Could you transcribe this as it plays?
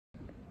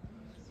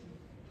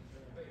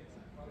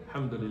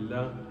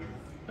Alhamdulillah,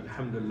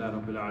 Alhamdulillah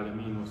Rabbil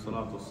Alameen, wa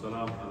salatu wa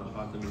salam ala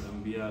khatam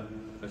al-anbiya,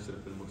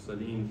 ashraf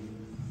al-mursaleen,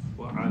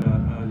 wa ala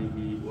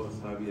alihi wa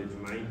ashabihi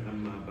ajma'in,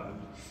 amma ba'd.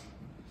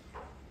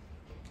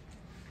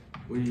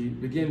 We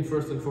begin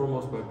first and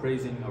foremost by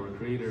praising our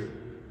Creator,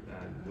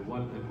 and the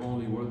one and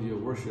only worthy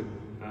of worship,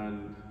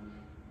 and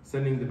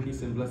sending the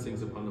peace and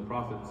blessings upon the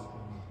prophets.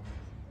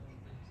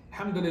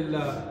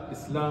 Alhamdulillah,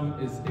 Islam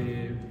is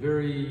a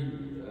very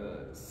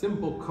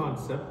simple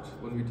concept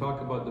when we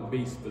talk about the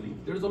base belief.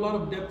 There's a lot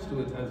of depth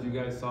to it, as you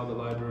guys saw the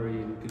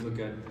library, and you can look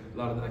at a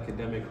lot of the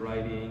academic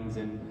writings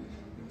and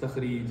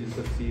takhrij and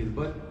tafsir.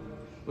 But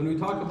when we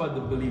talk about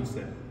the belief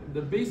set,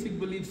 the basic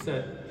belief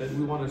set that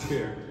we want to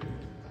share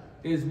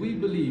is we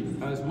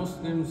believe as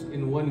Muslims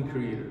in one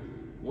Creator,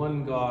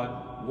 one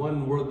God,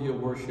 one worthy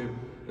of worship,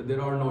 that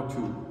there are no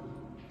two.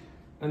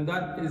 And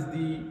that is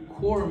the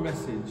core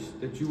message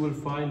that you will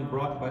find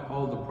brought by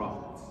all the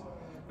prophets.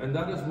 And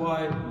that is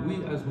why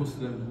we as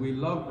Muslims, we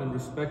love and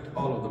respect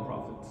all of the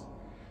prophets.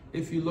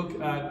 If you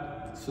look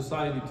at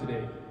society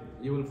today,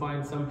 you will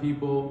find some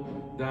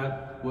people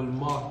that will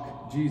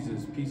mock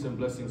Jesus, peace and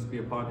blessings be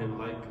upon him,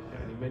 like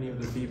many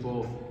of the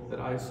people that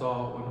I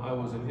saw when I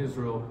was in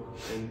Israel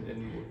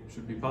and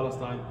should be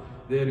Palestine.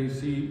 There you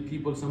see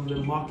people, some of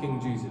them mocking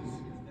Jesus.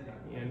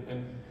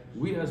 And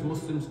we as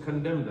Muslims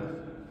condemn that.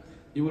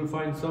 You will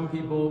find some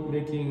people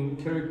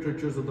making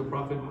caricatures of the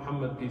Prophet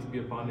Muhammad, peace be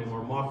upon him,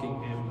 or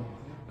mocking him,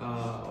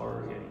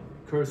 or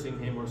cursing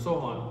him, or so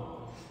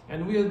on.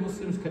 And we as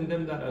Muslims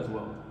condemn that as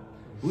well.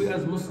 We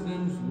as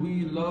Muslims,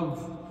 we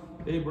love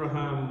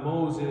Abraham,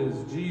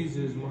 Moses,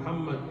 Jesus,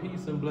 Muhammad,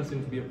 peace and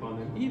blessings be upon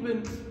him.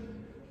 Even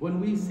when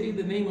we say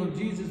the name of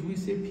Jesus, we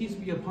say peace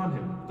be upon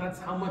him. That's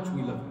how much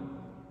we love him.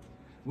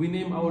 We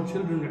name our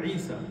children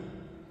Isa,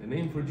 the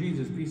name for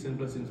Jesus, peace and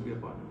blessings be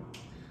upon him.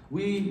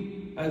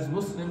 We as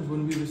Muslims,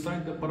 when we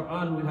recite the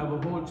Qur'an, we have a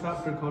whole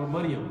chapter called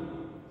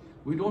Maryam.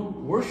 We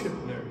don't worship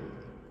Mary,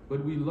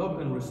 but we love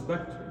and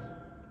respect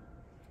her.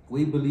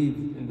 We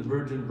believe in the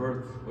virgin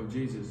birth of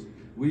Jesus.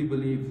 We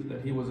believe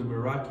that he was a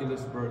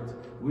miraculous birth.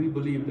 We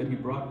believe that he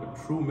brought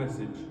a true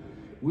message.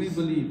 We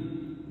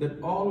believe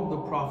that all of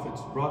the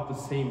prophets brought the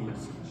same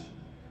message,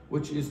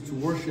 which is to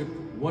worship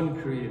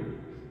one Creator,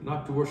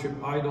 not to worship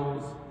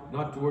idols,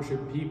 not to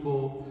worship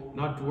people,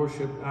 not to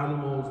worship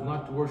animals,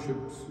 not to worship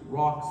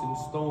rocks and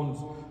stones,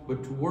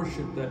 but to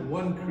worship that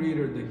one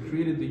Creator that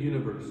created the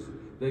universe,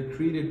 that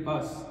created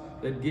us,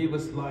 that gave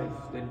us life,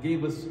 that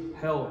gave us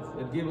health,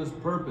 that gave us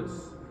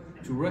purpose,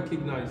 to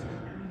recognize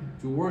him,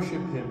 to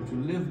worship him, to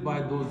live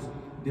by those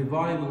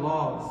divine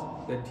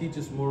laws that teach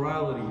us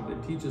morality,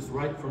 that teach us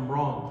right from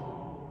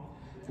wrong.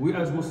 We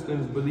as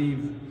Muslims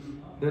believe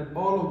that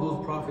all of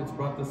those prophets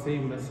brought the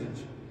same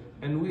message,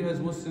 and we as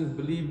Muslims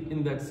believe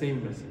in that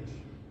same message.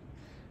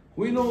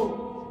 We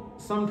know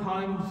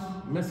sometimes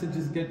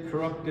messages get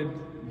corrupted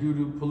due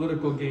to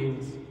political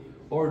gains,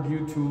 or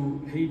due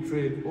to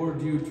hatred, or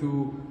due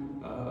to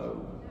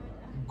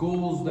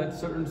goals that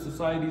certain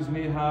societies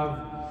may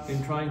have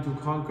in trying to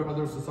conquer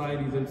other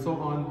societies and so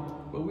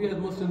on. But we as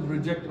Muslims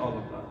reject all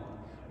of that.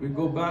 We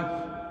go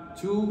back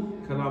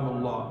to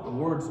Kalamullah, the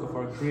words of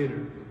our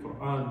Creator, the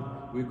Qur'an.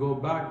 We go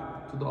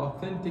back to the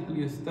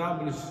authentically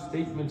established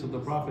statements of the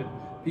Prophet,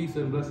 peace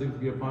and blessings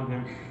be upon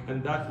him,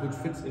 and that which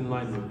fits in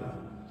line with that.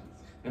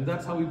 And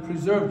that's how we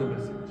preserve the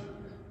message.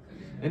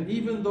 And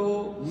even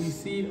though we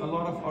see a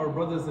lot of our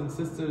brothers and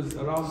sisters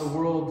around the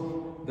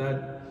world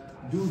that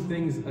do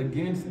things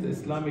against the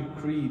Islamic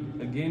creed,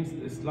 against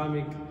the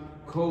Islamic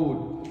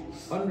code,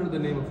 under the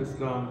name of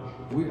Islam,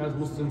 we as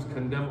Muslims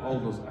condemn all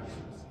those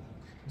actions.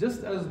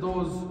 Just as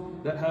those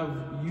that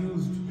have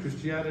used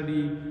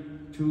Christianity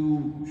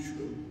to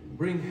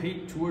bring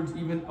hate towards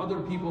even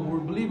other people who are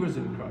believers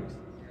in Christ.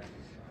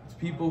 It's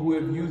people who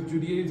have used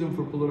Judaism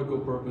for political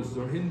purposes,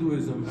 or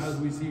Hinduism, as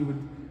we see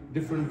with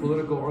different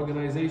political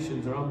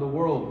organizations around the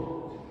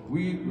world.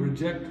 We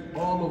reject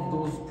all of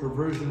those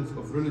perversions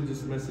of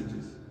religious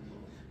messages.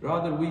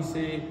 Rather, we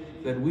say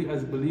that we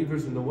as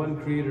believers in the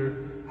one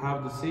Creator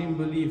have the same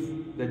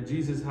belief that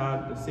Jesus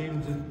had, the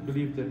same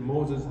belief that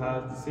Moses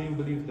had, the same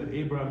belief that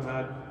Abraham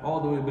had, all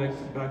the way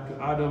back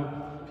to Adam.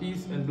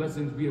 Peace and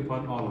blessings be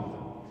upon all of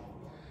them.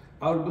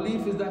 Our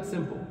belief is that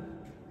simple.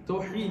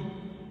 Tawheed.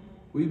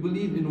 We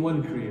believe in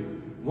one Creator,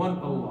 one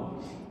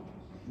Allah.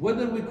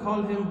 Whether we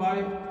call him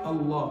by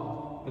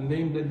Allah, a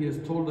name that he has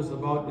told us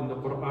about in the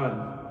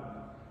Qur'an.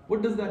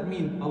 What does that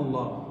mean,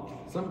 Allah?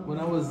 When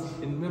I was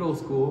in middle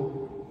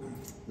school,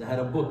 they had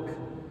a book.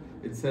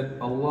 It said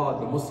Allah,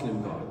 the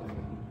Muslim God.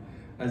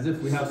 As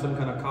if we have some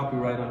kind of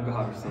copyright on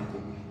God or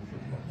something.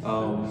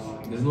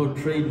 There's no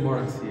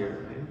trademarks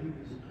here.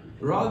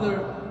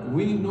 Rather,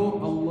 we know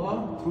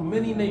Allah through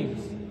many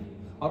names.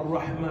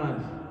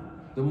 Ar-Rahman,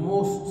 the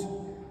most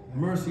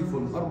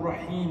merciful.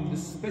 Ar-Rahim,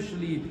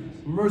 especially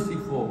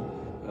merciful.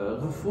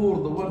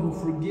 Ghafoor, the one who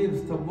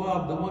forgives.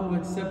 Tawwab, the one who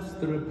accepts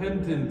the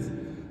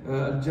repentant.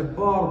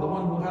 Jabbar, the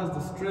one who has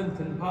the strength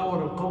and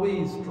power.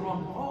 Qawi,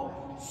 strong.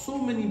 Oh, so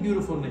many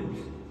beautiful names.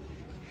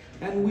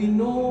 And we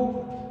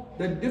know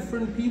that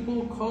different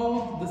people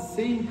call the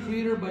same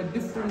creator by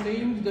different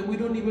names that we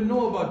don't even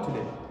know about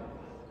today.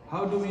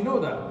 How do we know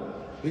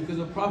that? Because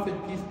the Prophet,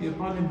 peace be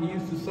upon him, he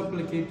used to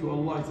supplicate to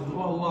Allah. He says, "Oh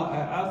Allah, I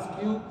ask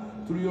you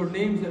through your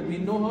names that we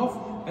know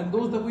of and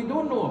those that we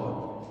don't know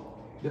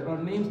about." There are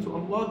names to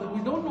Allah that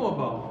we don't know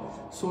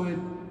about. So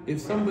if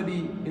somebody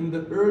in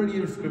the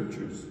earlier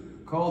scriptures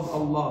called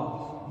Allah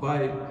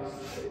by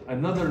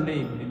another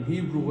name in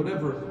Hebrew,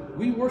 whatever,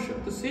 we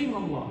worship the same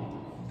Allah.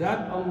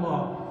 That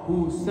Allah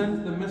who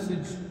sent the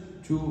message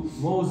to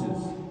Moses,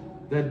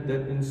 that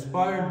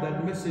inspired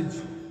that message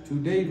to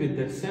David,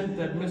 that sent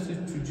that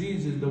message to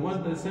Jesus, the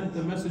one that sent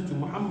the message to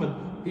Muhammad,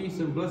 peace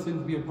and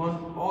blessings be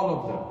upon all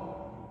of them.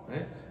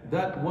 Right?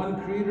 That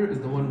one creator is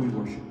the one we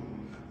worship.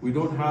 We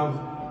don't have,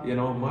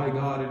 my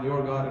God and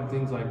your God and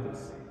things like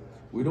this.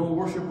 We don't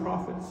worship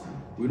prophets.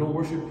 We don't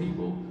worship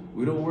people.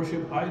 We don't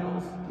worship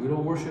idols. We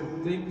don't worship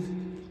things.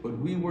 But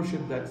we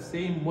worship that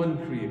same one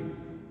creator.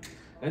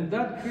 And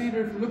that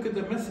creator, if you look at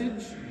the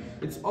message,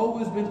 it's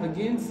always been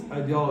against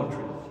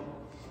idolatry.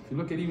 If you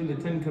look at even the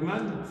 10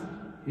 Commandments,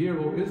 "Hear,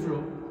 O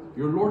Israel,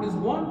 your Lord is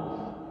one."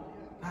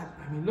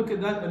 Look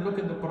at that and look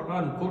at the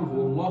Qur'an. قُلْ هُوَ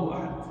اللَّهُ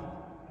أَحَدٌ.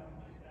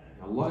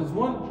 Allah is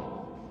one.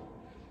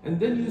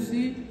 And then you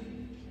see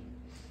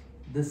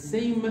the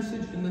same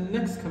message in the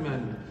next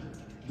commandment.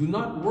 Do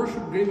not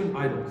worship graven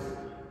idols.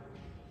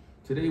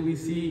 Today we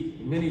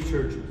see many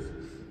churches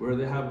where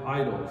they have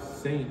idols,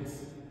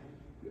 saints.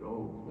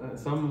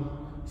 Some,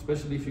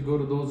 especially if you go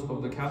to those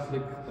of the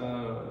Catholic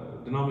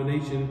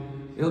denomination,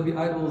 there'll be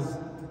idols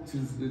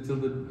till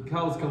the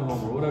cows come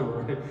home or whatever.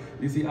 Right?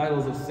 You see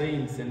idols of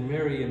saints and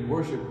Mary and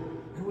worship.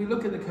 And we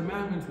look at the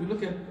commandments, we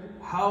look at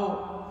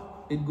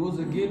how it goes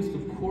against the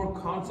core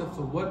concepts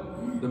of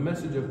what the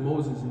message of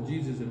Moses and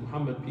Jesus and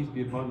Muhammad, peace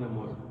be upon them,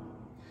 were.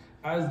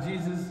 As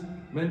Jesus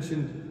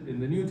mentioned in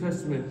the New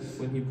Testament,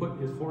 when he put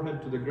his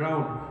forehead to the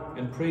ground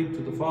and prayed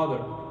to the Father,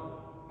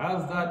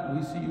 as that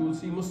you will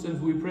see Muslims,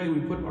 we pray,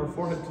 we put our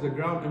forehead to the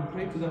ground and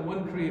pray to that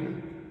one creator,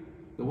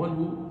 the one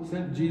who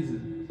sent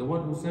Jesus, the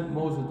one who sent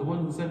Moses, the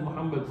one who sent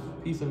Muhammad,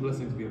 peace and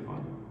blessings be upon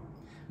him.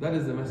 That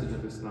is the message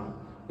of Islam.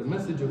 The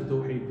message of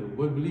Tawheed,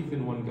 the belief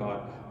in one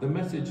God, the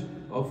message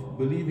of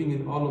believing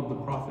in all of the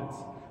prophets,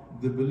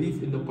 the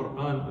belief in the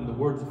Qur'an and the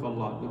words of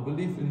Allah, the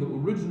belief in the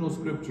original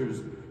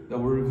scriptures that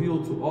were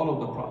revealed to all of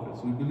the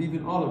prophets. We believe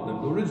in all of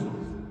them, the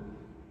originals.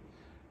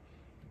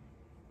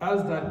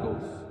 As that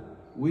goes,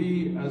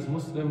 we as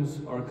Muslims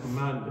are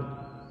commanded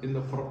in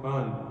the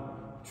Qur'an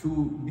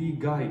to be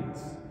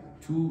guides,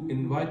 to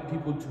invite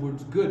people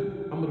towards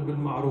good, amr bil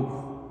ma'ruf.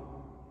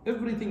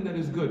 Everything that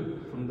is good,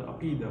 from the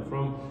aqidah,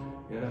 from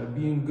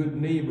being good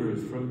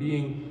neighbors, from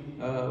being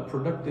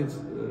productive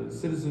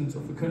citizens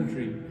of a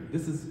country.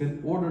 This has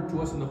been ordered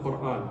to us in the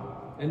Qur'an.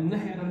 And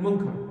nahy al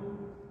munkar,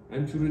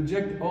 and to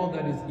reject all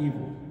that is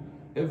evil.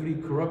 Every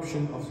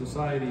corruption of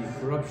society,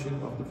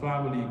 corruption of the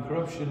family,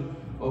 corruption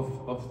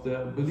of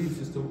the belief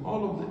system,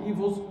 all of the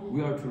evils,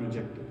 we are to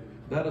reject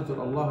it. That is what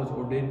Allah has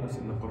ordained us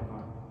in the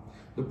Qur'an.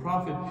 The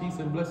Prophet, peace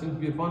and blessings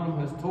be upon him,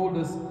 has told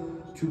us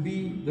to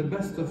be the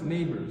best of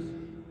neighbors.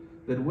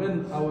 That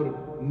when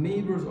our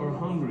neighbors are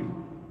hungry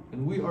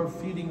and we are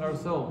feeding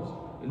ourselves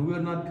and we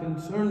are not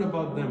concerned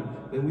about them,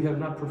 then we have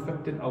not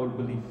perfected our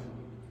belief.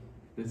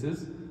 This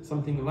is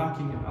something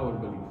lacking in our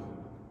belief.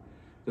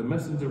 The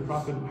Messenger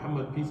Prophet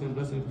Muhammad, peace and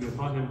blessings be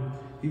upon him,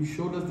 he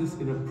showed us this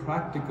in a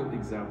practical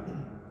example.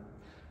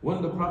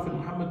 When the Prophet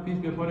Muhammad, peace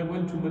be upon him,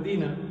 went to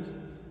Medina,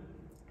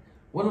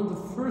 one of the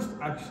first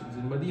actions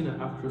in Medina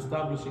after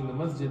establishing the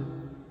masjid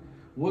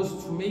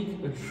was to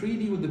make a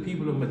treaty with the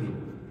people of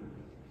Medina,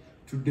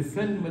 to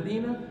defend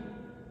Medina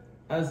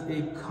as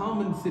a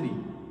common city.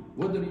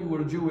 Whether you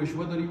were Jewish,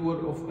 whether you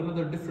were of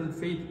another different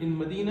faith in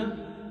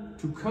Medina,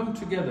 to come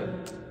together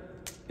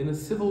in a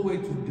civil way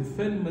to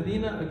defend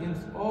Medina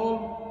against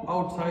all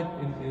outside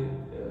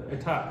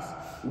attacks.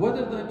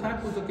 Whether the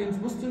attack was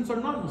against Muslims or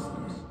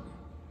non-Muslims,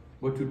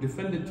 but to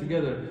defend it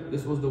together.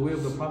 This was the way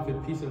of the Prophet,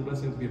 peace and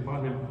blessings be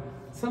upon him.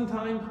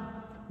 Sometimes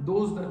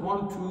those that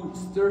want to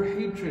stir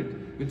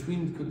hatred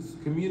between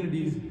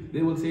communities,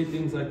 they will say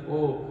things like,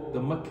 oh,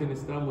 the Meccan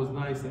Islam was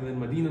nice and then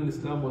Medinan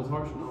Islam was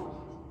harsh. No,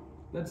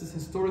 that is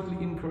historically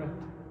incorrect.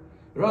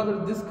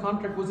 Rather, this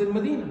contract was in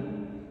Medina,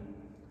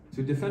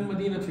 to defend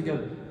Medina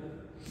together.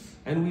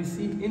 And we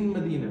see in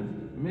Medina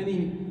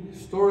many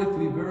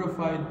historically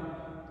verified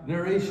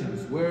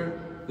narrations where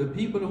the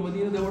people of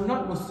Medina that were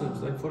not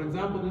Muslims, like for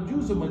example the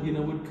Jews of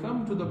Medina, would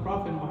come to the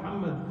Prophet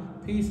Muhammad,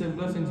 peace and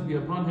blessings be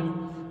upon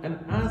him, and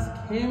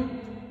ask him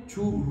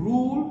to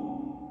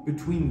rule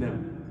between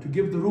them, to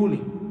give the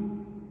ruling.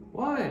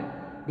 Why?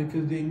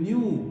 Because they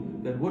knew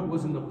that what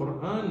was in the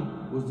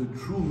Qur'an was the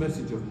true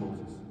message of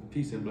Moses,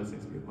 peace and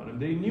blessings be upon him.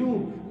 They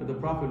knew that the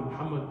Prophet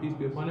Muhammad, peace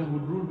be upon him,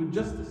 would rule with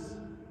justice.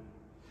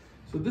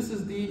 So this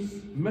is the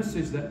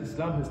message that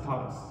Islam has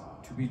taught us,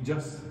 to be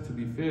just, to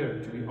be fair,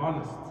 to be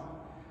honest,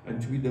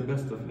 and to be the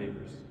best of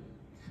neighbors.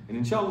 And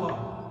inshallah,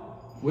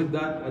 with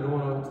that, I don't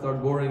want to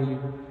start boring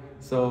you,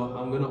 so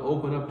I'm going to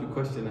open up to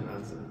question and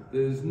answer.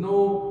 There is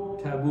no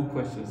taboo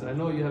questions. I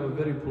know you have a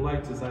very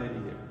polite society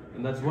here.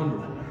 and that's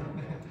wonderful.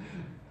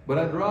 But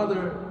I'd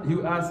rather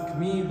you ask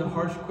me the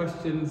harsh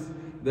questions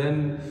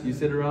than you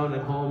sit around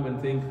at home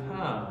and think,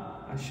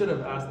 I should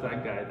have asked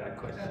that guy that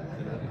question.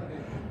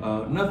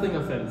 Nothing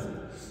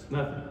offensive,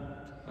 nothing.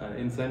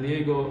 In San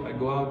Diego, I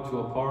go out to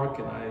a park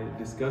and I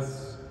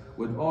discuss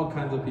with all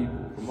kinds of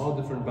people from all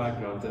different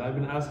backgrounds. And I've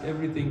been asked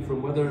everything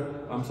from whether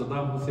I'm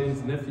Saddam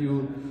Hussein's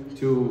nephew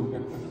to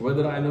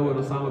whether I know what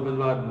Osama bin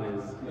Laden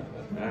is.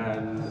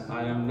 And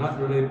I am not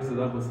related to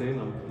Saddam Hussein,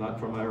 I'm not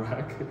from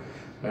Iraq.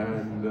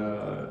 And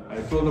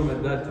I told him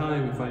at that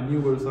time, if I knew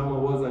where Osama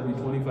was, I'd be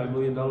 $25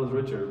 million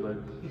richer. But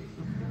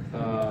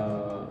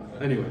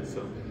anyway,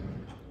 so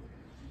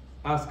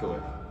ask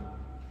away.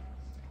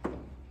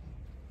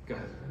 Go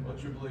ahead.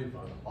 What's your belief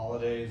on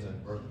holidays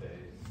and birthdays?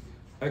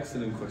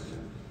 Excellent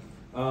question.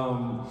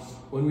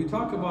 When we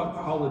talk about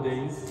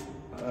holidays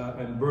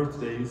and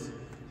birthdays,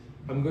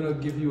 I'm going to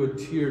give you a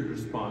tiered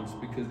response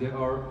because they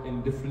are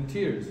in different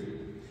tiers.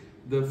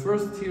 The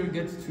first tier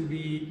gets to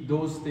be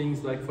those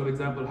things like, for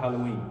example,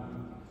 Halloween.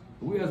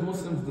 We as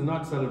Muslims do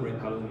not celebrate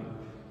Halloween.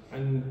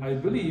 And I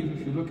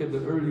believe if you look at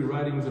the early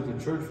writings of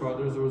the church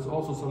fathers, there was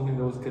also something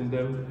that was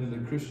condemned in the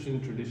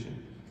Christian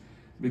tradition.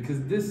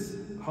 Because this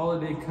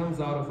holiday comes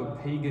out of a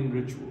pagan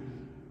ritual,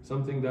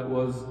 something that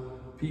was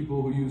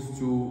people who used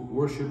to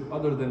worship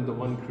other than the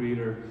one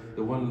creator,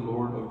 the one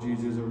Lord of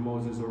Jesus or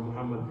Moses or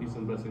Muhammad, peace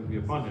and blessings be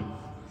upon him.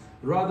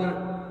 Rather,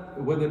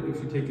 whether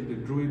if you take it the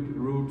Druid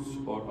roots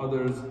or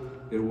others,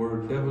 there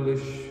were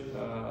devilish,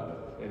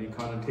 any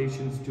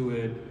connotations to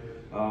it.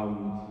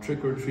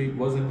 Trick or treat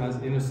wasn't as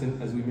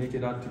innocent as we make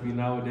it out to be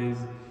nowadays.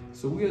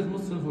 So we as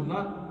Muslims would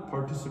not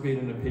participate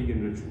in a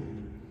pagan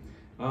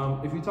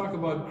ritual. If you talk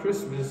about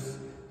Christmas,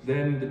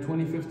 then the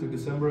 25th of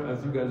December,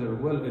 as you guys are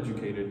well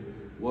educated,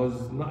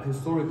 was not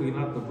historically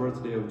not the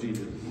birthday of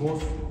Jesus.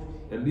 Most,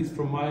 at least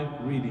from my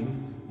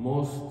reading,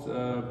 most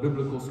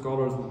biblical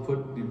scholars would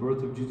put the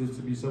birth of Jesus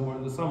to be somewhere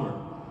in the summer,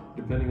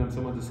 depending on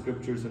some of the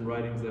scriptures and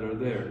writings that are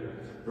there.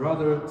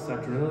 Rather,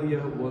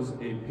 Saturnalia was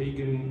a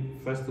pagan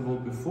festival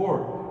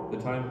before the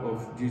time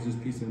of Jesus,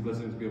 peace and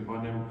blessings be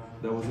upon him,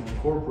 that was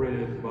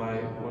incorporated by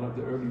one of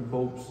the early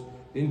popes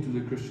into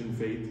the Christian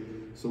faith.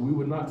 So we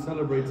would not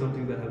celebrate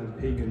something that has a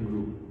pagan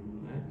root.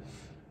 Right?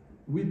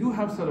 We do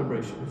have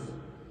celebrations.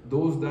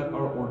 Those that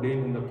are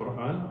ordained in the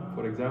Qur'an,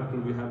 for example,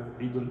 we have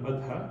Eid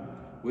al-Adha,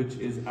 which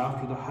is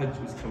after the Hajj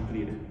is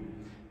completed.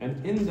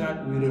 And in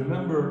that, we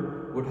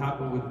remember what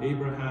happened with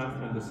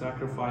Abraham and the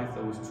sacrifice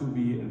that was to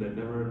be and that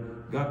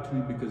never got to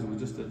be because it was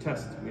just a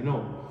test, we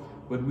know.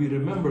 But we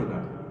remember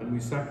that, and we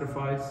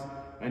sacrifice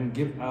and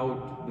give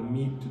out the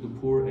meat to the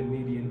poor and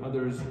needy and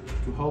others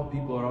to help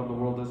people around the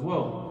world as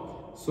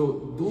well.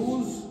 So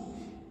those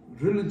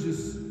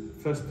religious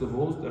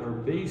festivals that are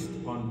based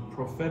on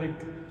prophetic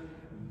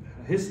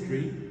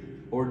history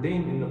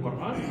ordained in the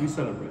Qur'an, we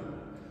celebrate.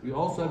 We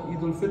also have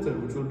Eid al-Fitr,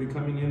 which will be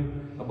coming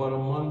in about a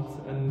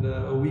month and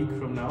a week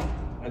from now,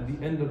 at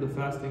the end of the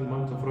fasting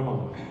month of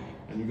Ramadan.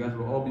 And you guys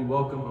will all be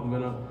welcome. I'm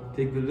going to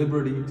take the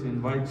liberty to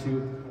invite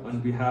you on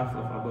behalf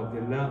of Abu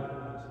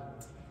Abdullah.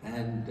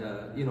 And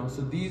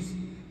so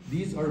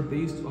these are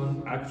based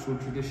on actual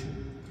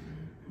tradition.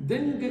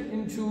 Then you get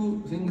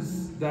into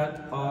things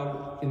that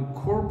are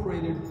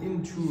incorporated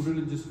into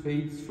religious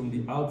faiths from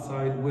the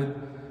outside with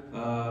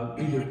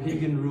either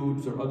pagan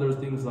roots or other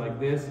things like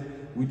this.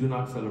 We do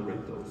not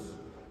celebrate those.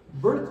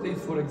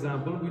 Birthdays, for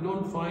example, we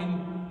don't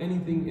find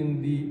anything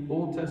in the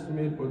Old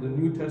Testament or the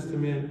New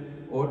Testament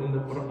or in the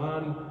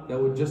Quran that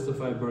would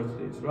justify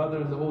birthdays.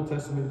 Rather, in the Old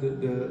Testament,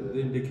 the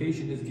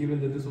indication is given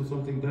that this was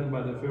something done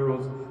by the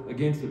pharaohs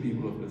against the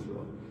people of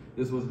Israel.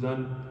 This was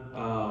done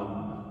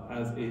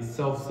as a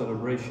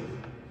self-celebration.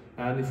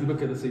 And if you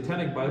look at the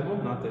Satanic Bible,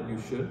 not that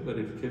you should, but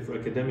if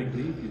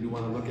academically, if you do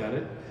want to look at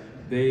it,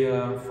 they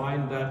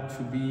find that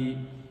to be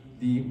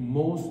the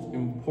most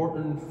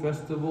important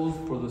festivals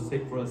for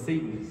a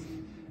Satanist,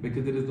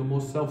 because it is the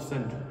most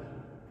self-centered.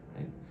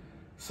 Right?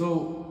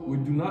 So we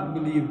do not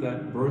believe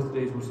that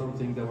birthdays were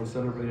something that were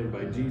celebrated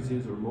by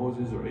Jesus or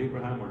Moses or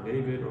Abraham or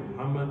David or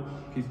Muhammad,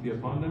 peace be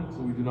upon them,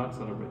 so we do not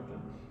celebrate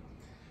them.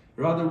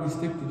 Rather, we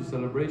stick to the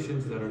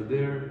celebrations that are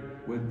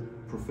there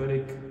with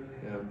prophetic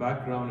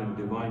background and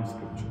divine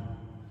scripture.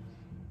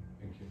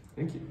 Thank you.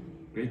 Thank you.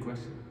 Great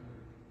question.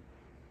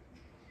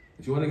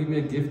 If you want to give me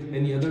a gift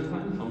any other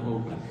time, I'm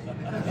open.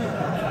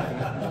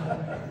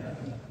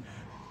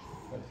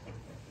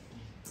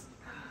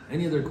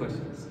 Any other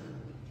questions?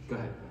 Go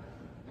ahead.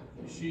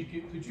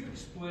 Shaykh, could you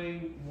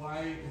explain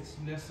why it's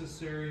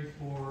necessary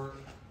for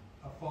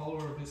a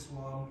follower of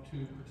Islam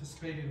to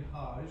participate in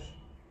Hajj?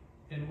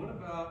 And what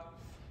about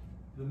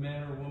the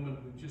man or woman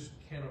who just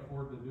can't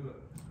afford to do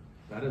it?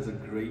 That is a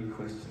great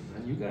question,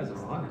 man. You guys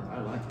are on it.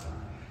 I like it.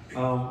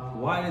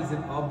 Why is it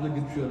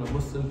obligatory on a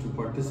Muslim to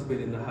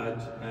participate in the Hajj,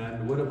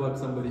 and what about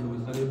somebody who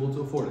is unable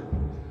to afford it?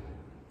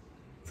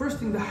 First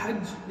thing, the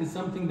Hajj is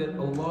something that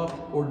Allah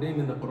ordained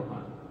in the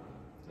Quran.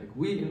 Like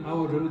we in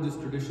our religious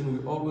tradition,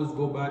 we always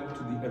go back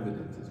to the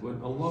evidences.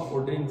 When Allah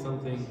ordained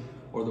something,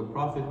 or the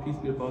Prophet, peace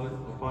be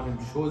upon him,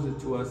 shows it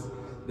to us,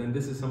 then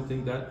this is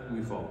something that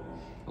we follow.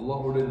 Allah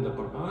ordained in the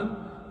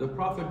Qur'an. The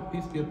Prophet,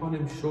 peace be upon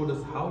him, showed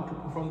us how to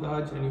perform the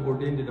Hajj, and he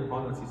ordained it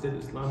upon us. He said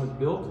Islam is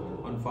built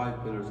on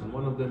 5 pillars, and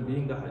one of them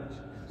being the Hajj.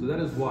 So that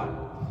is why.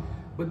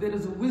 But there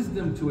is a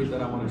wisdom to it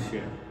that I want to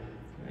share,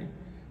 right?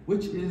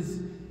 Which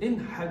is, in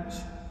Hajj,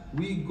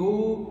 we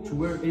go to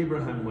where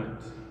Abraham went,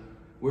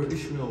 where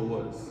Ishmael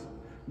was.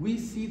 We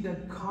see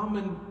that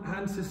common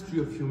ancestry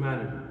of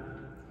humanity,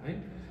 right?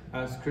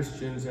 As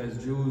Christians,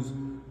 as Jews,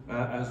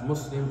 as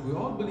Muslims, we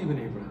all believe in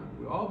Abraham.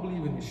 We all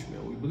believe in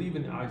Ishmael. We believe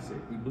in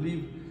Isaac.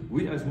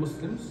 We as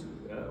Muslims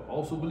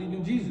also believe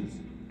in Jesus.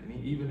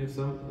 And even if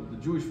some of the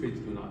Jewish faiths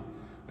do not.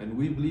 And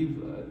we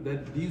believe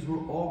that these were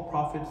all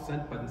prophets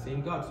sent by the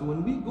same God. So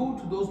when we go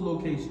to those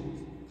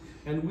locations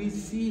and we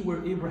see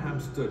where Abraham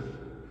stood,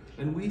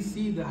 and we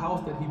see the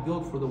house that he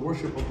built for the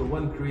worship of the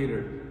one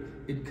Creator,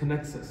 it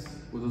connects us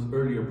with those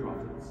earlier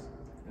prophets.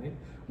 Right?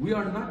 We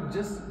are not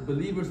just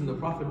believers in the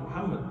Prophet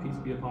Muhammad, peace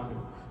be upon him.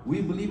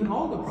 We believe in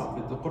all the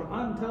prophets. The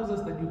Qur'an tells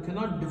us that you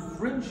cannot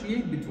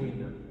differentiate between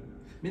them.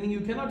 Meaning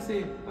you cannot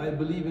say, I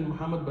believe in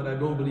Muhammad but I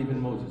don't believe in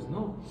Moses.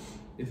 No.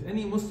 If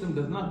any Muslim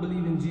does not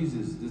believe in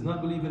Jesus, does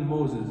not believe in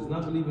Moses, does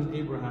not believe in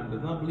Abraham,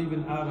 does not believe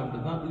in Adam,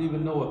 does not believe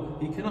in Noah,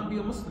 he cannot be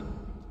a Muslim.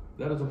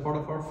 That is a part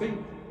of our faith.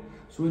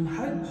 So in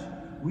Hajj,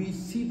 we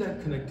see that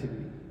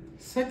connectivity.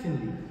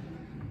 Secondly,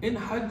 in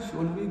Hajj,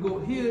 when we go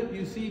here,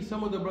 you see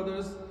some of the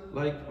brothers,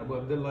 like Abu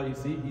Abdullah, you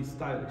see, he's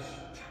stylish.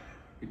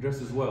 He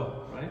dresses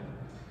well, right?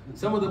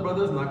 Some of the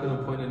brothers, not going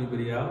to point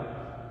anybody out,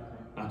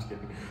 I'm just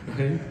kidding,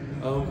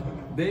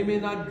 right? They may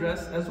not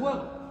dress as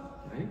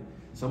well, right?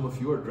 Some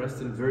of you are dressed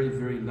in very,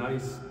 very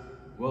nice,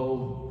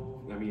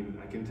 well, I mean,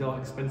 I can tell,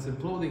 expensive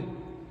clothing.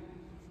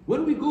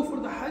 When we go for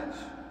the Hajj,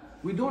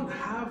 we don't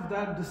have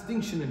that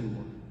distinction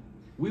anymore.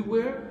 We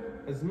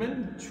wear, as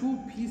men, 2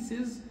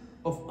 pieces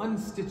of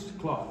unstitched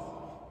cloth.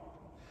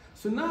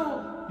 So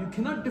now, you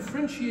cannot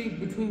differentiate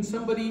between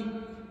somebody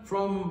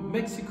from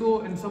Mexico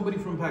and somebody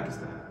from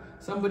Pakistan.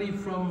 Somebody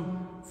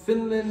from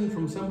Finland,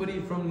 from somebody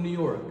from New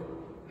York.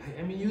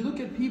 I mean, you look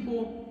at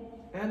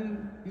people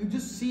and you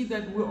just see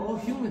that we're all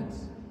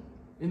humans.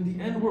 In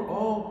the end, we're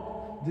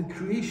all the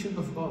creation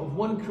of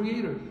one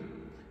Creator.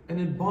 And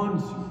it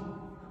bonds you.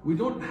 We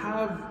don't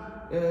have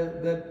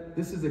that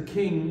this is a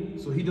king,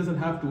 so he doesn't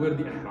have to wear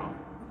the ihram.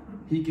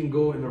 He can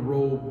go in a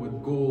robe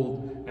with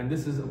gold, and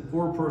this is a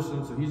poor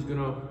person, so he's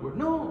gonna wear.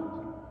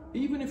 No!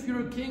 Even if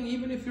you're a king,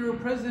 even if you're a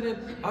president,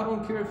 I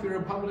don't care if you're a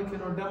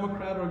Republican or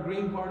Democrat or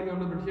Green Party or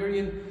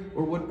Libertarian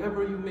or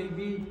whatever you may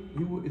be,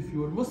 if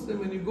you're a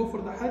Muslim and you go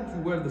for the Hajj,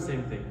 you wear the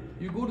same thing.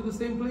 You go to the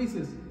same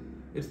places.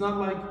 It's not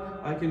like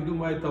I can do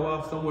my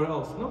tawaf somewhere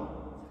else. No.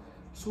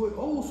 So it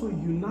also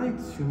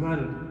unites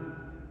humanity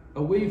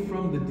away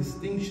from the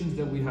distinctions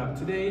that we have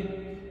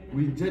today.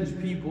 We judge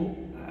people,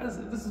 as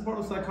this is part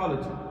of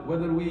psychology.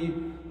 Whether we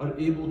are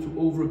able to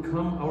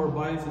overcome our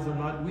biases or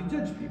not, we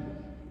judge people.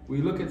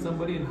 We look at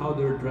somebody and how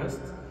they're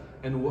dressed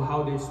and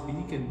how they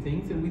speak and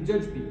think, and we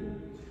judge people.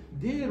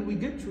 There we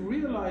get to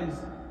realize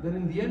that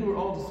in the end we're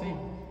all the same.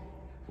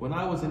 When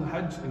I was in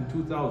Hajj in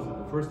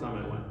 2000, the first time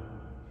I went,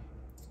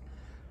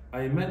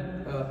 I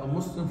met a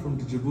Muslim from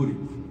Djibouti.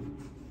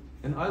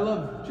 And I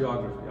love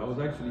geography.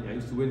 I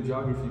used to win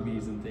geography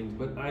bees and things,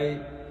 but I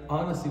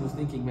honestly was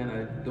thinking, man,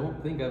 I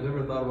don't think I've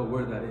ever thought about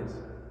where that is.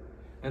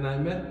 And I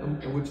met,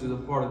 which is a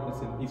part of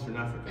this in Eastern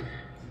Africa.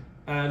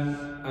 And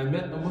I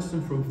met a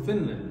Muslim from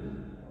Finland.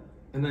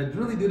 And I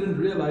really didn't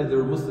realize there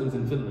were Muslims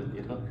in Finland,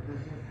 you know.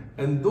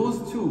 And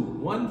those two,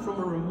 one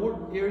from a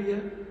remote area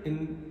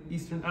in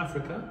Eastern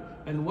Africa,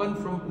 and one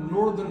from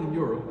Northern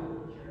Europe,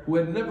 who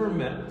had never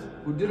met,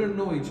 who didn't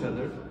know each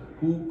other,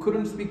 who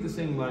couldn't speak the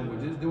same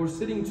languages. They were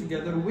sitting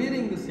together,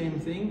 wearing the same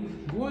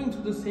thing, going to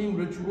the same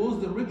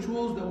rituals, the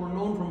rituals that were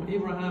known from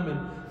Abraham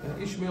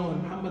and Ishmael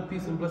and Muhammad,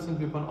 peace and blessings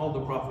be upon all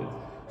the prophets.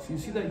 So you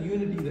see that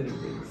unity that it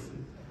brings.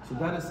 So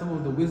that is some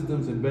of the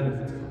wisdoms and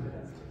benefits from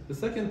it. The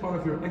second part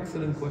of your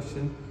excellent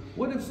question,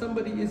 what if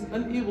somebody is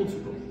unable to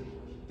go?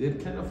 They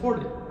can't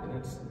afford it,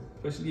 and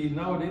especially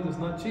nowadays it's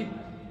not cheap.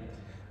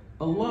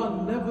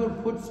 Allah never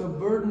puts a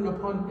burden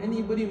upon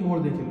anybody more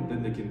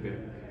than they can bear.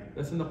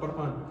 That's in the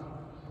Qur'an.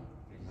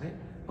 Right?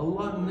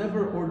 Allah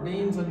never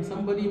ordains on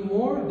somebody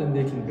more than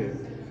they can bear.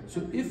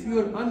 So if you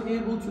are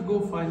unable to go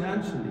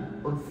financially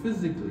or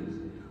physically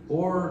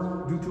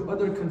or due to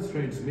other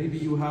constraints, maybe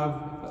you have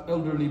an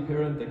elderly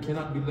parent that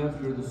cannot be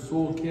left, you're the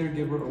sole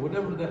caregiver or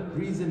whatever that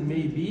reason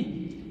may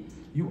be,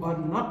 you are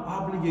not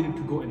obligated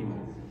to go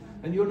anymore.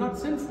 And you're not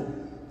sinful.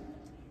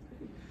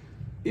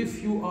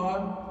 If you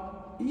are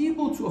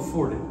able to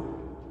afford it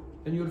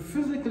and you're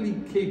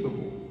physically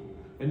capable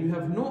and you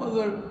have no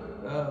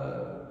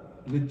other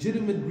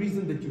legitimate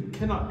reason that you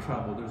cannot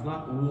travel, there's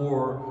not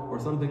war or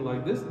something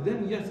like this,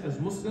 then yes, as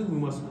Muslims we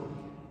must go.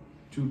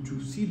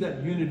 To see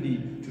that unity,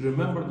 to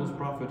remember those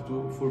prophets,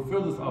 to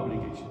fulfill this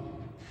obligation.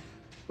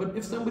 But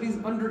if somebody's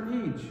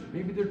underage,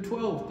 maybe they're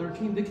 12,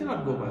 13, they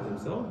cannot go by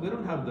themselves, they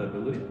don't have the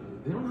ability,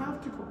 they don't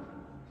have to go.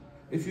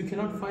 If you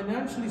cannot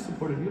financially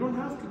support it, you don't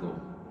have to go.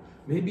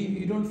 Maybe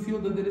you don't feel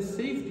that there is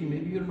safety,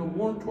 maybe you're in a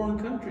war-torn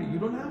country, you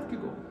don't have to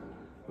go.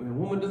 When a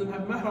woman doesn't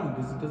have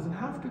mahram, doesn't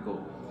have to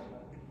go.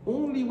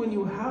 Only when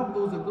you have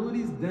those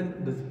abilities, then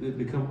they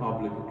become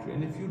obligatory.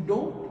 And if you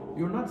don't,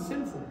 you're not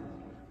sinful.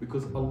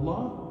 Because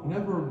Allah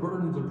never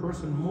burdens a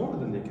person more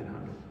than they can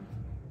handle.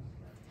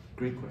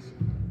 Great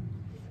question.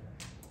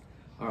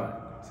 All right,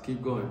 let's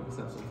keep going. Let's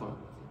have some fun.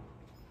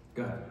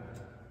 Go ahead.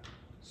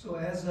 So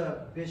as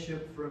a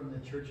bishop from the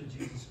Church of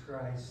Jesus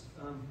Christ,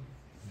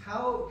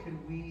 how can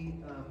we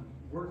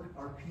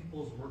our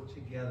peoples work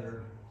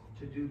together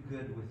to do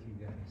good with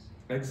you guys?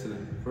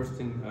 Excellent. First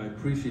thing, I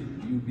appreciate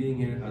you being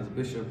here as a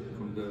bishop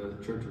from the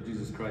Church of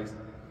Jesus Christ.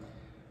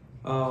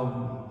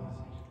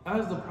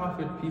 As the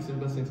Prophet, peace and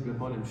blessings be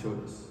upon him,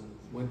 showed us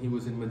when he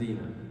was in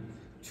Medina,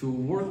 to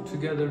work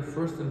together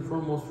first and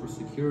foremost for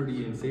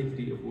security and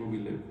safety of where we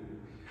live.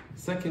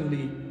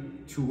 Secondly,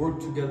 to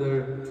work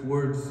together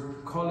towards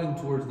calling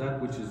towards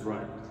that which is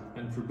right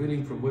and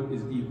forbidding from what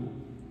is evil.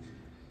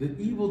 The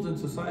evils in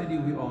society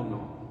we all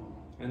know,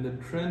 and the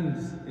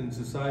trends in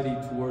society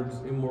towards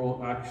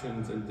immoral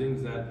actions and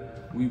things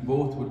that we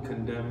both would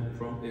condemn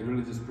from a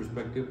religious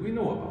perspective, we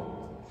know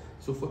about.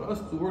 So for us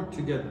to work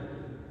together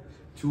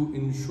to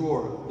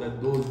ensure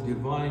that those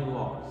divine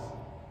laws,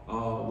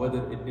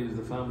 whether it is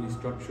the family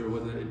structure,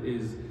 whether it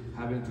is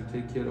having to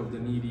take care of the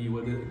needy,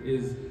 whether it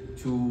is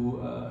to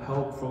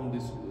help from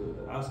these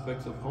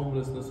aspects of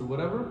homelessness or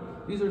whatever,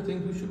 these are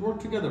things we should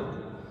work together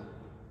on.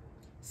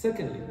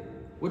 Secondly,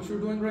 what you're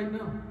doing right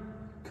now,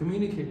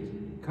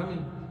 communicate,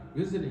 coming,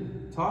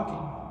 visiting,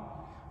 talking,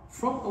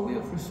 from a way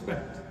of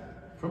respect,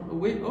 from a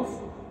way of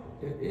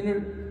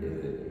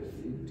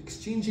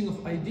exchanging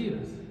of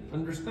ideas,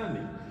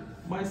 understanding.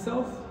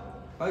 Myself,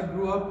 I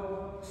grew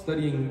up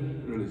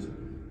studying religion.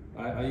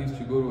 I used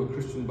to go to a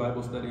Christian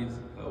Bible studies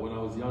when I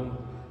was young,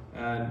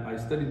 and I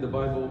studied the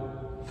Bible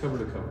cover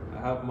to cover.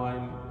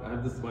 I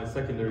have this my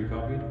secondary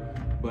copy,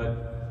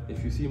 but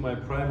if you see my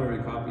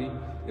primary copy,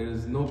 there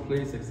is no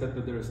place except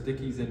that there are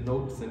stickies and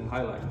notes and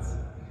highlights.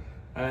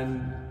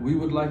 And we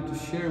would like to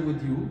share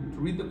with you to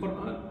read the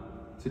Qur'an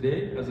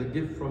today as a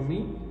gift from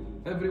me.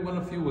 Every one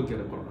of you will get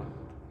a Qur'an.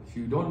 If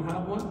you don't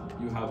have one,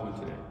 you have one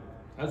today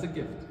as a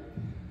gift.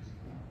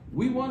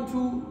 We want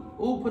to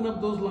open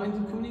up those lines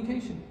of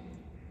communication.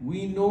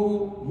 We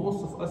know,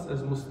 most of us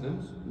as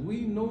Muslims,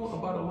 we know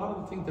about a lot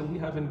of the things that we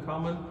have in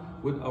common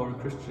with our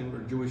Christian or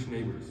Jewish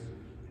neighbors.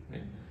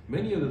 Right?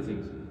 Many of the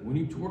things, we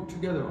need to work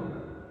together on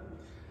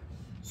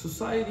that.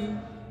 Society,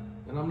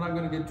 and I'm not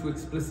going to get too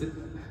explicit,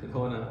 I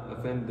don't want to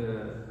offend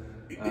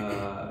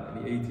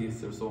any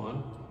atheists or so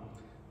on,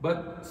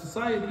 but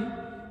society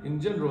in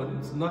general, and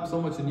it's not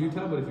so much in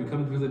Utah, but if you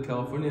come to visit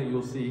California,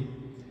 you'll see,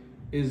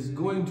 is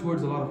going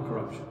towards a lot of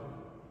corruption.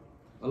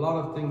 A lot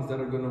of things that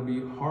are going to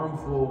be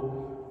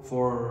harmful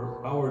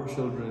for our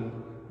children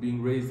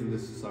being raised in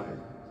this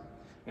society.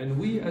 And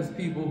we as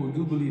people who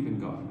do believe in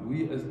God,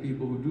 we as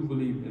people who do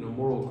believe in a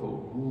moral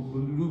code,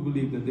 who do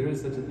believe that there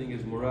is such a thing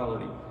as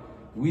morality,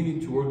 we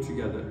need to work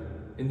together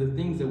in the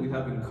things that we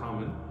have in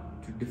common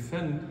to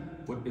defend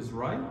what is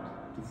right,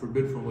 to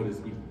forbid from what is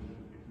evil.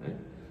 Right?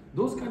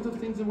 Those kinds of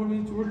things that we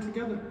need to work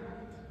together.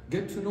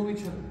 Get to know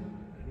each other.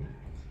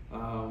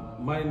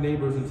 My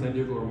neighbors in San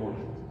Diego are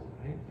Mormons,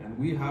 right? And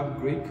we have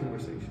great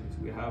conversations.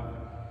 We have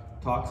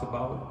talks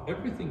about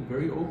everything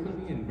very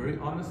openly and very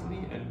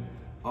honestly, and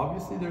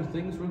obviously there are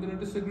things we're going to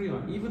disagree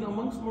on. Even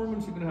amongst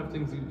Mormons, you're going to have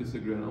things you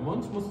disagree on.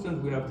 Amongst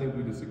Muslims, we have things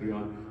we disagree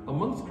on.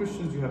 Amongst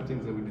Christians, you have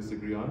things that we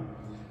disagree on.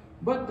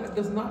 But that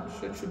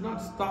should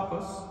not stop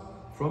us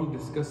from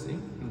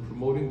discussing and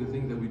promoting the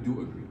things that we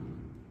do agree on.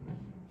 Right?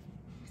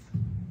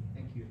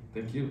 Thank you.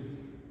 Thank you.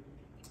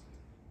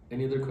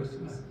 Any other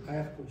questions? I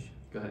have a question.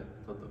 Go ahead.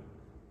 Tafadhal.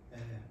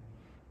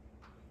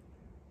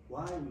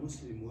 Why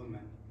Muslim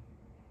women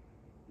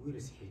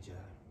wears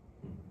hijab?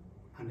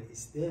 And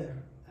is there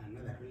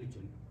another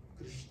religion,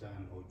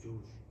 Christian or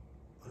Jewish?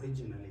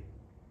 Originally,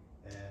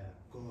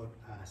 God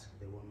asked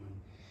the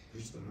woman,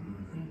 Christian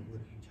woman, to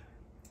wear hijab.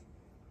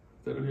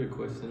 Is that really a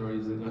question, or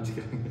is it not?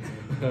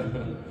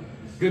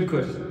 Good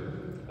question.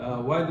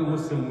 Why do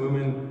Muslim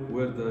women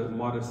wear the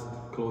modest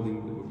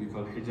clothing, what we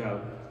call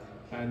hijab?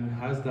 And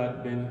has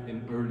that been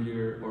in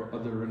earlier or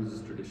other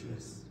religious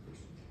traditions?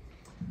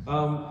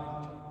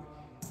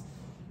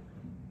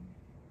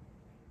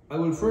 I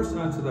will first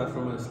answer that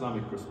from an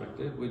Islamic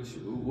perspective, which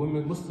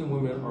Muslim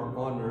women are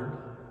honored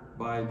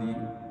by the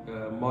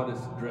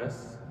modest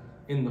dress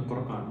in the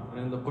Qur'an. And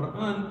in the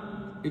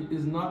Qur'an, it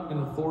is not an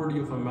authority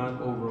of a man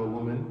over a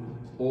woman,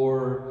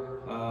 or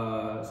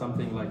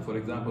something like, for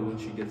example, when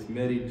she gets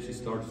married, she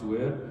starts to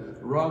wear.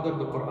 Rather,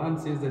 the Qur'an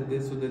says that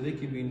so that they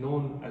can be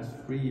known as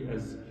free,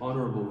 as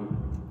honorable women.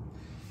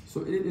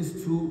 So it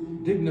is to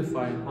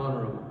dignify and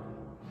honor a woman.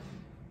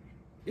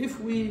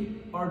 If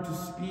we are to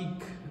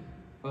speak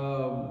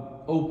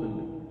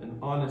openly and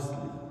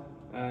honestly,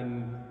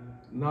 and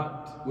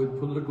not with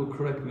political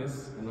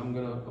correctness, and I'm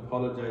going to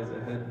apologize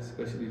ahead,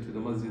 especially to the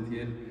masjid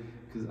here,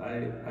 because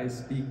I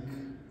speak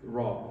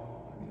raw.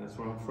 That's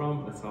where I'm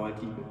from, that's how I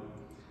keep it.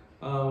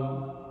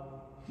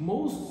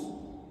 Most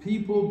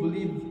people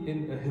believe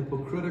in a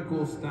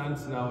hypocritical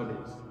stance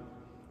nowadays.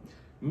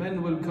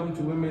 Men will come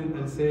to women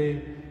and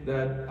say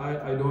that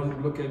I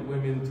don't look at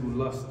women to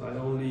lust. I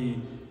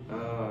only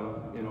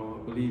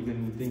believe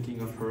in thinking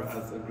of her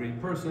as a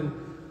great person,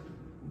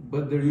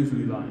 but they're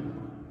usually lying.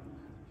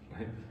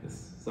 Right?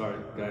 Sorry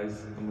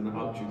guys, I'm gonna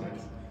out you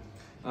guys.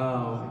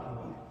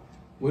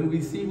 When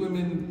we see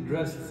women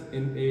dressed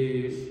in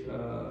a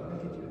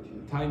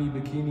tiny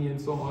bikini and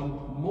so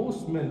on,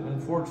 most men,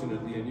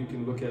 unfortunately, and you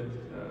can look at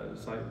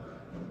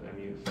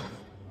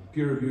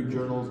peer-reviewed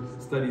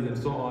journals, studies and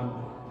so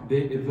on,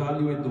 they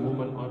evaluate the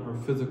woman on her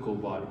physical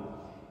body.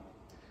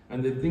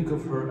 And they think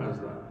of her as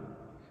that.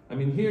 I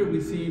mean, here we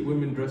see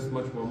women dressed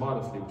much more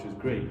modestly, which is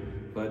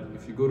great. But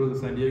if you go to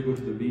San Diego,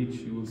 to the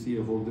beach, you will see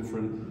a whole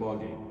different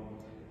ballgame.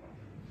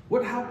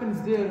 What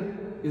happens there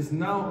is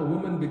now a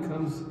woman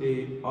becomes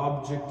an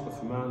object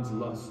of man's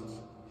lust.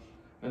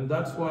 And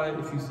that's why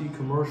if you see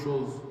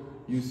commercials,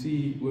 you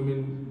see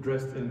women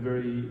dressed in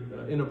very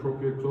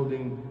inappropriate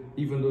clothing,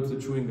 even though it's a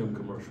chewing gum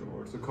commercial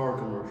or it's a car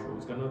commercial.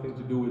 It's got nothing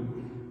to do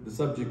with the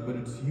subject, but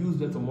it's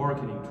used as a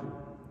marketing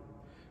tool.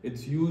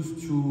 It's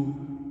used to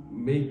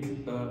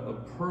make a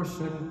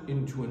person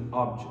into an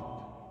object.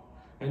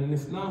 And in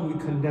Islam, we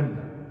condemn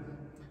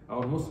that.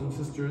 Our Muslim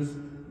sisters,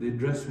 they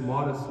dress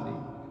modestly.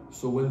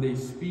 So when they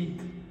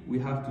speak, we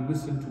have to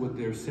listen to what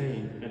they're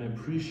saying and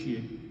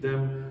appreciate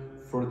them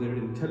for their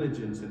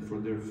intelligence and for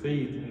their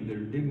faith and their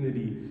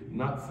dignity,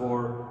 not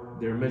for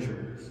their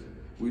measurements.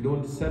 We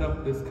don't set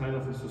up this kind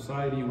of a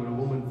society where a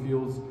woman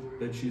feels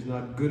that she's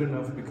not good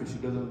enough because she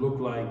doesn't look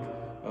like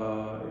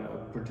a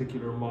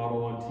particular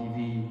model on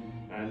TV,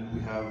 and we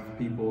have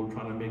people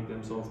trying to make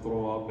themselves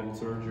throw up and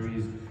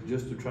surgeries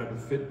just to try to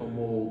fit a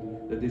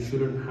mold that they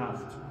shouldn't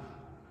have to.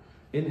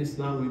 In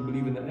Islam, we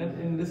believe in that,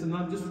 and this is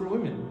not just for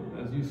women.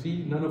 As you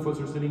see, none of us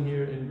are sitting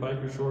here in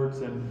biker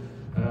shorts and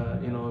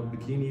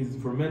bikinis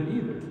for men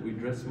either. We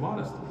dress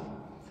modestly.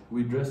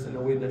 We dress in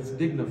a way that's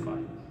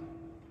dignified.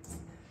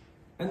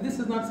 And this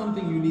is not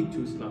something unique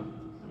to Islam.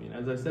 I mean,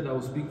 as I said, I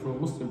will speak from a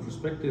Muslim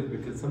perspective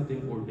because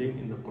something ordained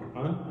in the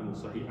Qur'an and the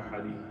Sahih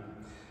Hadith.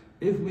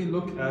 If we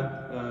look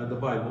at the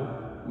Bible,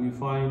 we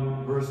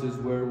find verses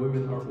where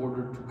women are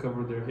ordered to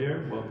cover their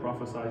hair while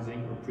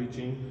prophesying or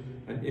preaching,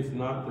 and if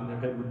not, then their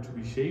head would to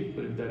be shaved,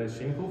 but if that is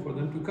shameful, for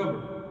them to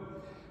cover.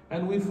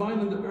 And we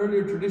find in the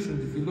earlier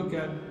traditions, if you look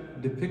at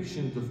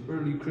depictions of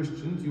early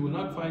Christians, you will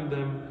not find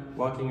them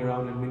walking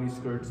around in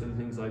miniskirts and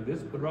things like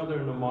this, but rather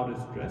in a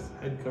modest dress,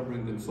 head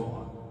coverings and so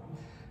on.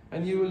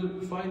 And you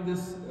will find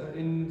this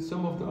in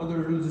some of the other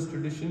religious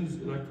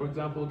traditions, like for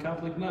example,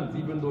 Catholic nuns,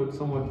 even though it's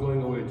somewhat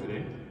going away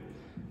today.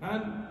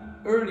 And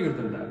earlier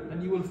than that,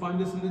 and you will find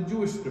this in the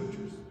Jewish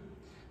scriptures.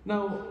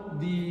 Now,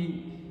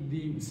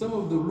 some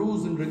of the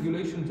rules and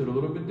regulations are a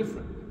little bit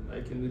different.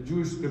 Like in the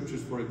Jewish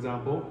scriptures, for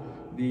example,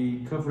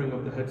 the covering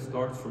of the head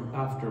starts from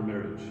after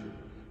marriage.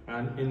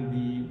 And in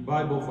the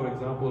Bible, for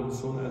example, it's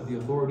shown as the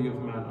authority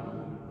of man on a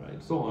woman,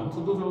 right? So on.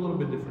 So those are a little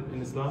bit different.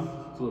 In Islam,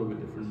 it's a little bit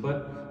different.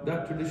 But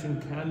that tradition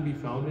can be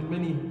found in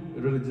many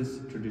religious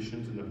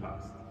traditions in the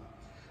past.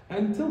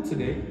 Until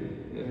today,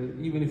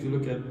 even if you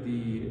look at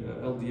the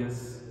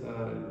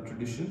LDS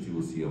traditions, you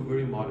will see a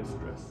very modest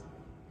dress.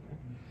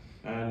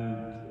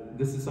 And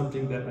this is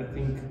something that I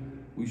think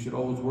we should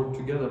always work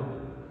together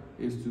on,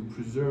 is to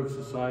preserve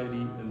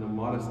society and the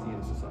modesty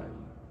in society.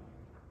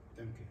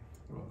 Thank you.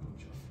 You're welcome,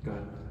 John. Go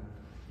ahead.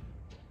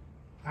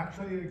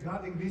 Actually,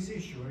 regarding this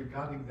issue,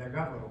 regarding the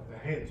cover of the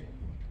head,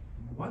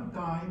 one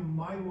time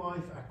my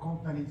wife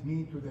accompanied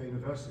me to the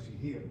university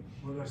here,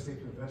 Mother State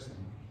University,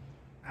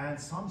 and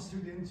some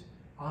students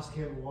asked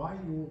her, why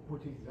you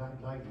put it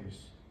like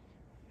this?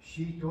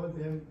 She told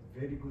them,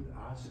 very good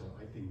answer,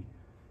 I think.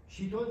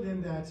 She told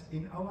them that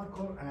in our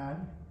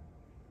Quran,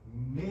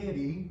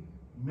 Mary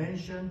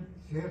mentioned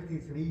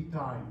 33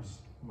 times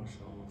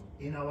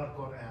in our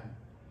Quran.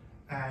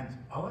 And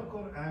our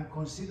Quran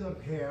considered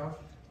her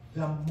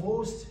the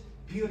most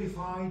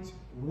purified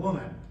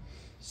woman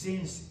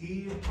since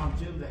Eve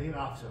until the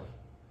hereafter.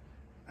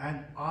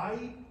 And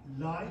I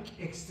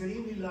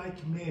extremely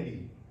like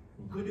Mary.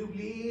 Could you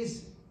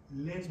please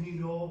let me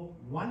know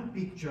one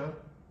picture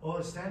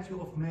or statue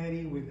of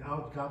Mary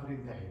without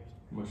covering the head?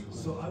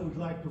 So I would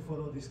like to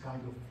follow this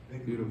kind of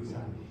very beautiful.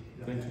 example.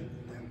 Thank you.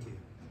 Thank you.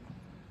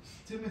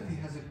 Timothy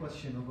has a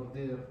question over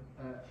there.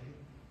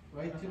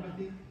 Right,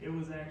 Timothy? It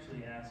was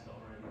actually asked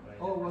already by.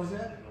 Oh, was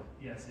it?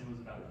 Yes, it was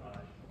about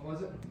Hajj.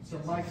 Was it?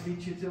 So Mike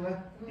beat you to it?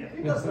 Yeah.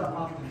 He does that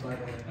often, by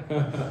the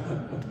way.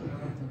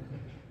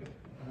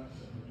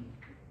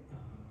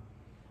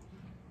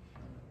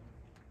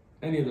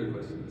 Any other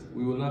questions?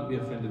 We will not be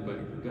offended by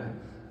anything. Go ahead.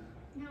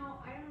 Now,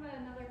 I have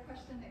another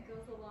question that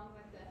goes along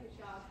with the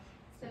hijab.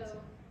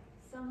 So,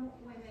 some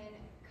women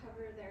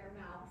cover their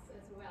mouths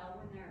as well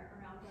when they're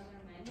around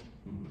other men.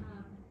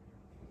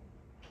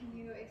 Can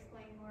you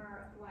explain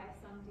more why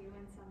some do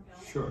and some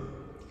don't? Sure.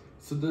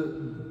 So the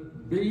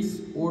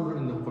base order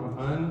in the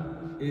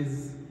Quran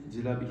is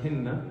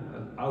jilabihinna,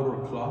 an outer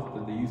cloth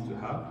that they used to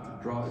have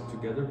to draw it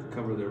together to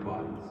cover their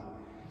bodies.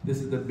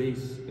 This is the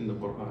base in the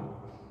Quran.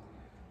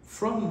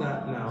 From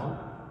that now,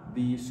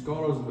 the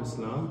scholars of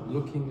Islam,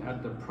 looking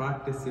at the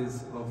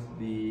practices of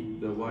the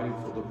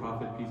wives of the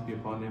Prophet, peace be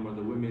upon him, or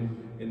the women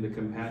in the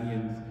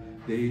companions,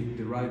 they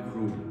derive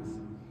rulings.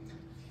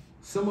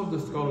 Some of the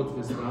scholars of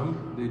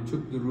Islam, they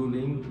took the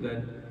ruling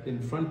that in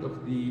front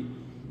of the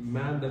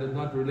man that is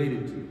not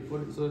related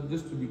to. So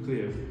just to be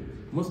clear,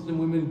 Muslim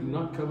women do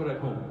not cover at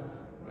home,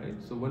 right?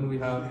 So when we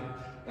have,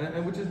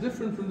 and which is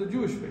different from the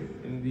Jewish faith.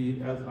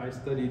 As I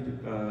studied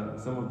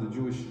some of the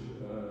Jewish,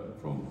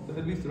 from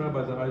at least the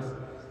rabbis that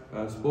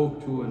I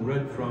spoke to and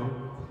read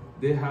from,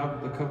 they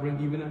have the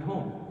covering even at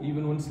home,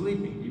 even when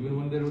sleeping, even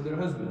when they're with their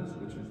husbands,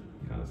 which is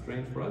kind of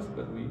strange for us,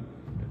 but we.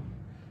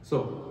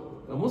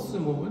 So a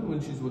Muslim woman, when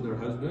she's with her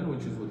husband, when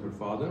she's with her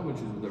father, when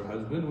she's with her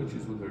husband, when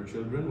she's with her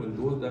children, when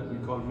those that we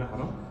call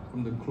mahram,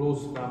 from the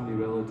close family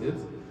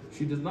relatives,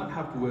 she does not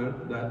have to wear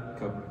that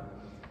covering.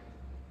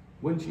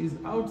 When she's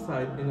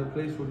outside in a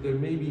place where there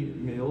may be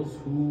males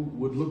who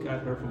would look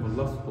at her from a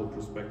lustful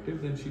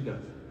perspective, then she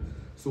does.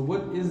 So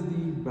what is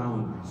the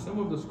boundary? Some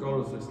of the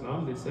scholars of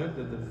Islam, they said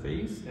that the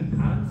face and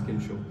hands can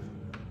show.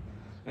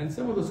 And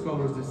some of the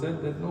scholars, they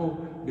said that no,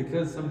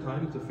 because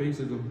sometimes the face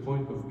is a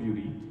point of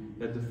beauty,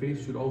 that the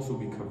face should also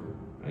be covered,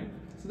 right?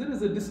 So there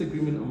is a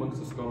disagreement amongst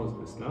the scholars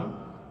of Islam.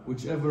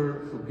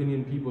 Whichever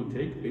opinion people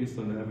take based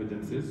on the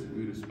evidences,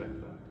 we respect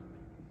that.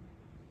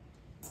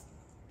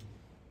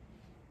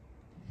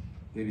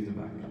 Ladies in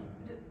back.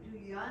 Do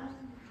young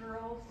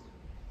girls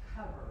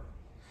cover?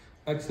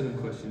 Excellent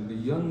question. The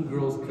young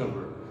girls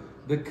cover.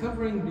 The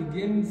covering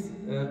begins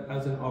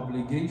as an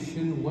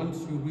obligation once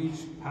you reach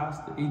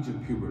past the age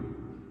of puberty.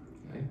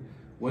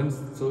 Right?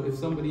 So if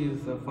somebody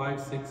is a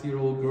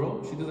 5-6-year-old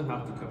girl, she doesn't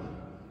have to cover.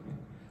 Right?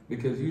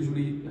 Because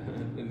usually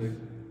in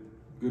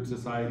a good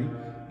society,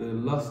 the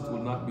lust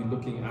will not be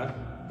looking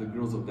at the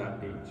girls of that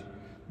age.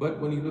 But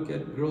when you look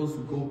at girls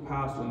who go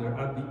past when they're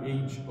at the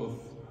age of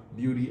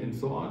beauty and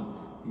so on,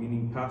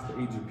 meaning past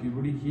the age of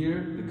puberty,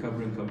 here the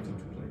covering comes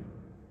into play.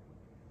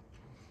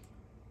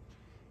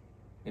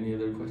 Any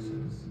other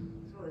questions?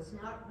 So it's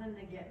not when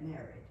they get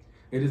married?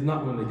 It is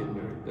not when they get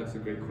married. That's a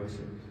great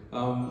question.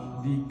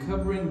 The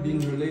covering being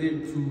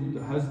related to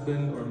the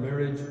husband or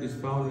marriage is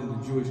found in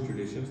the Jewish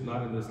traditions,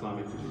 not in the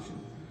Islamic tradition.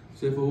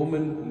 So if a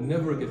woman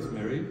never gets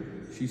married,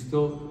 she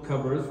still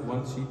covers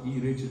once she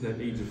reaches that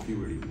age of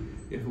puberty.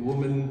 If a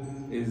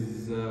woman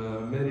is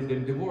married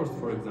and divorced,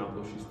 for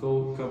example, she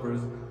still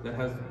covers. That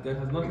has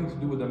nothing to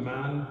do with a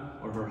man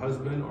or her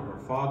husband or her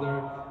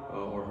father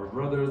or her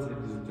brothers. It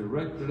is a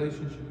direct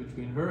relationship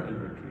between her and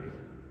her Creator.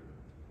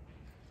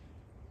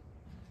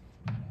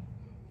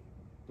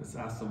 Let's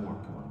ask some more.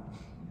 Come on,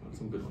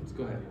 some good ones.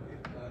 Go ahead.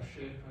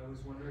 Shaykh, I was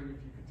wondering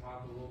if you could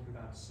talk a little bit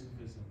about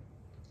Sufism.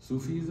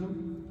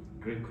 Sufism?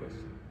 Great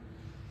question.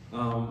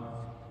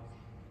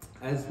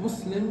 As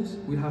Muslims,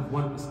 we have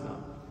one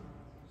Islam.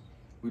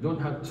 We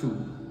don't have two.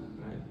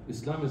 Right?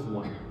 Islam is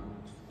one.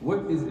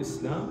 What is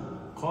Islam?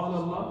 قال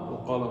الله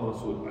وقال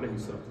الرسول عليه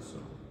الصلاة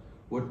والسلام.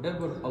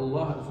 Whatever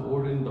Allah has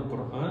ordered in the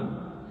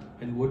Qur'an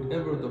and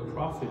whatever the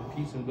Prophet,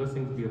 peace and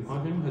blessings be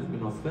upon him, has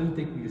been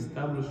authentically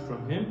established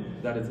from him,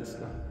 that is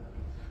Islam.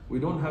 We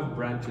don't have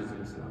branches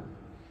in Islam.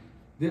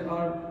 There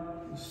are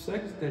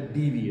sects that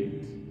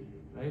deviate,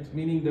 right?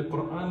 Meaning the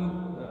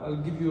Qur'an, I'll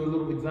give you a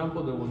little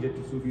example, then we'll get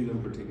to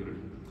Sufism particularly.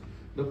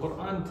 The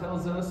Qur'an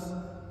tells us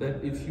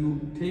that if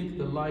you take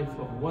the life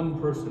of one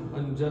person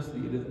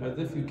unjustly, it is as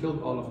if you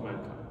killed all of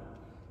mankind.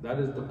 That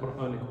is the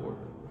Qur'anic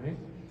order, right?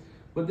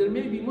 But there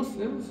may be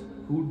Muslims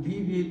who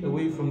deviate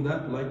away from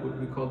that, like what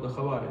we call the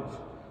Khawarij,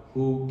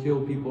 who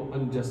kill people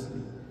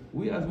unjustly.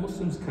 We as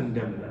Muslims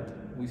condemn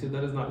that. We say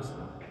that is not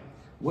Islam.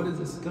 What is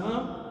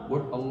Islam?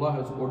 What Allah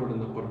has ordered in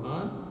the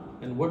Qur'an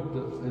and what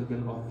has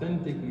been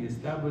authentically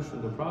established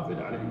from the Prophet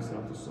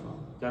ﷺ.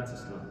 That's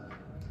Islam.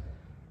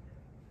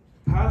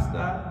 Past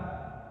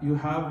that, you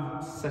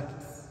have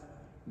sects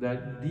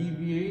that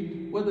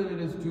deviate, whether it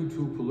is due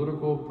to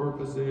political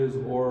purposes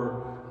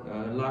or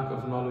lack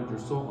of knowledge or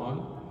so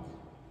on.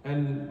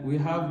 And we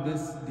have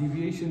this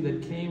deviation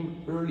that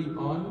came early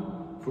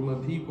on from a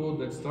people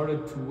that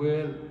started to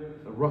wear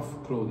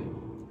rough clothing.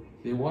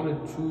 They wanted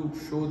to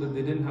show that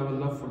they didn't have a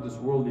love for this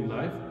worldly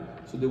life,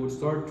 so they would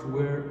start to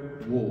wear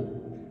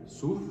wool.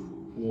 Suf,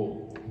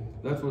 wool.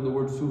 That's where the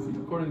word Sufi,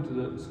 according to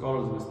the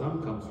scholars of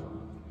Islam, comes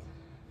from.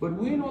 But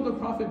we know the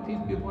Prophet, peace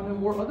be upon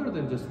him, wore other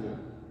than just wool.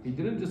 He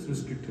didn't just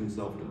restrict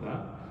himself to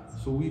that.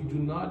 So we do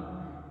not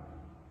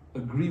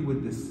agree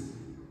with this.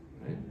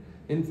 Right?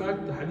 In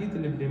fact, the hadith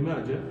in Ibn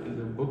Majah, in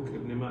the book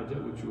Ibn Majah,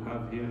 which you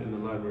have here in the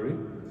library,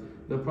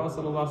 the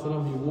Prophet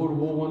ﷺ, he wore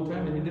wool one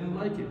time and he didn't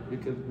like it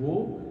because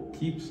wool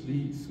keeps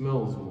the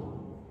smells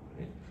warm.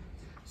 Right?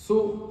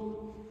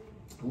 So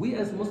we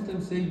as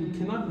Muslims say you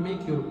cannot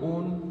make your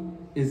own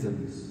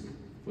isms.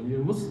 When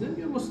you're Muslim,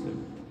 you're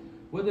Muslim.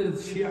 Whether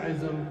it's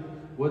Shi'ism,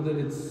 whether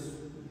it's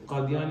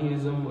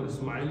Qadianism or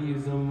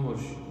Ismailism or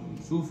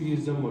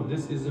Sufism or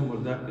this ism or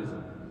that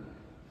ism,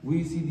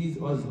 we see these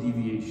as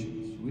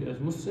deviations. We as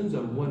Muslims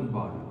are one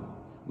body.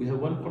 We have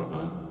one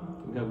Qur'an,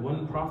 we have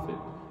one Prophet,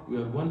 we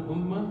have one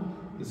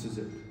Ummah, this is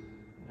it.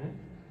 Right?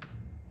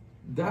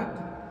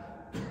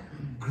 That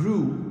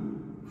grew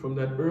from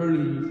that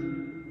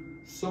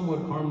early,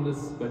 somewhat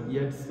harmless but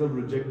yet still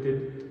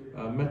rejected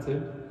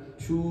method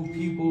to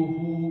people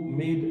who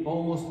made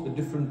almost a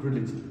different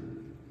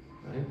religion,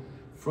 right?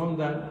 From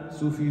that,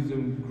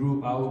 Sufism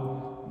grew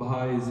out,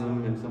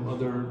 Baha'ism and some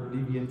other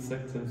deviant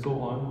sects and so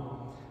on,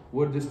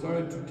 where they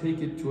started to take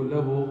it to a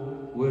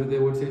level where they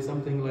would say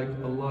something like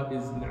Allah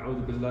is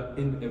na'udhu billah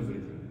in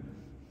everything,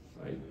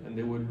 right? And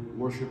they would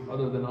worship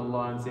other than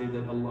Allah and say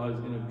that Allah is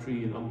in a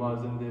tree and Allah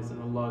is in this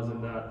and Allah is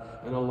in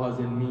that and Allah is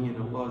in me and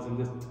Allah is in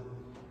this.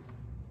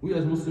 We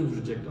as Muslims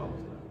reject all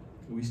of that.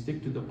 We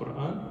stick to the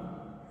Qur'an,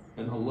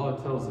 and Allah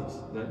tells us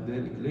that there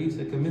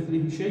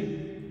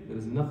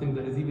is nothing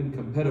that is even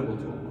comparable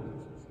to Allah,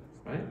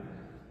 right?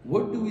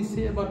 What do we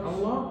say about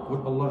Allah?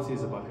 What Allah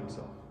says about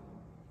Himself.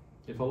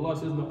 If Allah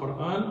says in the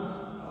Quran,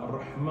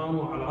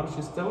 Ar-Rahmanu al-Arsh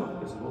istawa,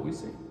 this is what we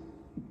say.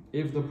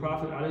 If the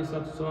Prophet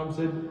ﷺ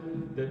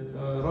said that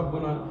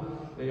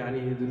Rabbuna, the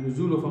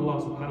nuzul of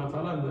Allah subhanahu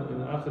wa ta'ala in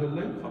the akhir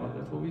al-layl,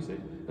 that's what we say.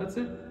 That's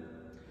it.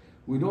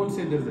 We don't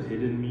say there's a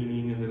hidden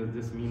meaning and there's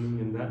this meaning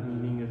and that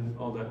meaning and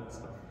all that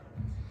stuff.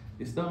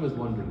 Islam is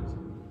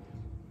wonderlism.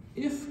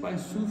 If by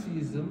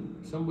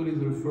Sufism somebody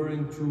is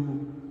referring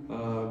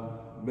to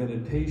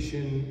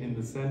meditation in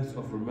the sense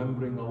of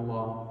remembering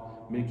Allah,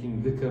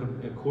 making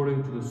dhikr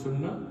according to the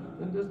Sunnah,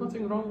 then there's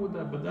nothing wrong with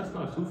that. But that's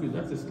not Sufi,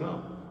 that's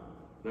Islam.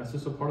 That's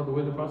just a part of the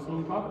way the Prophet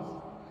taught us.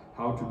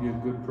 How to be a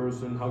good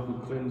person, how to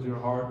cleanse your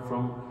heart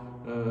from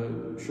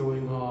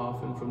showing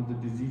off and from the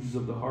diseases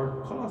of the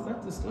heart. Khalas,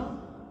 that's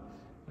Islam.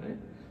 Right?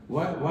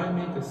 Why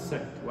make a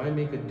sect? Why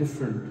make a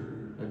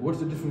different? Like, what's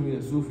the difference between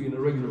a Sufi and a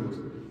regular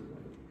Muslim?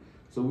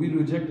 So we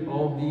reject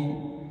all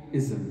the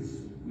isms.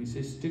 We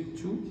say stick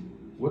to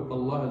what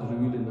Allah has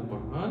revealed in the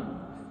Quran,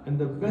 and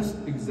the best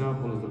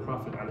example is the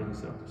Prophet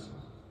ﷺ.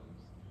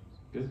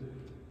 Good?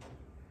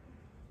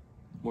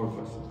 More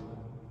questions?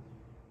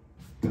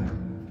 Go ahead.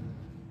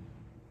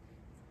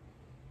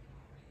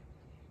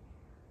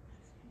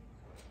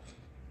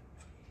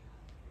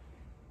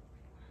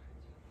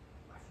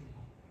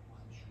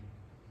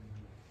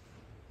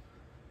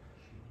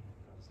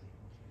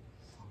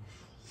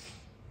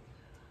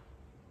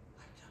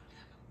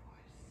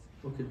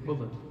 Okay,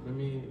 hold on. Let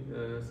me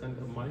send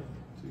a mic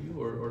to you,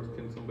 or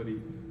can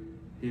somebody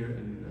hear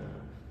and...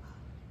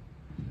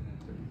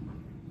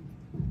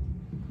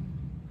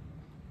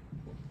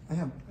 I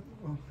have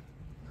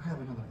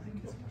another mic.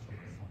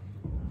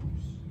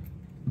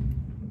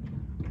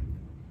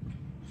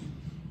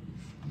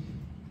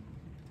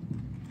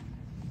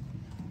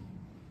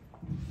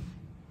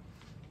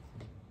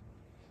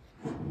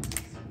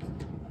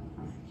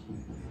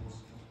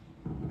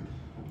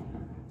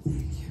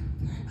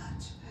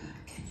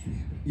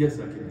 Yes,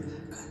 I can.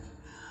 Good.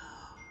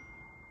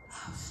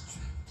 How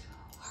strict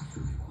are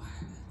your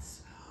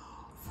requirements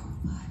for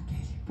 5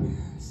 daily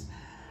prayers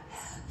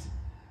and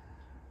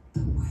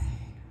the way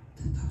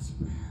that those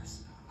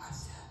prayers are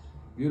said?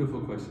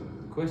 Beautiful question.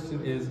 The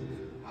question is,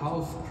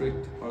 how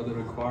strict are the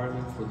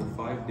requirements for the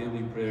 5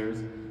 daily prayers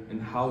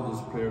and how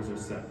those prayers are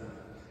said?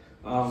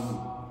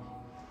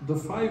 The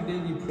 5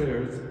 daily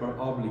prayers are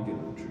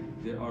obligatory.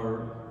 They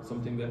are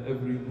something that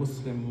every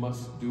Muslim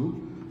must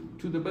do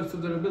to the best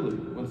of their ability.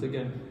 Once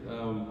again,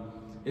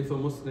 if a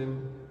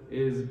Muslim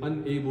is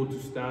unable to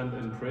stand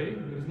and pray,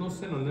 there's no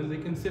sin on them, they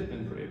can sit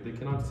and pray. If they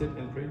cannot sit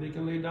and pray, they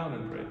can lay down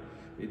and pray.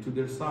 To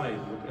their side,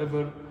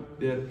 whatever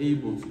they're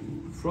able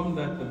to. From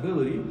that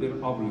ability,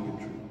 they're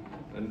obligatory.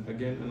 And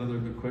again, another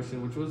good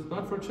question, which was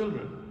not for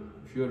children.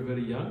 If you're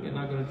very young, you're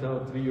not going to tell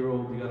a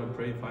 3-year-old you got to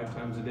pray 5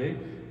 times a day.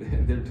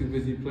 They're too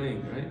busy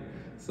playing, right?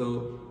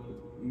 So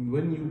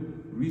when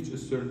you reach a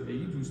certain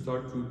age, we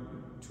start to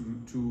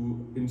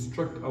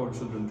instruct our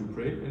children to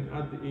pray, and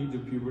at the age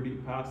of puberty,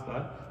 past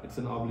that, it's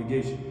an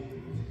obligation.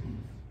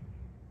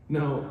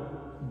 Now,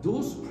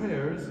 those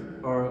prayers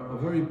are a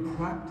very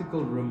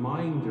practical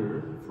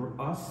reminder for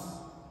us,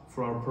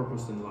 for our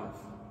purpose in life,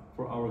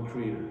 for our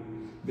Creator.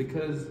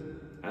 Because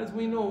as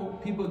we know,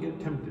 people get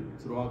tempted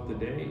throughout the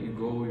day. You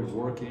go, you're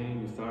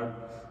working, you start,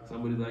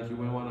 somebody's like, you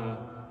might want to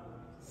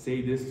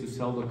say this to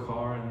sell the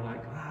car, and you're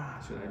like,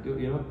 should I do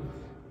it, you know?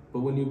 But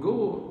when you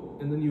go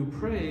and then you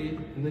pray,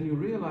 and then you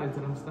realize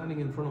that I'm standing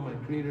in front of my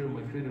Creator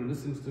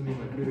listens to me,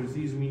 my Creator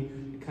sees me,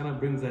 it kind of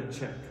brings that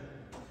check.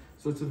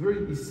 So it's a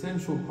very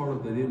essential part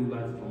of the daily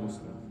life of a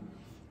Muslim.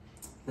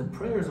 The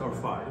prayers are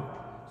 5.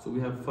 So we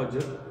have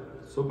Fajr,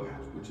 Subh,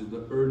 which is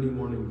the early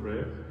morning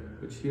prayer,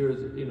 which here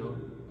is,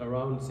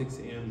 around 6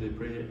 a.m. they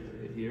pray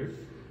here.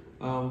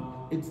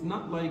 It's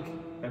not like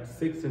at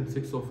 6 and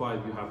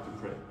 6:05 you have to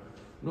pray.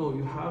 No,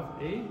 you have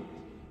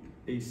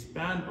a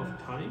span of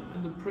time,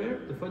 and the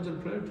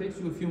Fajr prayer takes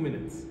you a few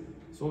minutes.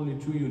 It's only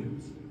 2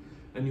 units.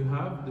 And you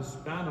have the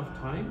span of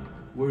time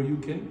where you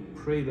can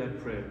pray that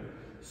prayer.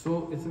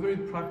 So it's a very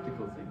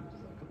practical thing.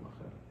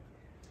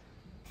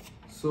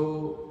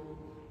 So,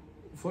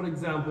 for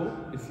example,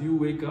 if you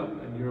wake up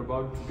and you're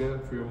about to get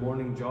up for your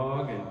morning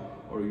jog,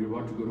 or you're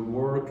about to go to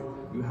work,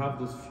 you have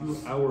those few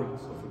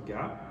hours of a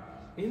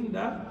gap. In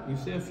that, you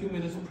say a few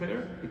minutes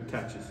prayer, it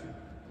catches you.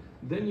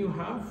 Then you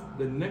have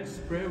the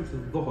next prayer, which is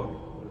Dhuhr.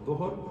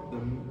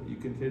 dhuhr, you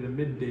can say the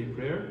midday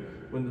prayer,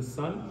 when the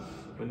sun,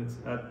 when it's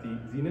at the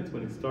zenith,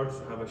 when it starts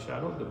to have a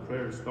shadow, the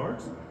prayer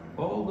starts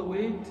all the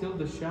way till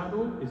the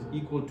shadow is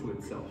equal to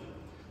itself.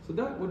 So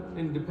that would,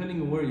 and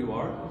depending on where you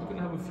are, you're going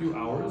to have a few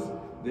hours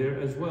there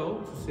as well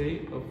to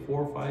say a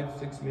 4, 5,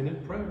 6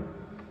 minute prayer.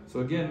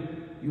 So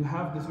again, you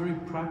have this very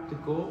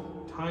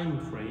practical time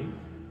frame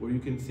where you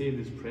can say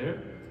this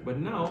prayer, but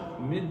now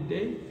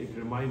midday, it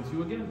reminds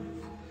you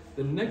again.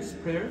 The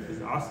next prayer is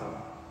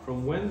Asr,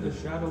 from when the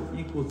shadow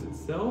equals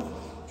itself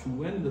to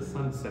when the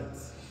sun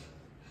sets.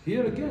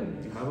 Here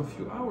again, you have a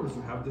few hours,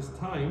 you have this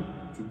time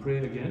to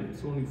pray again.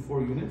 It's only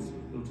 4 units,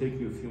 it'll take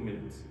you a few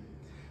minutes.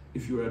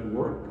 If you're at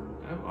work,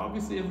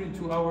 obviously every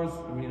 2 hours,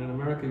 I mean in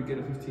America you get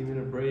a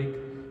 15-minute break,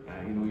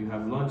 you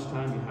have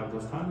lunchtime, you have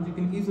those times, you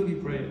can easily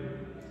pray it.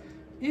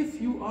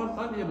 If you are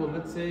unable,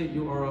 let's say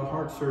you are a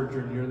heart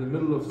surgeon, you're in the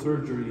middle of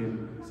surgery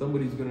and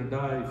somebody's going to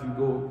die, if you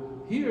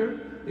go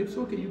here, it's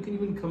okay, you can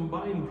even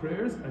combine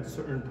prayers at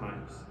certain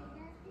times.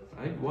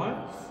 Right?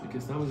 Why?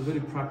 Because Islam is a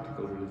very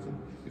practical religion.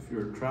 If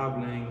you're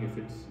traveling, if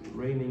it's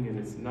raining and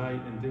it's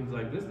night and things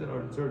like this, there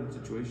are certain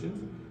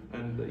situations,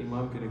 and the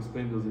Imam can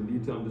explain those in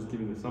detail. I'm just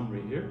giving a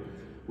summary here,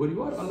 where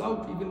you are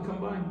allowed to even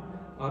combine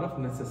out of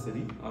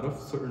necessity, out of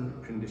certain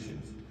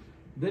conditions.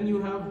 Then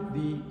you have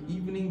the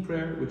evening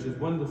prayer, which is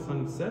when the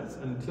sun sets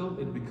until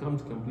it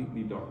becomes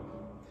completely dark.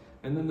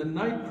 And then the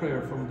night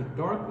prayer, from the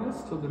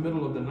darkness till the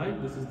middle of the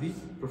night, this is the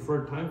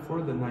preferred time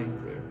for the night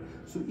prayer.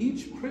 So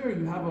each prayer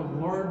you have a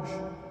large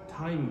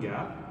time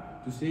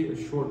gap to say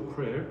a short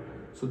prayer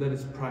so that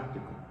it's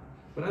practical.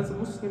 But as a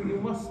Muslim you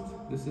must.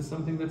 This is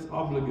something that's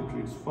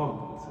obligatory, it's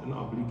fard. It's an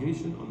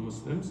obligation on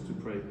Muslims to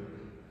pray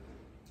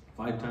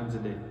 5 times a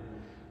day.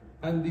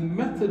 And the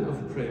method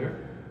of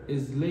prayer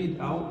is laid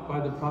out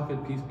by the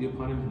Prophet, peace be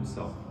upon him,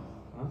 himself.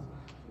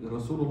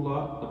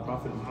 Rasulullah, the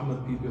Prophet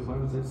Muhammad, peace be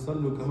upon him, said,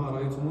 Sallu kama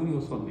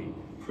ra'aytumuni usalli.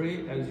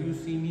 Pray as you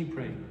see me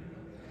praying.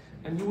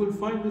 And you will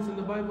find this in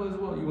the Bible as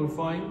well. You will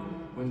find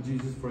when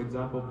Jesus, for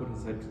example, put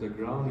his head to the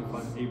ground, you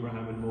find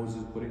Abraham and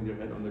Moses putting their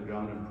head on the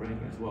ground and praying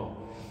as well.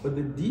 But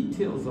the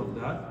details of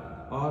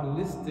that are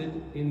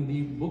listed in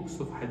the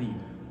books of Hadith.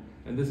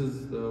 And this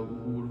is,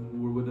 who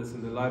were with us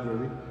in the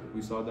library,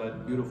 we saw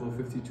that beautiful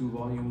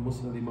 52-volume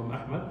Musnad Imam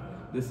Ahmad.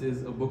 This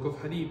is a book of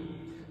Hadith.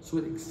 So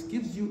it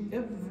gives you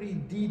every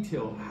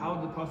detail, how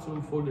the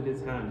Prophet folded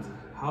his hands,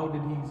 how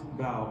did he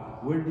bow,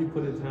 where did he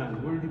put his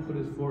hand, where did he put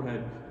his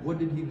forehead, what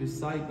did he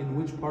recite in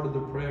which part of the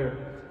prayer.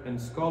 And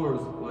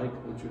scholars like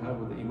what you have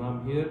with the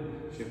Imam here,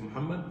 Shaykh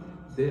Muhammad,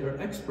 they are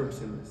experts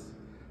in this.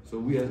 So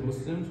we as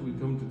Muslims, we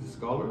come to the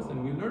scholars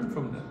and we learn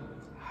from them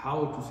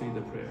how to say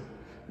the prayer.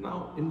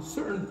 Now, in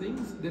certain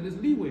things, there is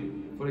leeway.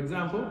 For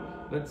example,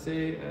 let's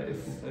say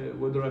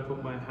whether I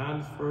put my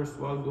hands first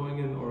while going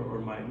in or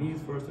my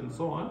knees first and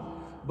so on.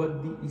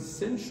 But the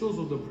essentials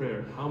of the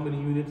prayer, how many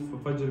units, for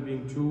Fajr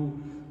being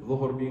 2,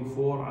 Dhuhr being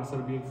 4,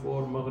 Asr being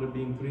 4, Maghrib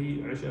being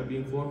 3, Isha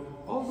being 4,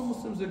 all the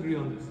Muslims agree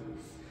on this.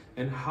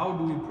 And how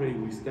do we pray?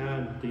 We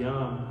stand,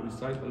 Qiyam,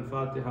 recite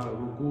Al-Fatiha,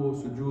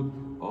 Ruku,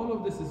 Sujood. All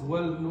of this is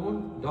well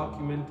known,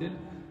 documented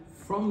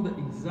from the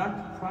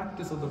exact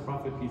practice of the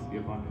Prophet, peace be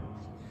upon him.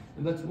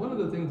 And that's one of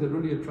the things that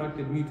really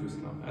attracted me to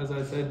Islam. As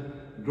I said,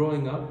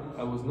 growing up,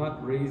 I was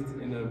not raised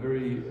in a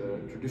very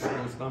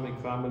traditional Islamic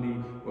family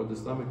or the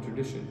Islamic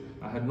tradition.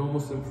 I had no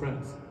Muslim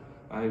friends.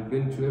 I've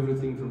been to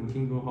everything from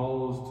Kingdom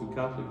Halls to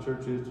Catholic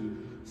churches to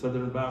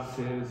Southern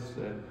Baptists.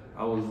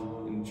 I was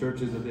in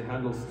churches that they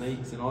handle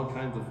snakes and all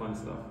kinds of fun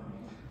stuff.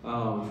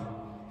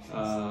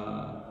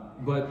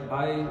 But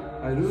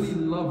I really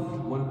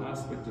loved one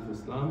aspect of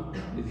Islam,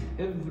 is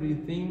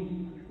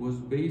everything was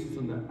based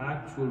on the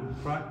actual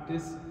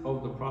practice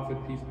of the Prophet,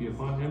 peace be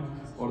upon him,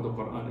 or the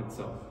Qur'an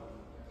itself.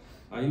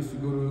 I used to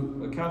go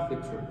to a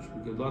Catholic church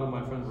because a lot of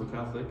my friends were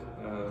Catholic.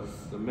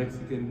 The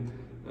Mexican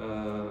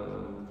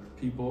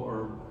people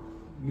are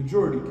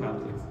majority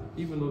Catholics,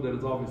 even though there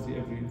is obviously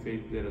every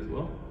faith there as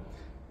well.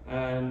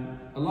 And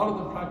a lot of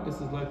the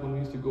practices, like when we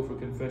used to go for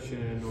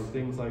confession or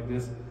things like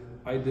this,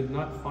 I did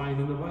not find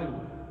in the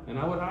Bible. And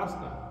I would ask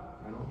them,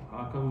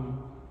 how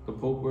come the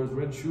Pope wears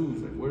red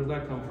shoes? Like, where does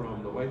that come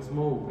from? The white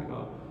smoke?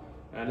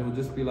 And it would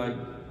just be like,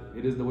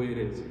 it is the way it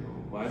is.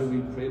 Why do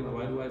we pray?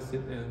 Why do I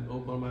sit and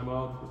open my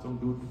mouth for some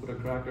dude to put a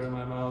cracker in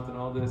my mouth and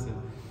all this?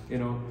 And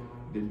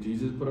did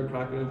Jesus put a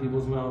cracker in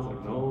people's mouths?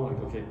 Like, no.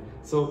 Like, okay.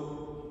 So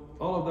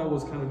all of that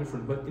was kind of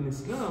different. But in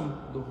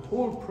Islam, the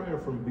whole prayer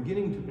from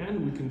beginning to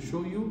end, we can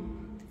show you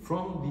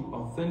from the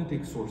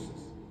authentic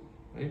sources.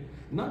 Right?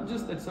 Not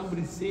just that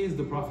somebody says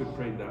the Prophet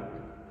prayed that way.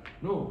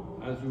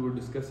 No, as we were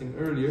discussing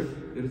earlier,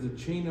 there is a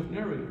chain of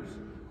narrators.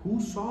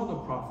 Who saw the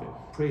Prophet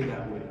pray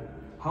that way?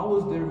 How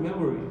was their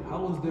memory?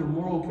 How was their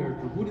moral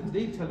character? Who did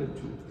they tell it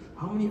to?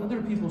 How many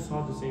other people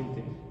saw the same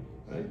thing?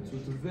 Right? So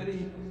it's a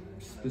very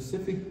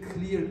specific,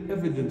 clear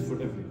evidence for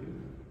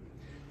everything.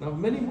 Now,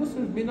 many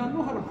Muslims may not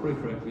know how to pray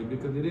correctly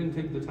because they didn't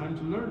take the time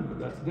to learn, but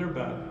that's their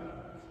bad.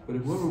 But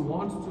if whoever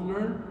wants to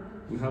learn,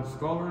 we have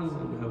scholars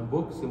and we have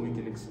books and we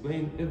can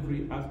explain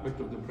every aspect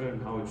of the prayer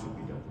and how it should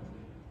be done.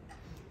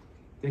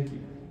 Thank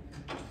you.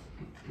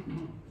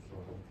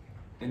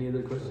 Any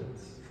other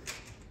questions?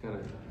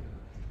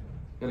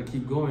 Gotta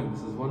keep going.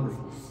 This is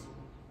wonderful.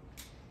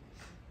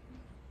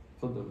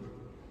 Fadl.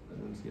 I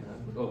don't see a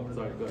hand. Oh,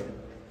 sorry. Go ahead.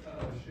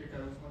 Shaykh, I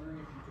was wondering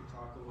if you could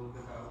talk a little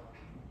bit about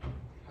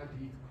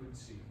Hadith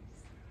Qudsi.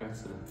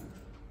 Excellent.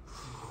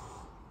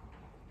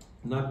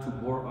 Not to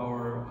bore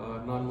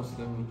our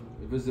non-Muslim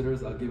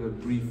visitors, I'll give a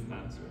brief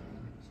answer.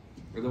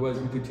 Otherwise,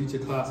 we could teach a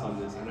class on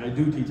this, and I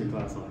do teach a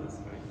class on this.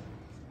 Right?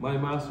 My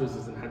master's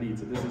is in Hadith,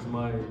 so this is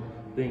my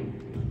thing.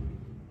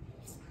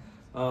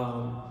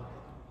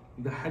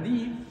 The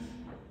Hadith,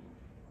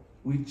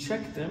 we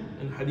check them,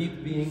 and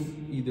Hadith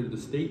being either the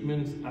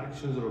statements,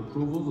 actions, or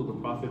approvals of the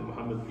Prophet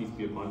Muhammad, peace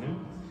be upon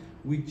him.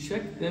 We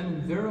check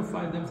them,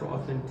 verify them for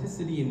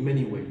authenticity in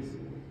many ways.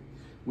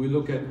 We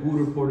look at who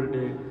reported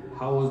it,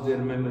 how was their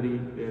memory,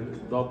 their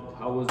dhabt,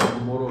 how was their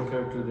moral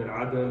character, their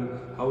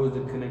adl, how was the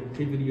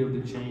connectivity of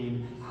the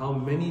chain, how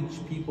many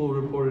people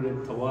reported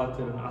it, tawatir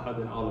and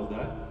ahad and all of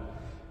that.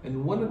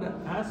 And one of the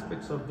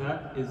aspects of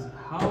that is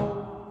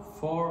how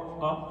far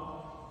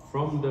up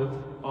from the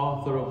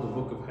author of the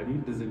book of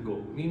hadith does it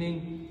go?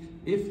 Meaning,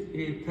 if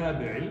a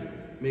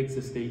tabi'i makes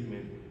a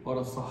statement, or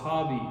a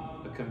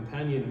sahabi, a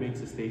companion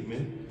makes a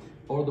statement,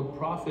 or the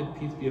Prophet,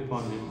 peace be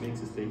upon him,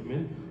 makes a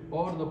statement,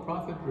 or the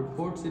Prophet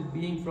reports it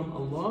being from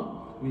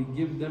Allah, we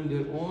give them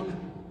their own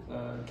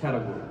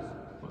categories.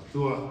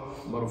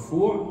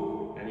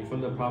 Marfu', yani from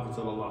the Prophet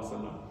sallallahu alaihi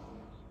wasallam.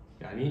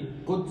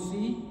 Yani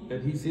Qudsi,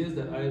 that he says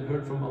that I have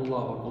heard from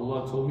Allah, or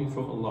Allah told me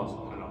from Allah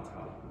subhanahu wa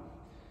ta'ala.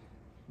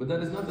 But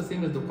that is not the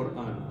same as the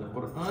Qur'an. The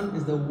Qur'an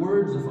is the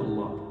words of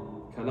Allah,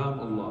 kalam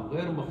Allah,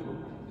 غير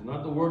مخلوق. It's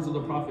not the words of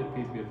the Prophet,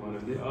 peace be upon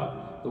him. They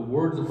are the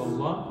words of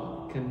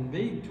Allah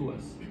conveyed to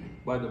us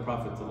by the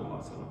Prophet sallallahu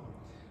alaihi wasallam.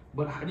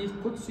 But Hadith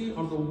Qudsi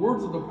are the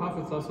words of the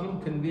Prophet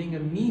ﷺ conveying a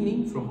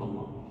meaning from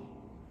Allah.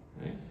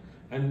 Right?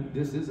 And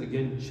this is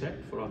again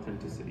checked for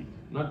authenticity.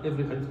 Not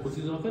every Hadith Qudsi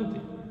is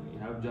authentic. You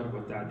have Jarh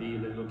wa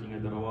Ta'deel and looking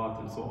at the Rawat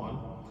and so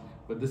on.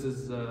 But this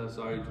is,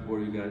 sorry to bore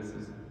you guys,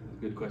 this is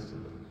a good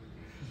question.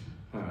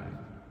 Alright,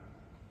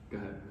 go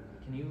ahead.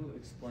 Can you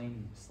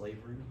explain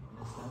slavery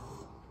in Islam?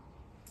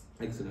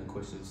 Excellent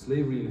question.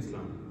 Slavery in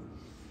Islam.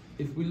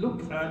 If we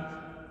look at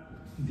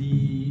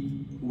the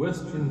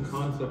Western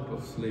concept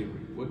of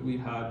slavery, what we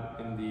had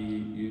in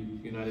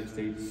the United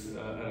States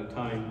at a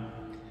time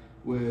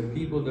where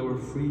people that were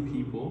free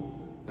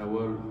people that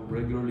were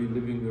regularly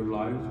living their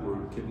lives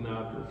were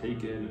kidnapped or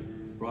taken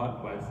and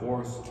brought by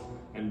force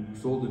and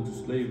sold into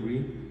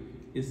slavery,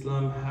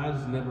 Islam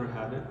has never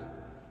had it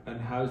and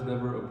has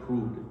never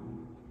approved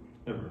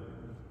it, ever.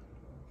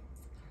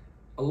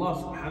 Allah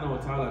subhanahu wa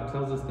ta'ala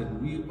tells us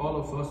that we, all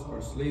of us,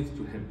 are slaves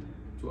to Him,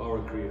 to our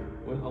Creator.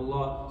 When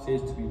Allah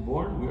says to be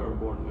born, we are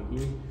born. When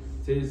He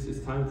says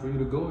it's time for you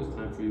to go, it's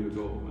time for you to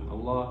go. When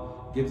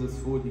Allah gives us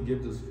food, He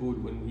gives us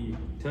food. When He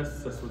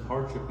tests us with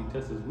hardship, He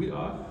tests us. We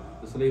are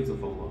the slaves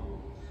of Allah.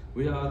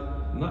 We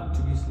are not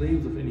to be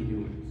slaves of any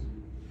humans.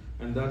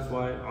 And that's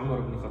why Umar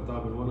ibn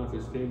Khattab, in one of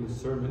his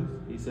famous sermons,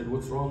 he said,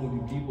 what's wrong with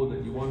you people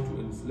that you want to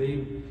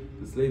enslave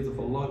the slaves of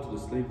Allah to the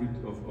slavery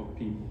of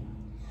people?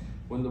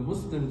 When the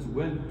Muslims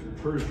went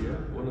to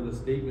Persia, one of the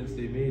statements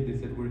they made, they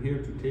said, we're here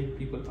to take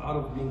people out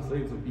of being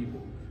slaves of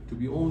people, to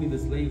be only the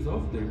slaves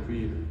of their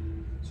Creator.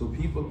 So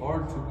people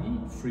are to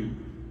be free.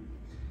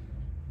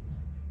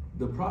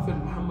 The Prophet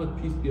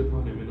Muhammad, peace be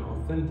upon him, in an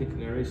authentic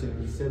narration,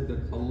 he said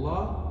that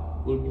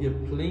Allah will be a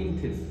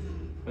plaintiff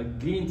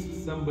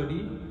against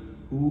somebody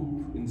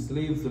who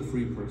enslaves a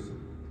free person.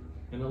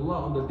 And Allah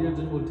on the day of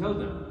Jannah will tell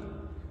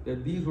them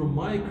that these were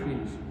my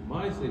creation,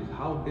 my slaves.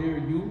 How dare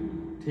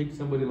you take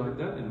somebody like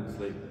that and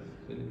enslave them?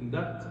 And in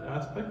that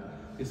aspect,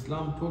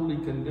 Islam totally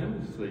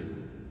condemns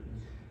slavery.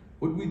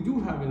 What we do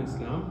have in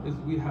Islam is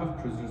we have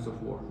prisoners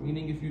of war.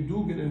 Meaning if you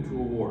do get into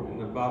a war, in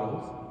the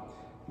battles,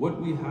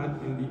 what we had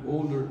in the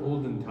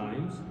olden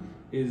times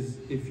is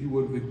if you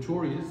were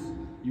victorious,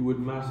 you would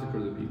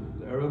massacre the people.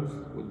 The Arabs,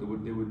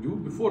 what they would do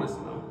before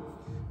Islam,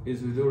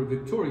 is if they were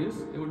victorious,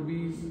 they would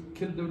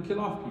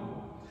kill off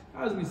people.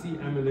 As we see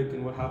Amalek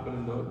and what happened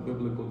in the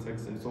biblical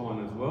text and so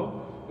on as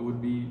well, it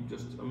would be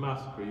just a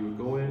massacre. You would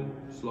go in,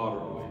 slaughter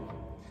away.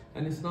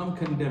 And Islam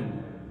condemned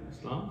it.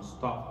 Islam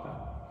stopped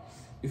that.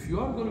 If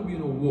you are going to be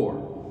in a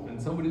war and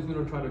somebody's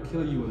going to try to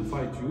kill you and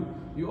fight you,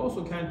 you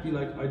also can't be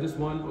like, I just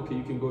won, okay,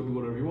 you can go do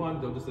whatever you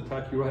want, they'll just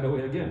attack you right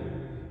away again.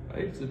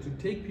 Right? So to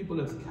take people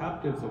as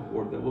captives of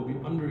war that will be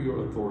under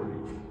your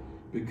authority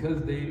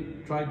because they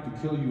tried to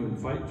kill you and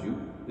fight you,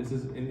 this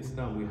is in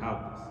Islam, we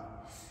have this.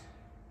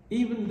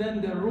 Even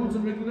then, there are rules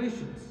and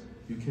regulations.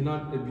 You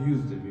cannot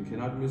abuse them, you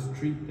cannot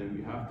mistreat them,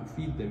 you have to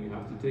feed them, you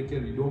have to take care.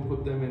 You don't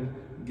put them in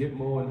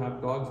gitmo and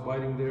have dogs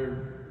biting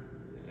their...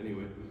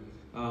 Anyway,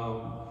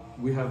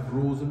 we have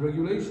rules and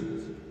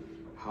regulations,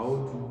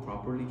 how to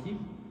properly keep.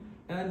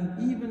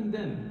 And even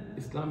then,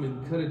 Islam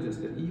encourages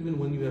that even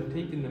when you have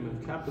taken them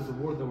as captives of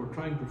war that were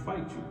trying to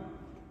fight you,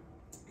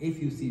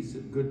 if you see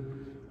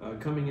good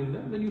coming in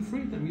them, then you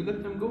free them, you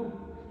let them go.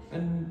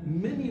 And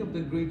many of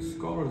the great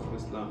scholars of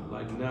Islam,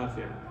 like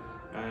Nafi',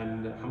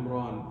 and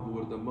Hamran, who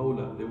were the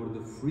Mawla, they were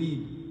the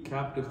freed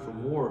captives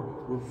from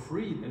war, were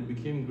freed and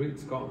became great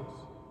scholars.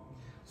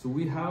 So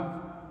we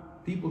have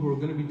people who are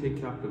going to be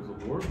taken captives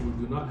of war who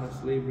do not have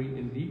slavery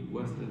in the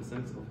Western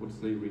sense of what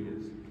slavery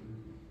is.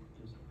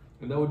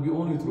 And that would be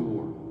only through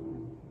war.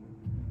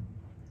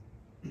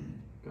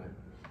 Go ahead.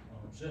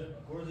 Sheikh,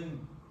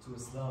 according to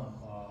Islam,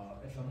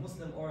 if a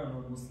Muslim or a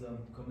non-Muslim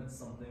commits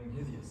something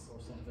hideous or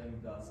something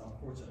that's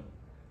unfortunate,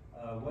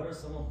 what are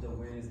some of the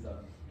ways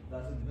that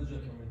that individual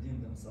can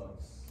redeem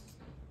themselves?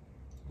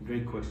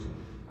 Great question.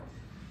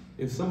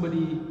 If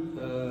somebody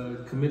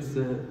commits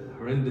a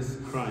horrendous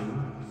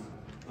crime,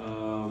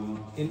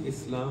 in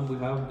Islam we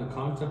have the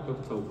concept of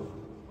tawbah,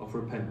 of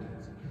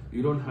repentance.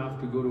 You don't have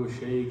to go to a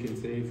Shaykh and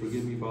say,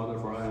 "Forgive me, Father,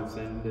 for I have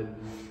sinned,"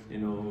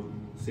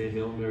 and say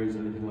Hail Marys or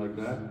anything like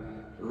that.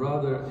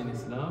 Rather, in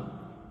Islam,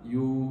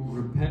 you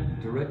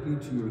repent directly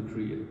to your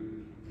Creator.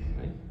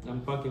 Right?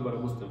 I'm talking about a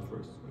Muslim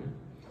first. Right?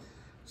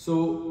 So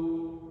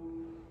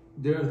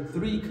there are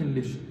three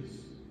conditions.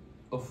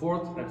 A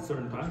fourth at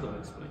certain times I'll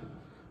explain.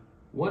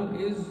 One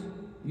is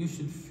you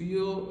should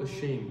feel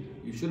ashamed.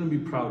 You shouldn't be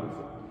proud of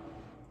it.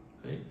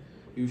 Right?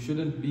 You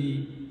shouldn't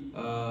be,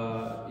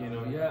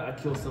 yeah, I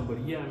killed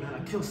somebody. Yeah, man,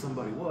 I killed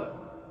somebody. What?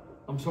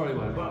 I'm sorry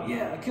about it. Well,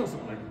 yeah, I killed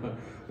somebody.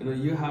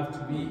 You have to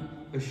be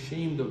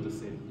ashamed of the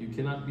sin. You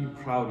cannot be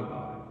proud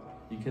about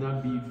it. You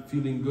cannot be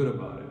feeling good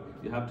about it.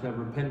 You have to have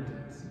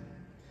repentance.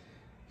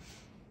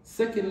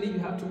 Secondly, you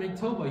have to make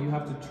tawbah. You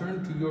have to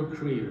turn to your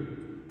Creator,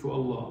 to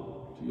Allah,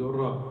 to your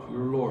Rabb, to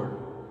your Lord,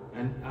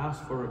 and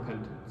ask for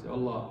repentance. Say,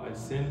 Allah, I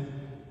sinned.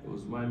 It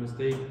was my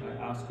mistake.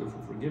 I ask you for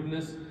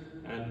forgiveness,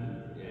 and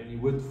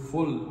with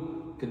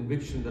full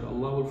conviction that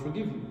Allah will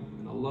forgive you,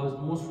 and Allah is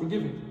the most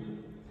forgiving.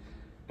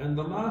 And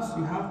the last,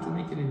 you have to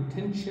make an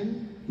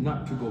intention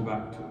not to go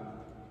back to it.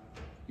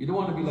 You don't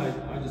want to be like,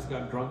 I just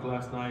got drunk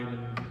last night and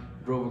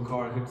drove a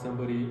car and hit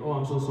somebody. Oh,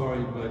 I'm so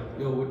sorry, but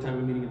what time are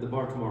we meeting at the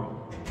bar tomorrow?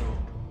 No.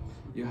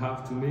 You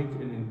have to make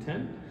an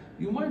intent.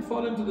 You might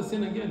fall into the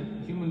sin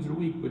again. Humans are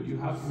weak, but you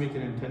have to make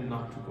an intent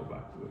not to go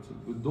back to it. So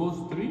with those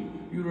three,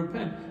 you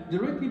repent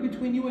directly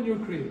between you and your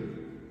Creator.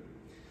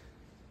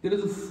 There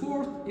is a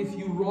fourth if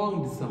you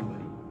wronged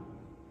somebody.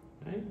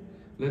 Right?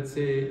 Let's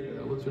say,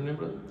 what's your name,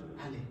 brother?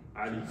 Ali.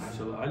 Ali,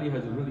 mashallah. Ali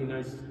has a really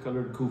nice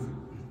colored kufi.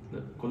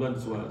 The Qulan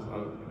Suaz,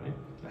 right?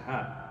 The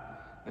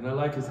hat. And I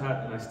like his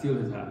hat and I steal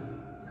his hat.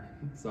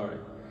 Sorry.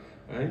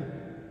 Right?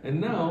 And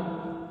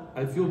now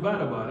I feel bad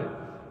about it,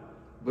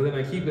 but then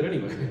I keep it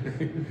anyway.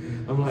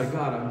 I'm like,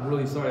 God, I'm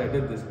really sorry I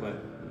did this,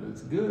 but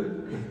it's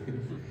good.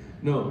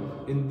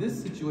 No, in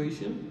this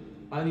situation,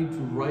 I need to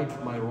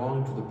right my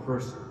wrong to the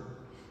person.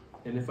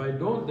 And if I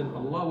don't, then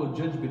Allah will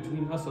judge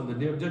between us on the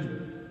Day of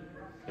Judgment.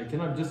 I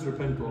cannot just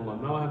repent to Allah.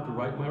 Now I have to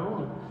right my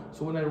wrong.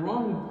 So when I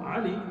wrong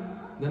Ali,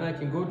 then I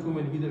can go to him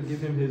and either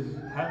give him his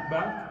hat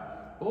back,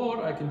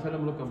 or I can tell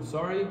him, look, I'm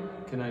sorry.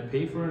 Can I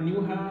pay for a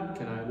new hat?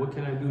 What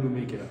can I do to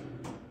make it up?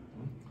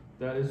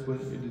 That is when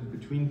it is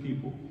between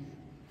people.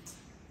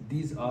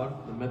 These are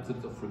the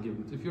methods of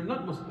forgiveness. If you're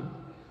not Muslim,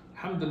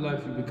 alhamdulillah,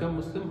 if you become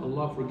Muslim,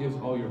 Allah forgives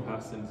all your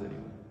past sins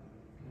anyway.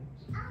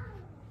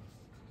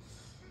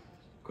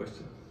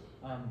 Question?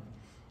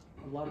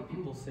 A lot of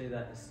people say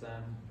that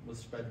Islam was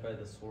spread by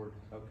the sword.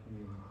 How can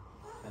you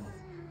kind of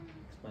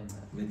explain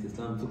that? Make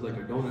Islam look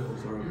like a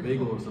donut or a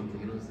bagel or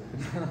something.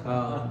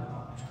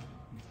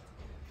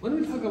 When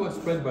we talk about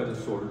spread by the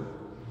sword,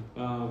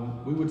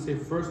 we would say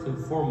first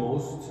and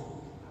foremost,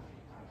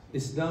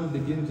 Islam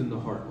begins in the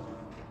heart.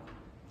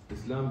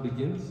 Islam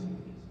begins.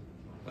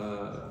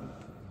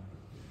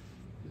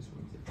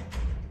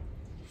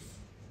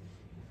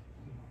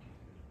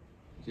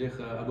 Shaykh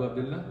Abu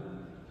Abdullah,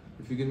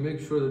 if you can make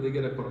sure that they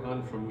get a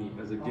Qur'an from me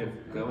as a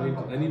gift.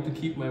 I need to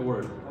keep my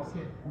word.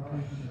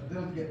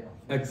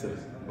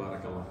 Excellent.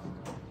 Barakallah.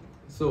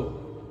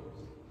 So,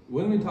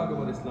 when we talk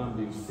about Islam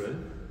being spread,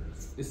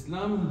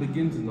 Islam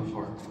begins in the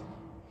heart.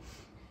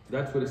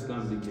 That's where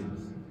Islam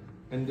begins.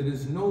 And there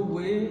is no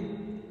way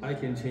I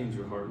can change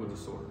your heart with a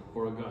sword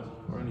or a gun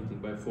or anything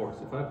by force.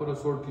 If I put a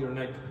sword to your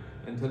neck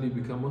and tell you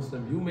become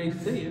Muslim, you may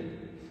say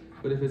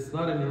it, but if it's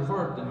not in your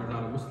heart, then you're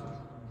not a Muslim.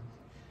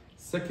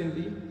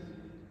 Secondly,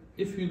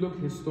 if you look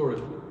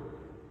historically,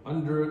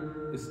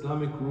 under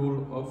Islamic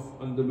rule of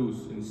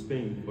Andalus in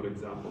Spain, for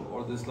example,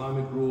 or the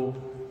Islamic rule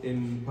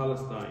in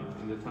Palestine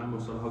in the time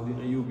of Salahuddin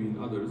Ayyubi and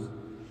others,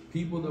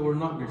 people that were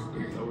not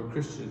Muslims, that were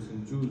Christians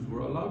and Jews,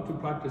 were allowed to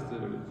practice their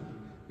religion.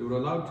 They were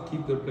allowed to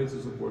keep their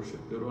places of worship.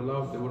 They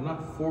were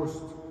not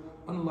forced,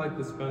 unlike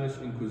the Spanish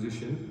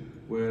Inquisition,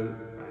 where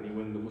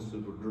when the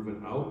Muslims were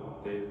driven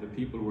out, the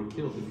people were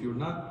killed. If you're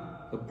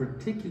not a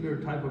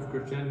particular type of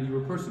Christianity, you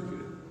were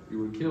persecuted. You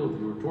were killed,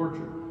 you were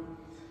tortured.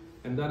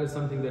 And that is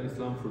something that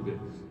Islam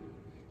forbids.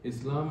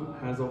 Islam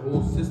has a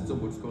whole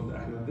system which is called the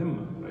Ahlul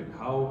Dhimma, right?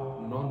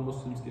 How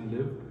non-Muslims can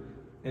live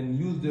and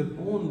use their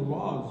own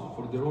laws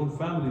for their own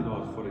family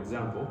laws, for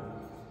example,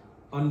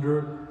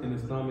 under an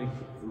Islamic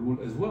rule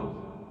as well.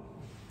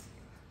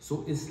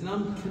 So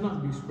Islam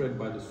cannot be spread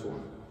by the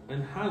sword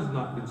and has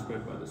not been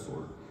spread by the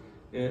sword.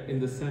 in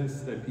the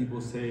sense that people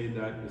say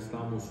that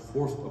Islam was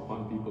forced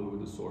upon people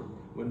with the sword.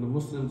 When the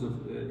Muslims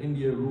of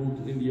India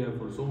ruled India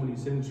for so many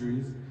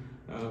centuries,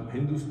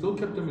 Hindus still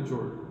kept a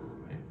majority.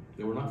 Right?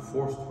 They were not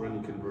forced for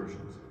any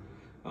conversions.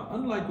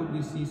 Unlike what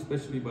we see,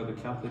 especially by the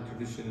Catholic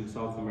tradition in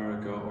South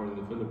America or in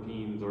the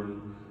Philippines or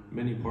in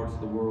many parts of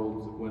the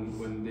world,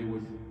 when they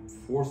would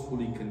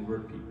forcefully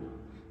convert people.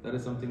 That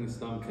is something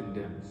Islam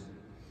condemns.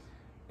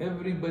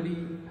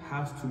 Everybody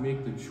has to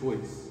make the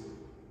choice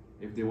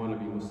if they want to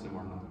be Muslim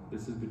or not.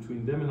 This is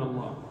between them and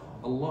Allah.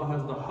 Allah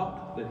has the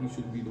haqq that He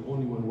should be the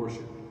only one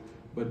worshipped,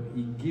 but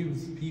He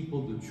gives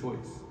people the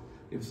choice.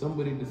 If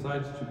somebody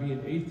decides to be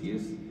an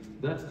atheist,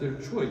 that's their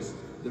choice.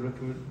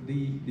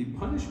 The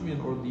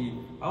punishment or the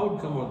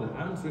outcome or the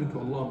answering to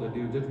Allah on the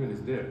Day of Judgment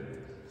is there.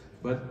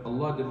 But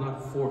Allah did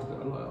not force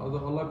that.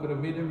 Allah could have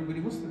made everybody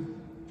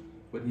Muslim,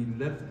 but He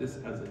left this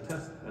as a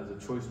test, as a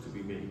choice to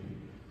be made.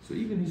 So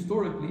even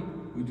historically,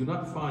 we do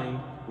not find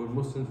where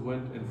Muslims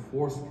went and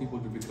forced people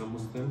to become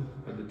Muslim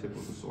at the tip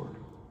of the sword.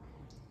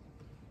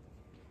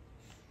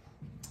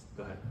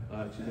 Go ahead.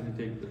 Actually, let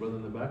me take the brother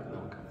in the back and then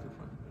I'll come to the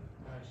front.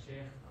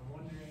 Shaykh, I'm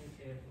wondering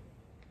if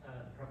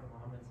Prophet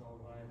Muhammad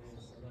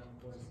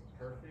was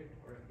perfect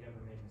or if he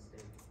ever made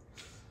mistakes.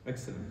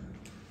 Excellent.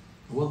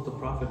 Was the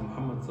Prophet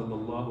Muhammad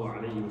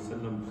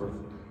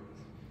perfect?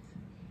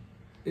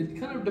 It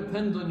kind of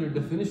depends on your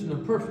definition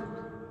of perfect,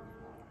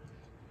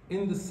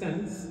 in the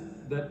sense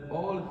that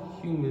all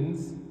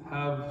humans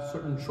have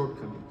certain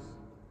shortcomings,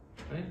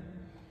 right?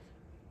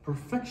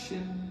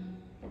 Perfection,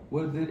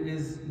 where there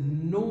is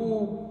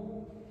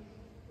no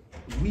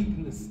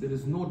weakness, there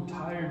is no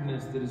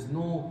tiredness, there is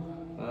no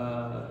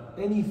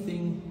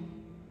anything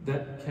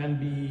that can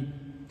be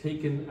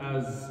taken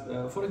as,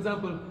 for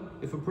example,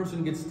 if a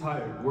person gets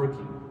tired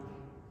working,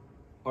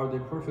 are they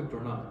perfect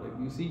or not? Like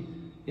you see,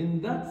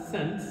 in that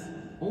sense,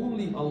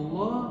 only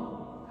Allah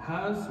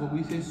has what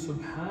we say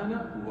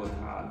subhanahu wa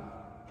ta'ala.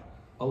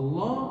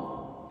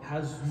 Allah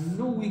has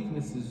no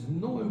weaknesses,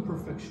 no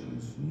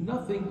imperfections,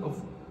 nothing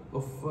of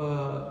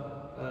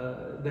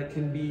that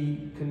can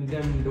be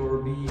condemned or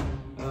be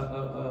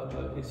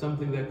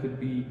something that could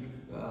be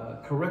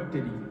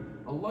corrected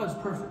even. Allah is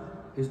perfect.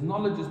 His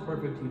knowledge is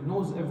perfect. He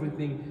knows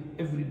everything.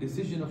 Every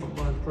decision of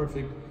Allah is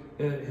perfect.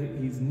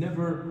 He's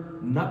never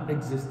not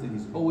existed.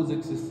 He's always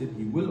existed.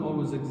 He will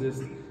always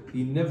exist.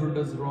 He never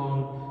does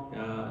wrong.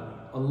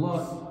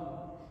 Allah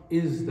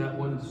is that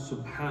one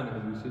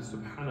subhanahu, we say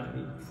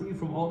subhanahu, free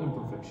from all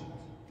imperfections.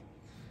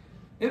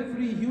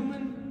 Every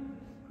human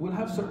will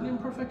have certain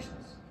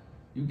imperfections.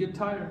 You get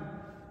tired,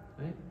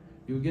 right?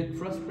 You get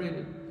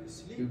frustrated,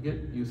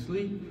 you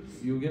sleep,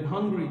 you get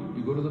hungry,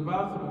 you go to the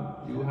bathroom,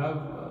 you have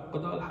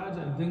qada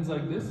al-haja and things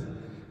like this.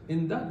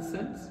 In that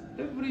sense,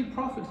 every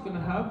prophet's going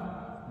to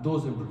have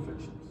those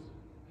imperfections.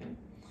 Okay?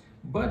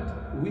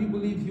 But we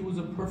believe he was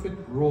a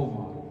perfect role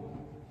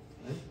model.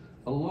 Right?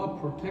 Allah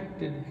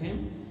protected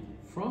him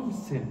from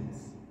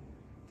sins,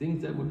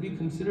 things that would be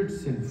considered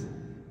sinful.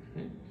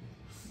 Okay?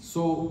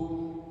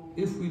 So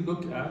if we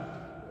look at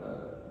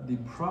the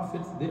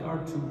prophets, they are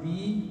to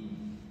be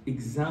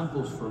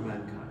examples for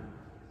mankind.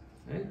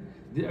 Right?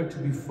 They are to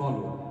be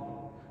followed.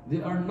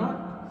 They are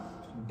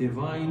not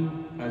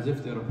divine as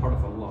if they are a part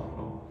of Allah.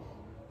 No,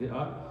 they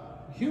are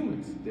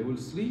humans. They will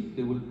sleep.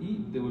 They will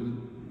eat.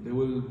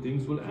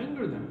 Things will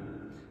anger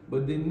them,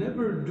 but they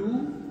never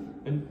do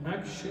an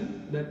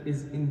action that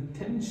is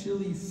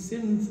intentionally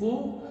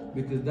sinful,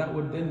 because that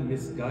would then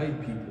misguide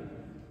people.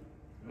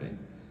 Right?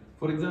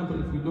 For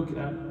example, if we look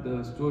at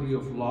the story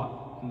of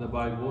Lot in the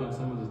Bible and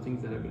some of the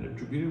things that have been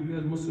attributed, we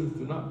as Muslims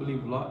do not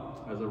believe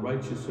Lot as a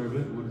righteous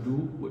servant would do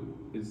what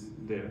is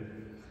there.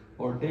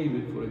 Or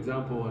David, for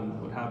example,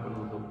 and what happened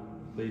with the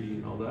lady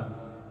and all that,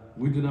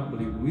 we do not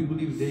believe. We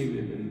believe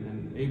David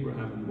and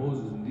Abraham and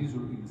Moses, and these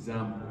were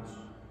examples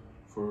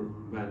for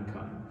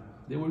mankind.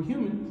 They were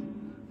humans,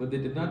 but they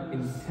did not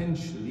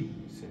intentionally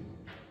sin.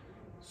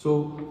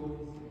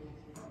 So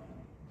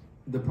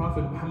the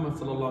Prophet Muhammad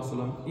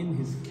ﷺ, in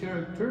his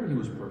character, he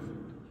was perfect.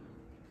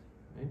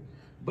 Right?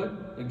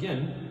 But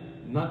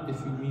again, not if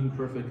you mean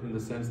perfect in the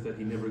sense that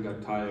he never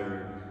got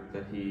tired,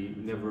 that he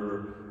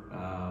never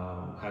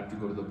had to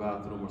go to the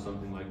bathroom or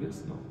something like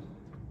this. No.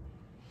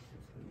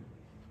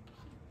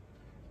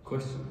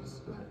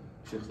 Questions? Go ahead.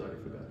 Shaykh, sorry,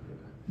 I forgot.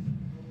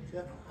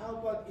 Shaykh, how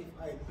about if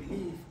I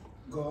believe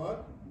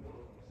God,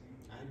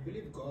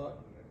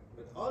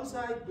 but also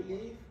I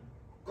believe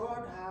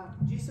God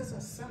Jesus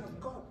as Son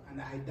of God,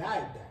 and I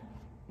died there.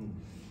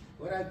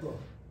 Where I go?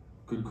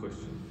 Good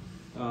question.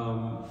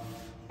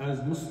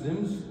 As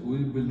Muslims, we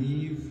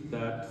believe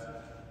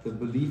that the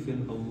belief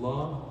in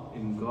Allah,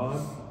 in God,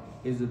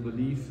 is a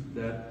belief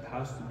that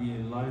has to be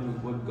in line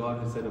with what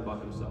God has said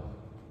about Himself.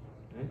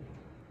 Right?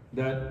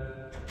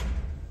 That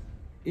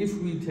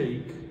if we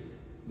take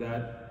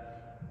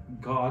that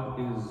God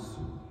is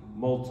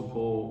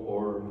multiple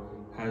or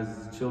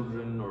has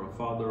children or a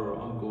father or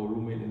uncle or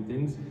roommate and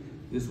things,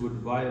 this would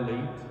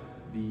violate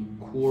the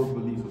core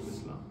belief of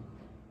Islam.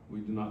 We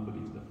do not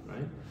believe that,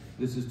 right?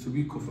 This is to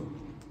be kufr.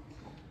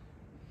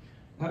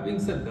 Having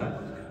said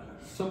that,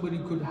 somebody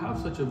could have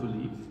such a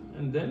belief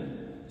and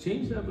then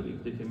change that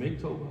belief. They can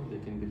make tawbah, they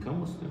can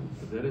become Muslim,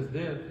 that is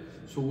there.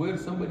 So where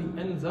somebody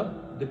ends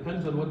up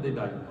depends on what they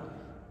die on.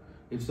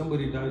 If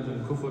somebody dies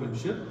on kufr and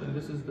shirk, then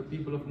this is the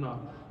people of Nar.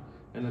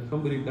 And if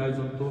somebody dies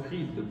on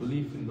tawheed, the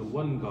belief in the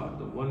one God,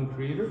 the one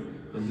creator,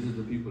 then this is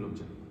the people of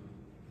Jannah.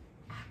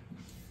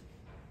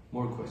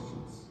 More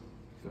questions?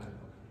 Go ahead.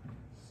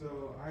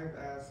 So I've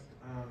asked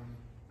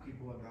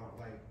people about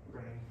like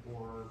praying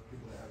for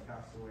people that have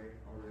passed away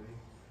already.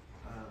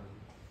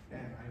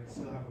 And I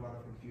still have a lot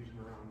of confusion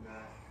around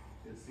that.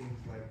 It seems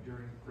like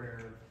during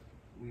prayer,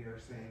 we are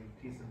saying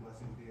peace and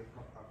blessings be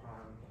upon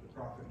the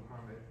Prophet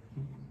Muhammad.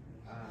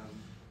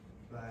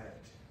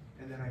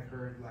 And then I've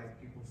heard like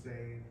people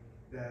say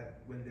that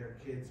when their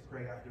kids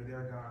pray after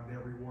they're gone, their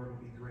reward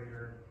will be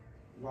greater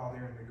while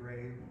they're in the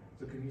grave.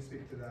 So can you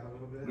speak to that a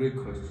little bit? Great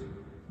question.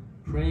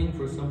 Praying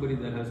for somebody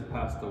that has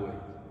passed away.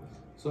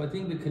 So I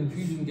think the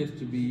confusion gets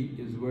to be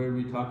is where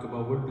we talk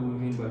about what do we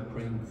mean by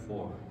praying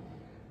for.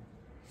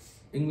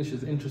 English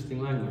is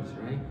interesting language,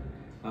 right?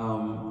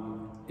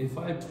 If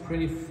I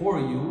pray for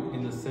you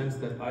in the sense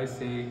that I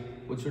say,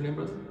 what's your name,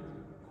 brother?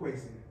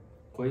 Quasi.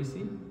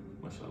 Quasi?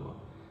 MashaAllah.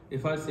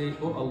 If I say,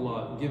 oh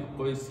Allah, give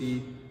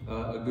Quasi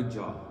a good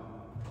job.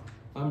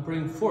 I'm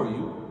praying for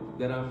you,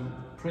 that I'm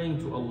praying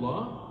to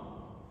Allah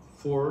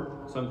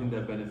for something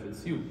that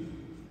benefits you.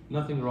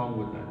 Nothing wrong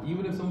with that.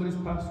 Even if somebody's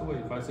passed away,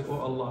 if I say, oh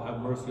Allah,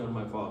 have mercy on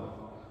my father.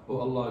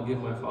 Oh Allah, give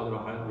my father a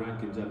high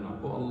rank in Jannah.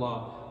 Oh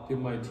Allah, give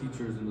my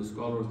teachers and the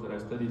scholars that I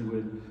studied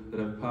with that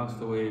have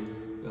passed away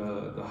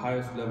the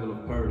highest level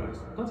of paradise.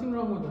 Nothing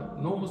wrong with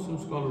that. No Muslim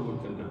scholar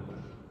would condemn that.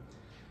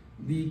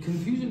 The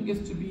confusion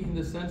gets to be in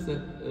the sense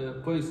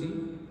that,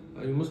 Qaisi,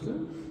 are you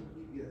Muslim?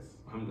 Yes.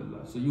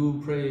 Alhamdulillah. So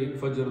you pray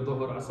Fajr,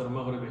 Dhuhr, Asr,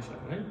 Maghrib, Isha,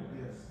 right?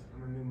 Yes,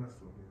 I'm a new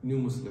Muslim. New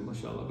Muslim,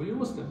 mashallah. But you're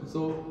Muslim.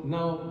 So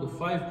now the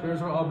 5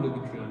 prayers are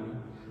obligatory on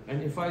you.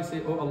 And if I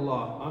say, oh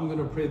Allah, I'm going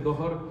to pray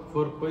Dhuhr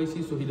for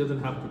Qaisi so he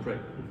doesn't have to pray.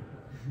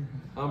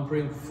 I'm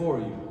praying for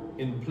you,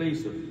 in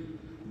place of you.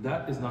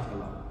 That is not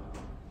allowed.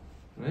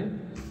 Right?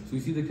 So you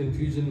see the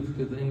confusion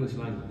with the English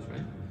language,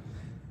 right?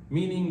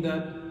 Meaning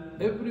that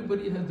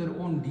everybody has their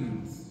own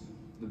deeds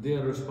that they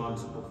are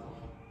responsible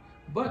for.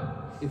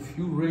 But if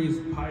you raise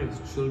pious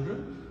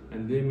children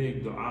and they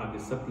make dua, they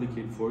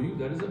supplicate for you,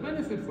 that is a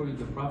benefit for you.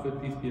 The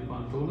Prophet, peace be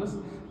upon him, told us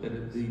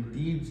that the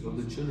deeds of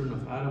the children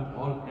of Adam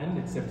all end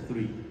except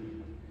 3.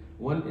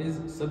 One is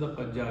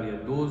sadaqah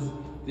jariyah, those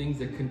things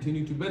that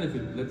continue to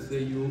benefit. Let's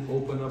say you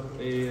open up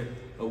a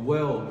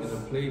well in a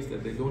place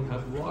that they don't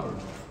have water,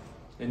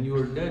 and you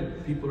are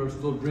dead, people are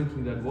still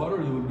drinking that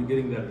water, you will be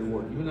getting that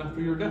reward, even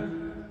after your death.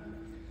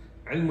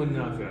 Ilm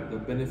al-nafi', the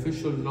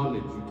beneficial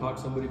knowledge. You taught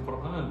somebody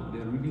Qur'an,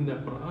 they're reading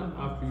that Qur'an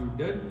after you're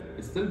dead,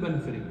 it's still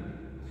benefiting you.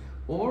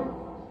 Or,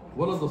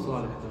 walad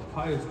salih, the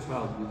pious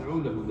child,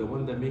 yad'u lahu, the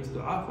one that makes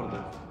dua for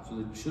them. So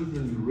the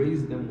children, you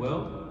raise them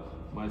well.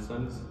 My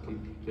sons,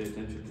 pay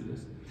attention to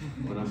this.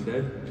 When I'm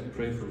dead,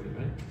 pray for me,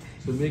 right?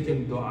 So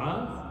making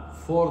dua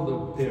for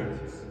the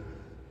parents.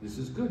 This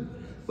is good.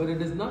 But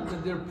it is not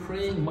that they're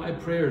praying my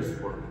prayers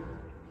for me,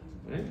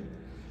 right?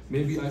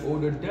 Maybe I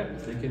owed a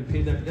debt, they can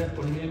pay that debt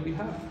on my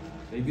behalf.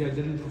 Maybe I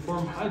didn't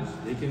perform Hajj,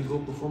 they can go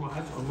perform a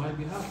Hajj on my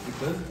behalf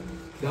because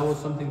that was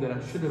something that I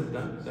should have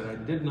done, that I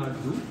did not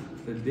do,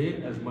 that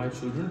they as my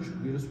children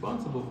should be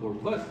responsible for.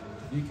 But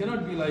you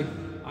cannot be like,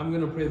 I'm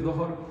going to pray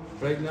Dhuhr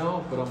right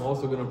now, but I'm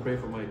also going to pray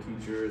for my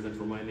teachers and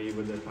for my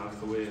neighbor that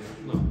passed away.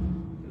 No,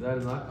 that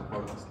is not a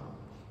part of Islam.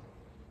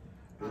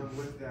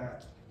 With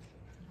that,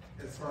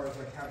 as far as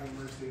like having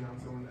mercy on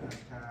someone that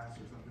has passed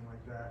or something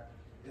like that,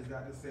 is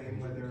that the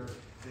same whether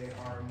they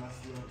are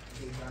Muslim,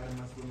 they died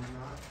a Muslim or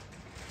not?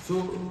 So,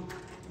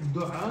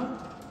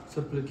 dua,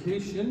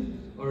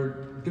 supplication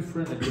are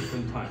different at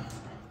different times.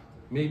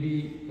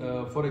 Maybe,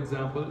 for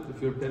example,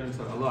 if your parents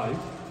are alive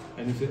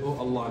and you say, oh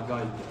Allah,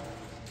 guide them.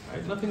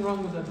 Right? Nothing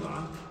wrong with that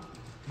dua.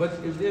 But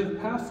if they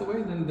have passed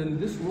away, then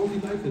this worldly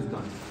life is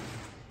done.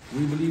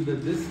 We believe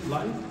that this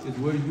life is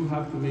where you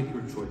have to make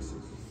your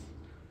choices.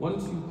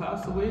 Once you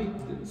pass away,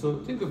 so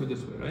think of it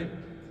this way, right?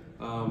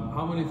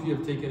 How many of you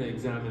have taken an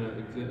exam in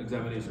an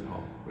examination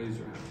hall? Raise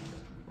your hand.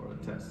 Or a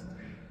test.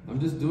 I'm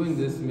just doing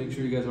this to make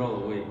sure you guys are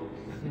all awake.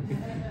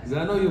 Because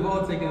I know you've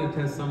all taken a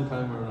test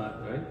sometime or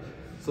not, right?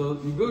 So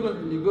you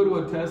go to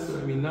a test.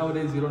 I mean,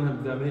 nowadays you don't have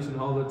examination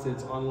hall. Let's say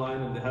it's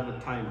online and they have a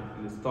timer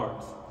and it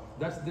starts.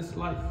 That's this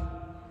life.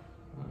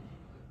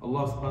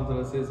 Allah subhanahu wa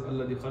ta'ala says,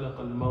 الَّذِي خَلَقَ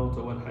الْمَوْتَ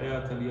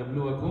وَالْحَيَاةَ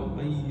لِيَبْلُوَكُمْ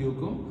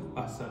أَيُّكُمْ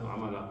أَحْسَنُ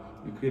عَمَلًا.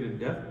 You created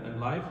death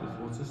and life, this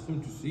whole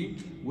system, to see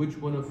which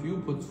one of you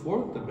puts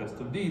forth the best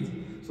of deeds.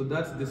 So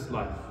that's this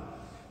life.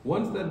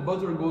 Once that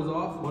buzzer goes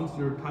off, once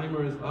your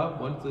timer is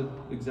up, once the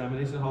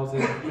examination hall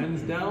says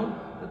pens down,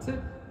 that's it.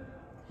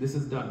 This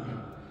is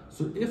done.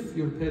 So if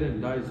your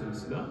parent dies in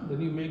Islam, then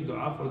you make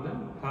dua for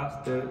them,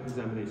 pass their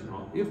examination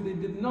hall. If they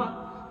did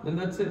not, then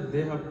that's it.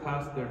 They have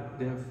passed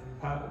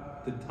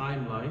the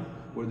timeline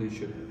where they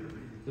should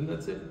have. Then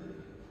that's it.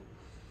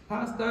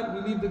 Past that,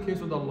 we leave the case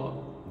with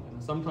Allah.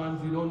 And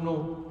sometimes you don't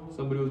know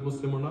somebody was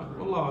Muslim or not.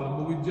 Allah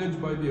alam, but we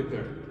judge by the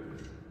apparent.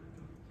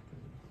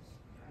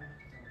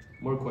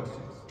 More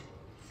questions?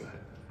 Go ahead.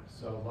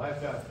 So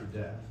life after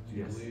death, do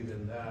you Yes. believe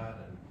in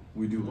that? And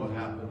We do. what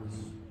happens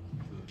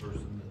to the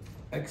person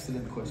that...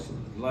 Excellent question.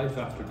 Life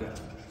after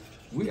death.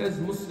 We as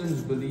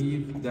Muslims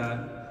believe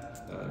that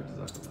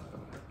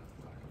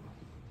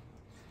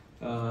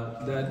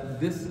that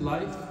this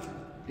life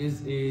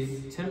is a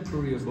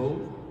temporary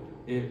abode,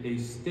 a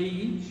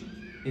stage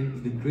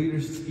in the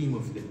greater scheme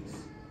of things.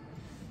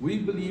 We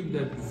believe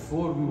that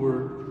before we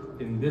were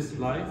in this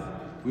life,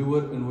 we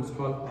were in what's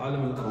called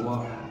Alam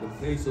al-Arwah, the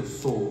place of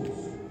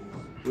souls.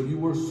 But you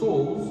were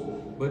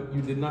souls, but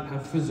you did not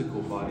have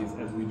physical bodies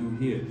as we do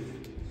here.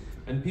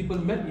 And people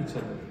met each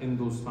other in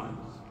those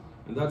times.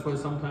 And that's why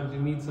sometimes you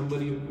meet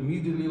somebody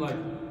immediately like,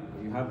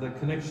 you have that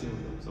connection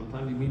with them.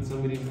 Sometimes you meet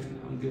somebody,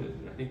 I'm good,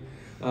 right?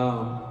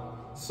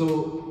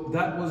 So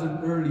that was an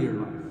earlier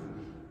life.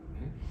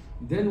 Okay?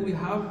 Then we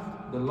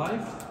have the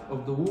life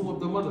of the womb of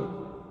the mother.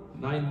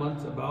 9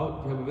 months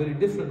about, we have a very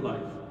different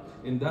life.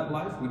 In that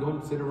life, we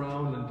don't sit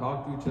around and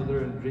talk to each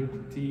other and drink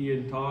tea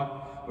and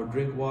talk or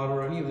drink water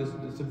or any of this.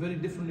 It's a very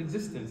different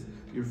existence.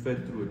 You're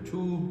fed through a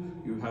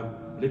tube, you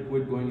have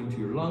liquid going into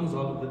your lungs,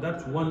 all of that.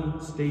 That's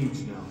one stage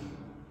now.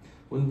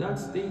 When that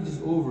stage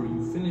is over,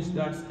 you finish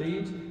that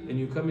stage and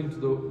you come into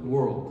the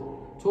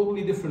world.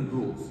 Totally different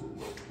rules.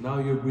 Now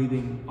you're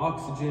breathing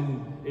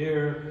oxygen,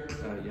 air,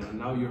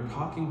 now you're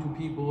talking to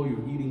people,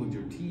 you're eating with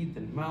your teeth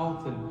and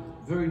mouth, and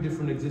very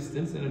different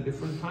existence in a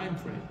different time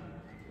frame.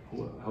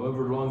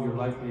 However long your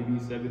life may be,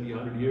 70,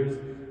 100 years,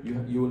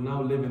 you will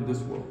now live in this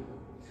world.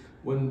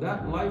 When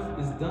that life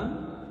is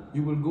done,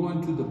 you will go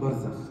into the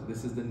barzakh.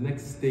 This is the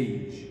next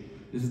stage.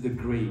 This is the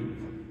grave.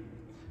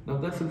 Now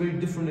that's a very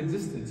different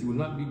existence. You will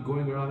not be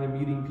going around and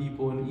meeting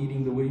people and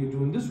eating the way you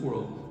do in this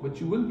world,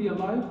 but you will be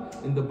alive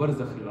in the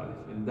barzakh life,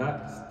 in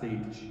that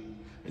stage.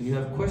 And you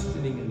have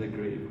questioning in the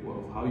grave,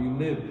 well, how you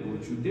lived,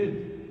 what you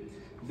did.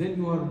 Then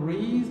you are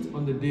raised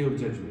on the day of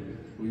judgment.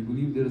 We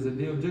believe there is a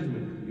day of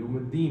judgment, Yawm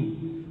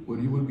al-Din, where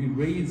you will be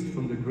raised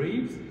from the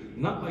graves,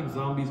 not like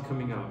zombies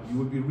coming out. You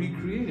will be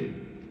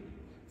recreated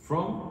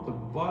from the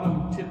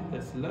bottom tip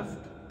that's left,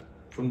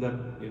 from that,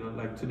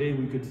 like today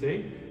we could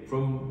say,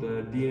 from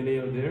the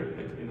DNA of there,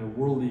 like in a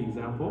worldly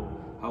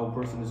example, how a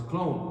person is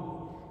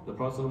cloned. The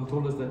Prophet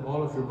told us that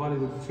all of your body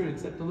will deteriorate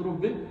except a little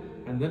bit,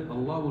 and then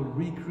Allah will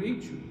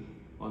recreate you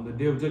on the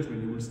day of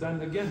judgment. You will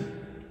stand again.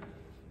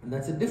 And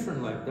that's a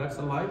different life. That's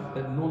a life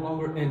that no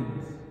longer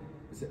ends.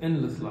 It's an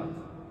endless life.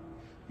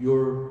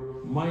 Your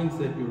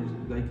mindset,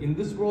 like in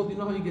this world, you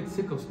know how you get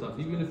sick of stuff.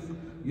 Even if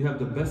you have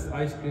the best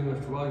ice cream,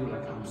 after a while you're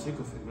like, I'm sick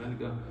of it, man.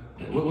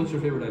 What's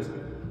your favorite ice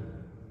cream?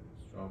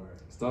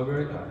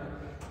 Strawberry. Strawberry?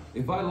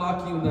 If I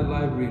lock you in that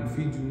library and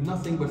feed you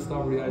nothing but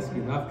strawberry ice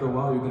cream, after a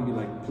while you're going to be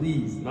like,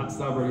 please, not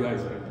strawberry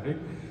ice cream,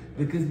 right?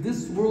 Because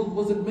this world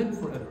wasn't meant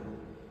forever.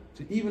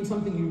 So even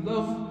something you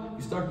love,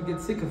 you start to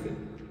get sick of it.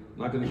 I'm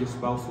not going to give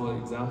spousal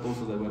examples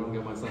so that I don't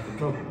get myself in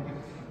trouble.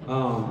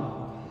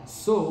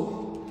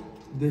 So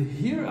the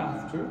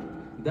hereafter,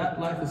 that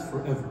life is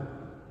forever.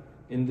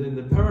 In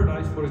the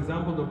paradise, for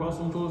example, the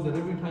Prophet told us that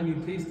every time you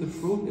taste the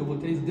fruit, it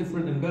will taste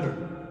different and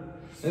better.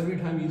 Every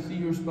time you see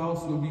your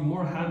spouse, you'll be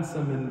more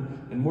handsome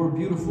and more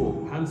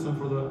beautiful. Handsome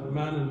for the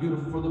man and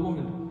beautiful for the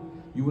woman.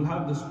 You will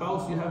have the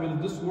spouse you have in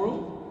this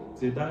world.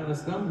 Say that in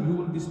Islam, you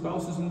will be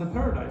spouses in the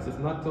paradise. It's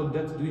not till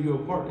death do you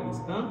apart. In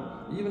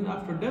Islam, even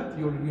after death,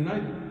 you're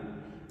united.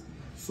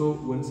 So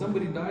when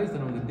somebody dies,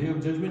 then on the day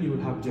of judgment, you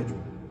will have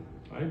judgment.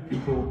 Right?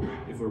 People,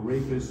 if a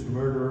rapist,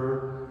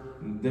 murderer,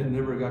 then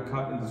never got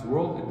caught in this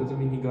world, it doesn't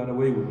mean he got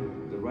away with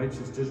it. The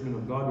righteous judgment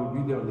of God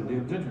will be there on the day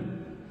of judgment.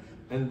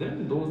 And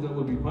then those that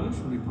will be punished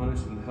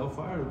in the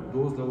hellfire.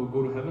 Those that will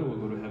go to heaven will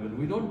go to heaven.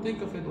 We don't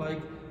think of it like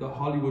the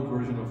Hollywood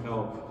version of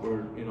hell,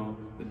 where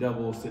the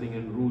devil is sitting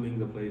and ruling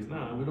the place.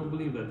 Nah, we don't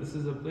believe that. This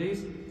is a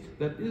place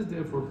that is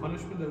there for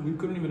punishment that we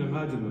couldn't even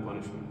imagine the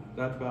punishment.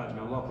 That bad.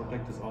 May Allah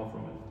protect us all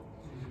from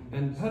it.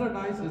 And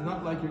paradise is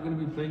not like you're going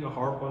to be playing a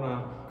harp on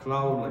a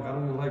cloud. Like, I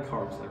don't even like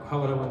harps. Like,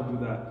 how would I want to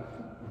do that?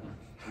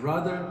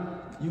 Rather,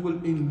 you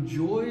will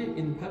enjoy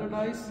in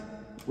paradise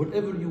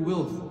whatever you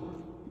will for.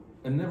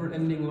 A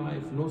never-ending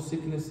life, no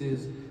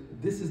sicknesses.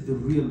 This is the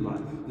real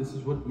life. This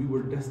is what we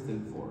were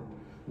destined for.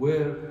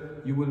 Where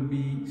you will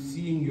be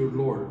seeing your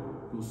Lord.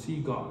 You'll see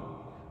God.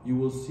 You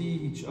will see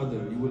each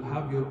other. You will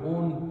have your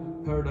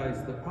own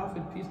paradise. The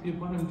Prophet, peace be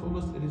upon him, told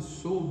us it is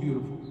so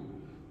beautiful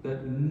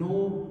that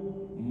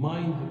no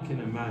mind can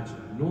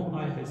imagine, no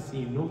eye has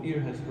seen, no ear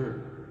has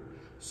heard.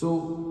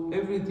 So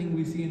everything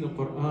we see in the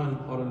Qur'an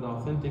or in the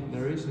authentic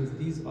narrations,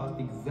 these are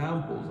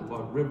examples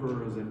about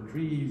rivers and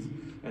trees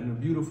and a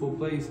beautiful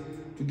place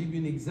to give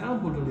you an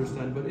example to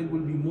understand, but it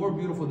will be more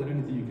beautiful than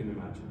anything you can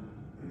imagine.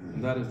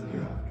 And that is the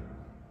hereafter.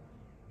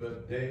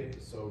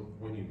 But so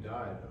when you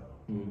die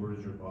though, where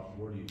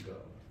do you go?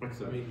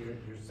 Excellent. I mean,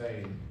 you're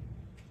saying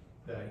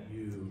that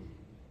you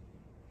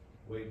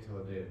wait till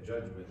the day of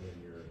judgment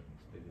and you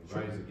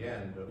rise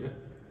again, but in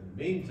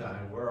the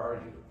meantime, where are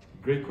you?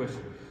 Great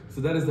question. So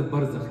that is the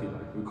barzakhi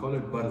life. We call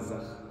it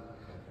barzakh.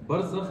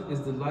 Barzakh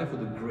is the life of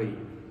the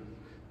grave.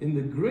 In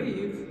the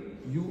grave,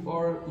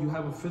 you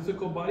have a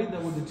physical body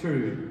that will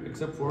deteriorate,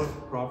 except for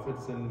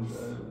prophets and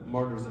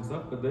martyrs and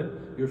stuff, but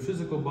then your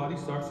physical body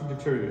starts to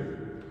deteriorate.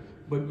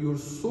 But your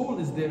soul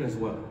is there as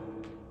well.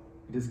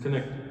 It is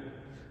connected.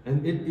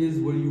 And it is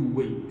where you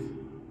wait,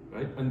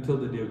 right? Until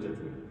the day of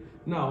judgment.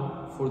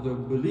 Now, for the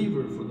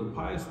believer, for the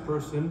pious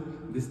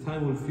person, this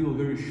time will feel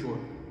very short,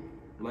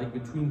 like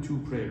between two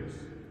prayers.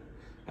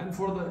 And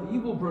for the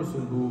evil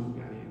person who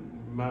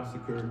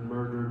massacred,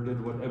 murdered,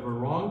 did whatever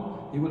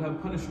wrong, he will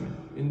have punishment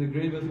in the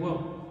grave as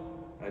well.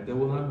 Right? There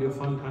will not be a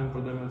fun time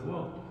for them as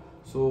well.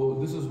 So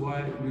this is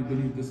why we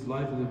believe this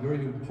life is a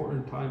very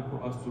important time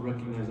for us to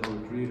recognize our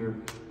Creator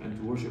and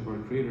to worship our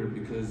Creator,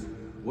 because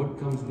what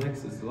comes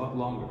next is a lot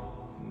longer.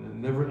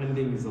 Never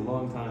ending is a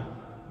long time.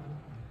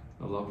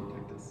 Allah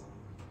protect us.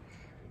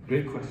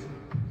 Great question.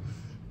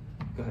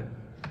 Go ahead.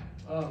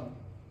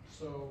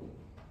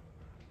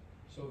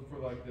 So for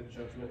like the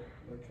judgment,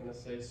 like kind of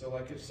say, so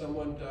like if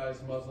someone dies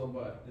Muslim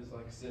but is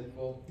like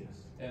sinful,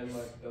 yes, and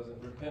like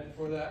doesn't repent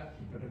for that,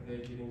 but are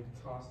they getting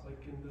tossed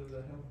like into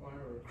the hellfire?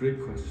 Or?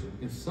 Great question.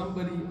 If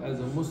somebody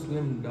as a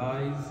Muslim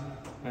dies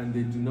and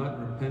they do not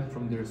repent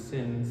from their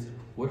sins,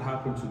 what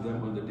happens to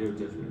them on the day of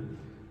judgment?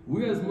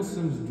 We as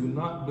Muslims do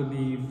not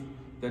believe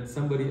that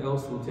somebody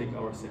else will take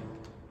our sin.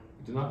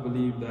 We do not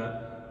believe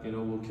that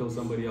we'll kill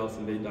somebody else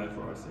and they die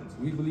for our sins.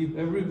 We believe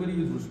everybody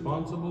is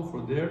responsible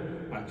for their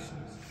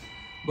actions.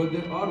 But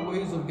there are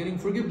ways of getting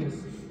forgiveness,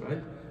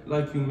 right?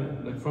 Like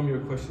from your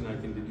question I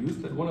can deduce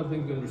that one of the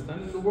things we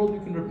understand, in the world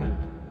you can repent,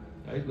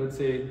 right? Let's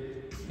say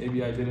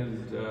maybe I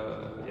didn't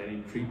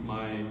treat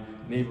my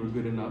neighbor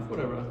good enough,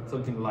 whatever,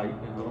 something light,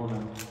 and I don't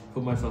want to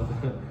put myself,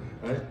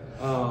 right?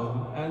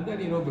 And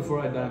then, before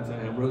I die, I'm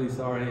saying, I'm really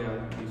sorry,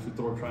 I used to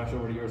throw trash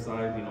over to your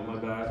side, my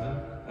bad,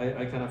 and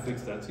I kind of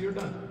fixed that, so you're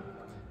done.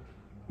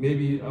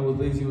 Maybe I was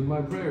lazy with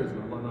my prayers,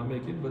 and Allah not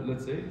make it, but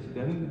let's say,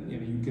 then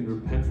you can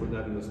repent for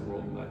that in this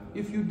world.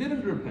 If you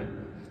didn't repent,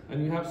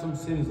 and you have some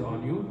sins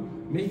on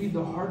you, maybe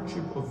the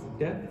hardship of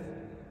death,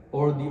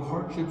 or the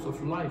hardships of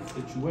life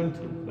that you went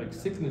through, like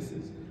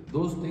sicknesses,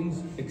 those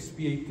things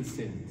expiate the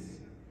sins.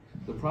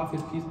 The Prophet,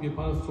 peace be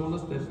upon him, told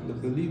us that the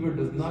believer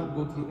does not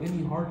go through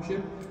any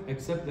hardship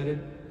except that it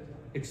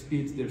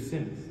expiates their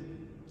sins,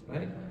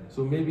 right?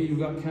 So maybe you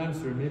got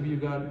cancer, maybe you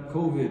got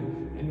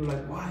COVID, and you're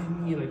like, why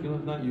me?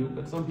 Not you,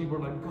 but some people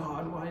are like,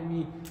 God, why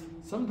me?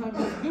 Sometimes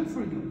it's good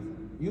for you.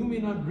 You may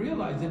not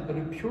realize it, but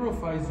it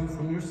purifies you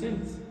from your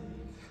sins.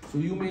 So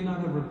you may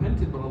not have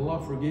repented, but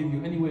Allah forgave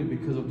you anyway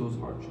because of those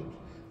hardships.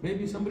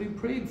 Maybe somebody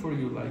prayed for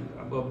you, like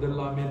Abu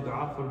Abdullah made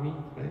dua for me,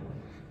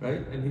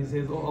 right? And he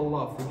says, oh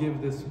Allah,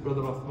 forgive this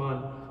brother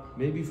Uthman.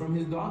 Maybe from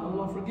his dua,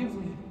 Allah forgives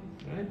me,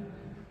 right?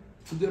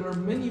 So there are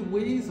many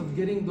ways of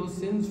getting those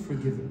sins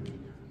forgiven.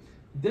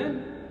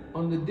 Then,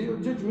 on the day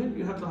of judgment,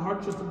 you have the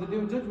hardships of the day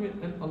of judgment,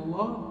 and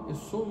Allah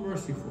is so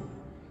merciful.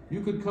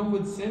 You could come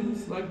with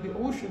sins like the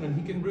ocean, and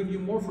He can bring you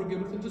more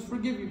forgiveness and just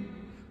forgive you,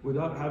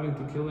 without having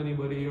to kill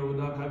anybody or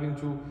without having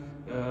to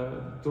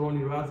throw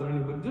any wrath on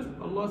anybody. Just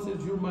Allah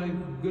says, you're my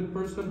good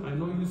person, I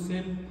know you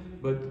sinned,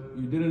 but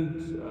you didn't,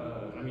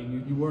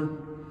 you weren't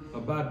a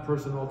bad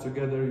person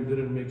altogether, you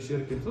didn't make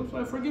shirk and stuff, so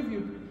I forgive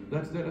you.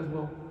 That's there as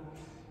well.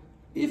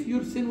 If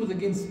your sin was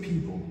against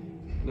people,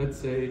 let's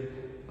say,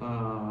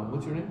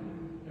 what's your name?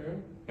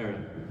 Aaron.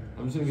 Aaron.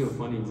 I'm just going to give a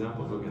funny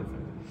example, don't get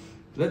offended.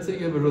 Let's say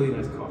you have a really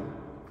nice car,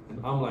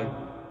 and I'm like,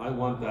 I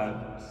want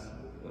that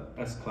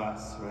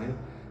S-Class, right?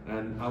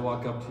 And I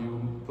walk up to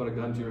you, put a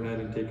gun to your head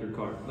and take your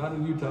car. Not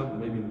in Utah, but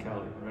maybe in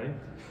Cali, right?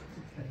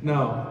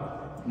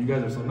 Now, you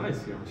guys are so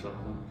nice here, mashallah.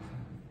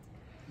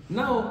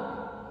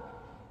 Now,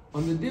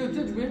 on the day of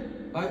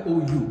judgment, I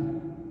owe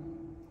you,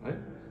 right?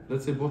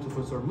 Let's say both of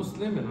us are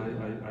Muslim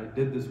and I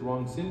did this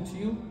wrong sin to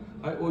you,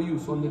 I owe you.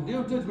 So on the day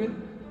of judgment,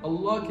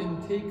 Allah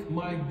can take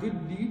my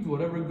good deeds,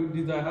 whatever good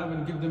deeds I have,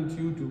 and give them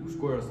to you to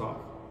square us off.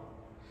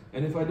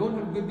 And if I don't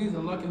have good deeds,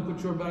 Allah can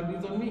put your bad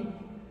deeds on me.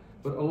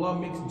 But Allah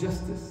makes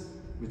justice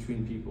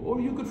between people.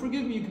 Or you could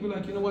forgive me, you could be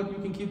like, you know what, you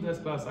can keep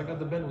that class, I got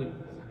the Bentley.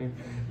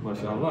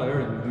 MashaAllah,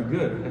 Aaron, you do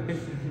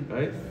good,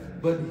 right?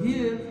 But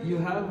here you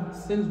have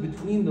sins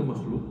between the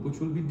makhluk, which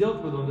will be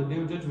dealt with on the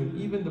day of judgment.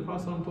 Even the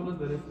Prophet told us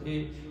that if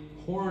a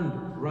horned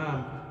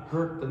ram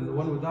hurt than the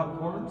one without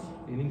horns,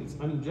 meaning it's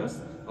unjust,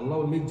 Allah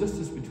will make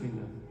justice between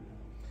them.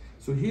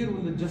 So here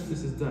when the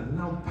justice is done,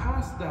 now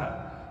past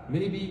that,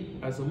 maybe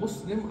as a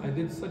Muslim I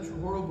did such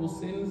horrible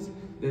sins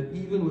that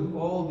even with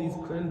all these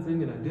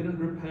cleansing and I didn't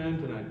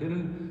repent and I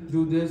didn't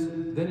do this,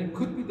 then it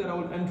could be that I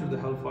will enter the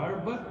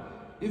hellfire,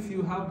 but if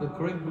you have the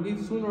correct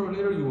belief, sooner or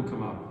later you will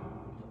come out,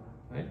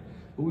 right?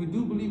 But we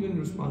do believe in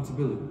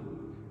responsibility.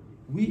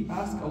 We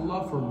ask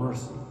Allah for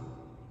mercy,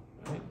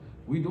 right?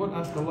 We don't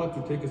ask Allah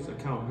to take us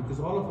account because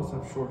all of us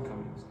have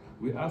shortcomings.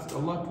 We ask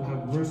Allah to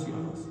have mercy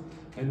on us.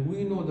 And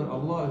we know that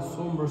Allah is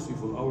so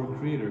merciful, our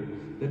Creator,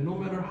 that no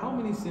matter how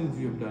many sins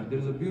you have done,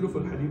 there's a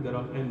beautiful hadith that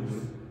I'll end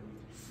with,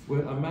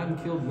 where a man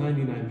killed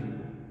 99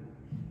 people.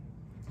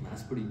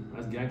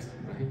 That's gangster,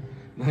 right?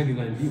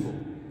 99 people.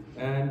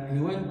 And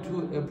he went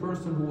to a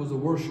person who was a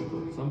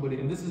worshipper, somebody,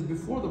 and this is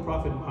before the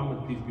Prophet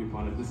Muhammad, peace be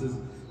upon him. This is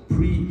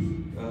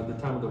pre the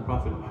time of the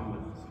Prophet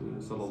Muhammad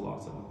sallallahu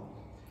alaihi wasallam.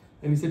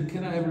 And he said,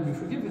 can I ever be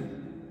forgiven?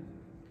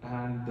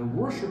 And the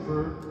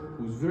worshipper,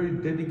 who's very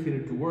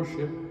dedicated to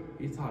worship,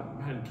 he thought,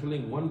 man,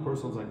 killing one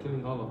person is like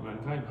killing all of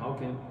mankind. How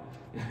can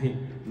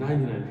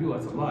 99 people?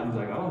 That's a lot. He's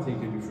like, I don't think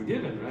he can be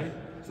forgiven, right?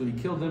 So he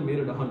killed them, made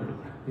it 100.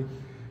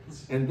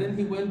 And then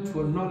he went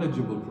to a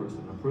knowledgeable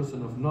person, a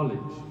person of knowledge.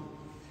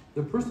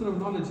 The person of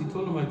knowledge, he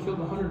told him, I killed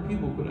 100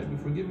 people, could I be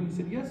forgiven? He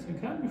said, yes, you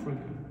can be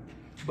forgiven.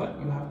 But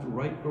you have to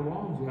right the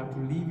wrongs, you have to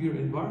leave your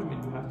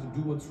environment, you have to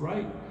do what's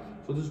right.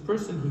 So this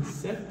person, he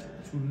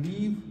set to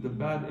leave the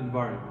bad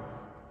environment,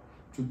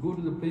 to go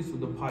to the place of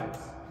the pious,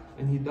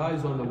 and he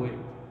dies on the way.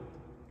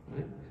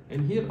 Right?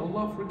 And here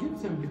Allah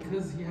forgives him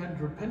because he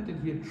had repented,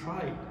 he had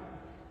tried,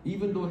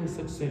 even though he has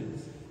such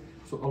sins.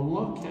 So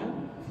Allah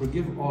can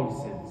forgive all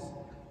sins,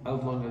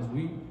 as long as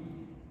we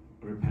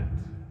repent.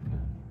 Yeah.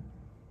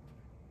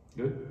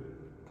 Good?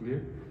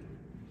 Clear?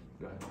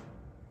 Go ahead.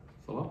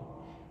 Salah?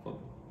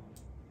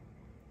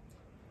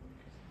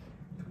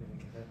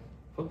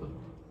 Fadl.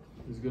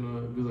 He's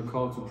gonna do the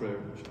call to prayer,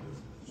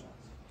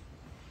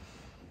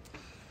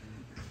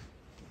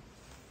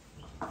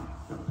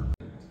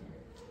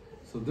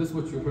 So this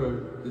what you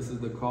heard, this is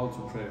the call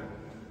to prayer.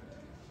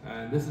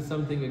 And this is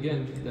something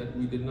again that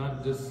we did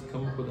not just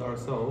come up with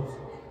ourselves.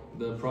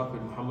 The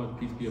Prophet Muhammad,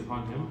 peace be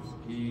upon him,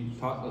 he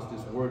taught us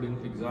this wording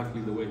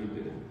exactly the way he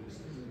did it.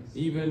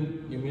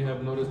 Even you may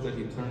have noticed that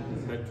he turned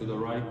his head to the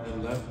right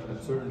and left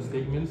at certain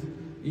statements.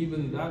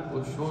 Even that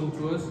was shown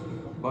to us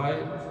by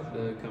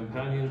the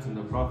companions and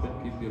the Prophet,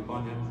 peace be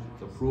upon him,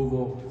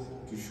 approval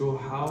to show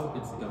how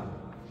it's done.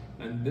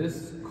 And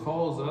this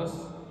calls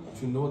us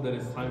to know that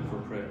it's time for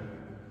prayer.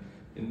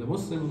 In the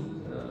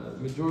Muslim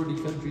majority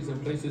countries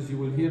and places, you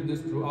will hear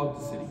this throughout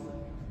the city.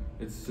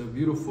 It's a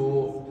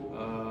beautiful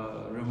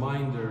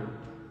reminder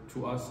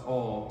to us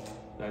all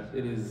that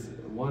it is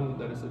one,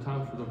 that it's a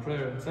time for the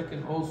prayer, and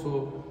second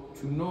also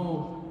to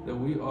know that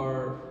we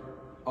are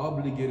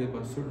obligated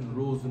by certain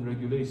rules and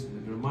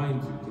regulations. It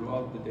reminds you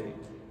throughout the day.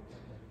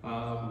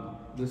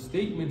 The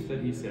statements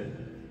that he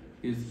said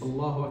is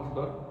Allahu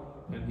Akbar,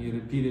 and he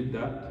repeated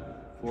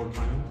that 4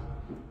 times.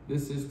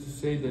 This is to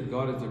say that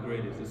God is the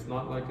greatest. It's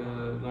not like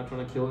not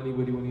trying to kill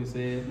anybody when you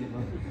say it. You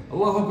know,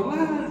 Allahu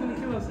Akbar, it's going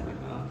to kill us.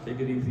 Take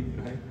it easy,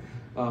 right?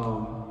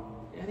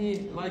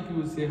 Like you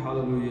would say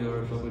hallelujah,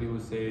 or somebody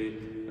would say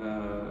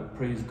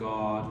praise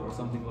God, or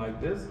something like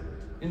this.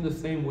 In the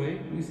same way,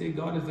 we say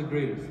God is the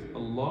greatest.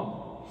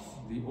 Allah,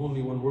 the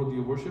only one worthy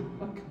of worship,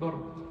 Akbar,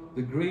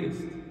 the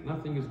greatest.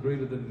 Nothing is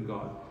greater than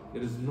God.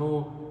 There is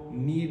no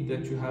need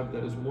that you have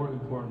that is more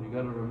important. You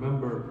got to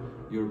remember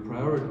your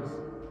priorities,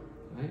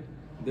 right?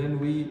 Then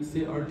we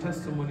say our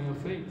testimony of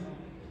faith.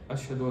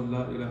 Ashhadu an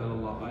la ilaha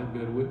illallah. I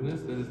bear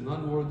witness there is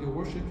none worthy of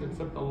worship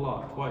except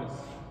Allah, twice.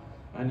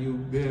 And you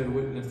bear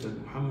witness that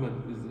Muhammad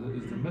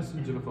is the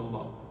messenger of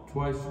Allah,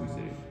 twice we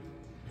say.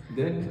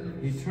 Then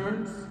he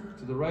turns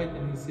to the right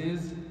and he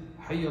says,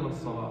 Hayya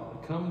al-salah.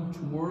 Come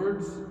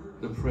towards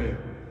the prayer.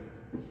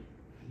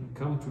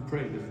 Come to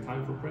pray. There's a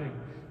time for praying.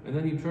 And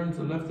then he turns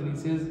to the left and he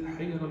says,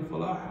 Hayya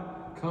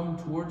al-falah. Come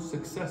towards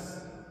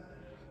success.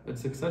 That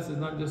success is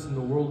not just in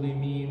the worldly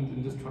means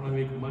and just trying to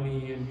make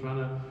money and trying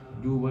to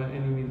do by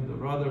any means, but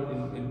rather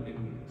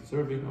in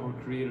serving our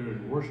Creator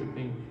and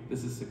worshiping.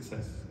 This is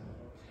success.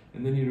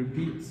 And then he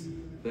repeats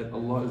that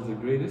Allah is the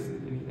greatest,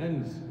 and he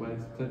ends by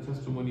the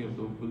testimony of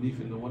the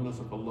belief in the oneness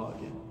of Allah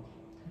again.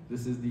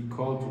 This is the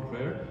call to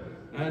prayer.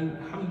 And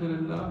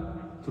alhamdulillah,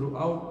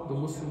 throughout the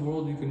Muslim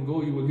world you can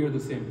go, you will hear the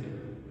same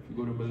thing. If you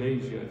go to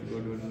Malaysia, if you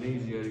go to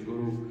Indonesia, if you go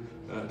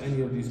to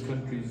any of these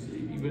countries,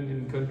 even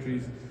in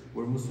countries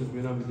where Muslims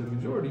may not be the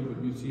majority,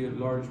 but you see a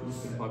large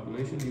Muslim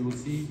population, you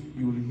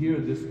will hear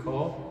this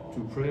call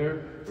to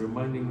prayer,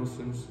 reminding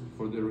Muslims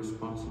for their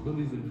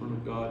responsibilities in front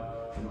of God,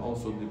 and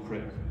also the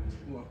prayer.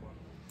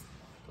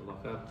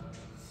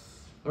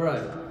 All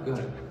right, go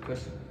ahead,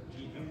 question.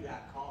 Do you do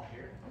that call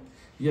here?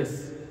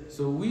 Yes,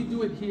 so we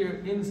do it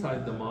here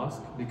inside the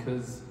mosque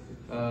because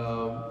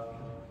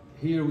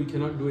here we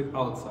cannot do it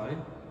outside.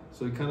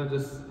 So it kind of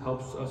just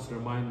helps us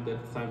remind that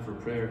it's time for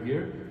prayer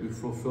here. We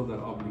fulfill that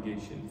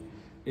obligation.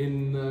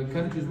 In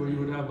countries where you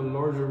would have a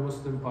larger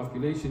Muslim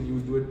population, you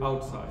would do it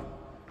outside.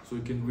 So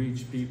you can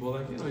reach people,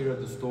 like, you know, you're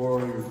at the store,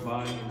 you're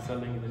buying and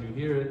selling, and then you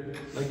hear it.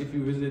 Like if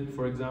you visit,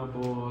 for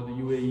example, the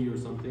UAE or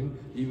something,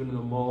 even in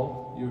a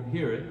mall, you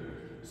hear it.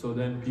 So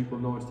then people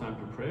know it's time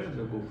to pray, and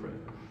they'll go pray.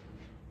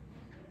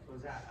 So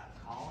is that a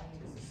calling?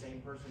 Does the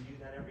same person do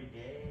that every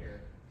day, or?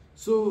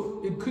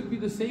 So it could be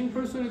the same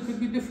person, it could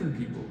be different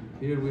people.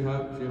 Here we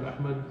have Shaykh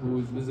Ahmed, who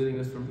is visiting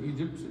us from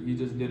Egypt. So he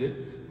just did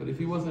it. But if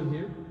he wasn't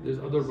here, there's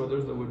other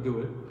brothers that would do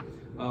it.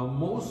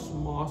 Most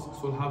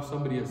mosques will have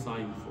somebody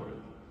assigned for it.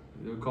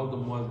 They would call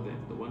them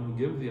muaddin, the one who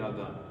gives the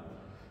adhan.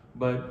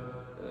 But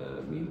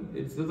I mean,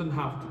 it doesn't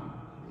have to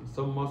be.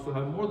 Some mosques will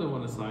have more than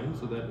one assigned,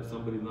 so that if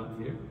somebody's not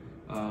here,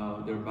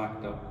 they're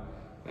backed up.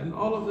 And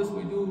all of this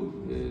we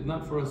do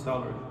not for a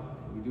salary.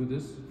 We do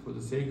this for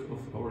the sake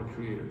of our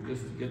Creator,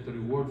 just to get the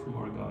reward from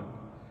our God.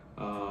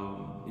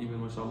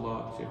 Even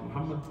mashallah, Shaykh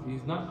Muhammad,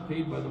 he's not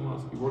paid by the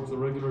mosque, he works a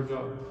regular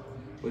job,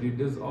 but he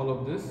does all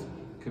of this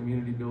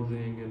community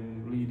building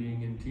and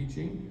leading and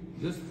teaching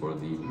just for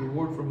the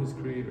reward from his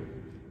creator.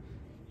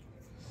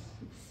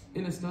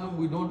 In Islam,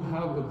 we don't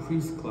have a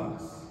priest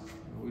class.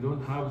 We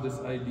don't have this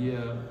idea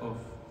of,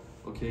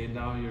 okay,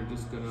 now you're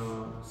just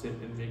gonna sit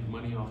and make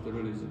money off the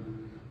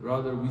religion.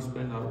 Rather, we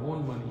spend our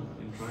own money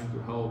in trying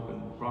to help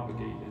and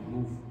propagate and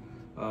move,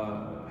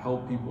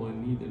 help people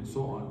in need and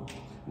so on.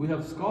 We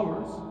have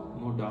scholars,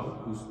 no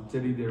doubt, who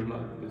study their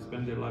life, they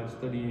spend their life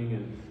studying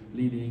and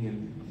leading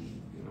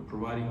and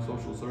providing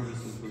social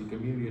services for the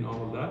community and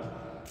all of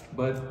that.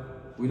 But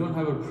we don't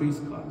have a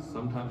priest class.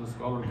 Sometimes a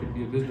scholar could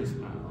be a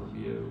businessman or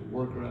be a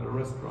worker at a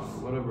restaurant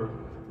or whatever,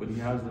 but he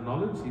has the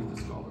knowledge, he's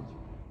the scholar.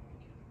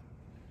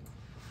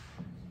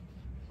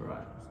 All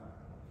right,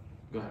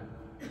 go ahead.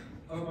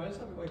 I just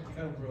have like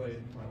kind of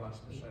related to my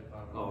last question I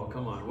thought. Oh,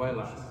 come on, why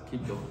last?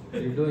 Keep going.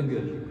 You're doing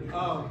good.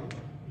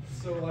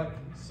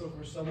 So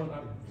for someone,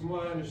 from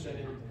my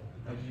understanding,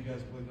 you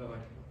guys believe that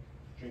like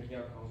drinking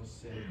alcohol is a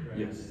sin, correct?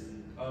 Yes.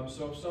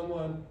 So if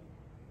someone,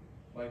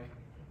 like,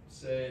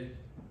 say,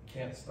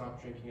 can't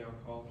stop drinking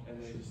alcohol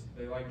and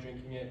they like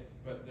drinking it,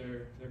 but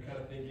they're kind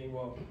of thinking,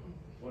 well,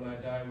 when I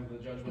die with the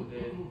judgment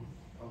day,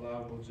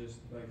 Allah will just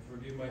like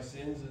forgive my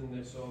sins, and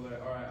they're so that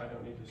all right, I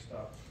don't need to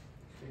stop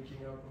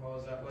drinking alcohol.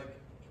 Is that like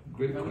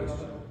great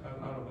question? I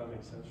don't know if that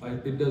makes sense.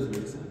 Right? It does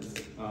make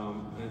sense,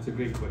 and it's a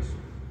great question.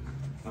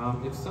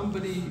 If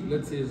somebody,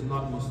 let's say, is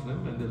not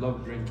Muslim and they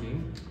love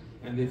drinking,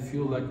 and they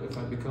feel like if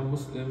I become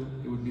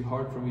Muslim, it would be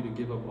hard for me to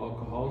give up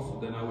alcohol,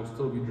 so then I would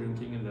still be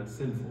drinking, and that's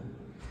sinful.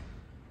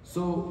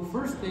 So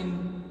first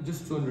thing,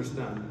 just to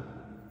understand,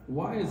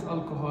 why is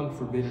alcohol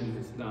forbidden in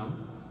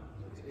Islam?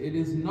 It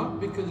is not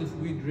because if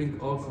we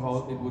drink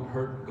alcohol, it would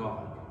hurt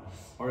God.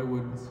 Or it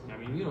would,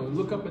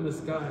 look up in the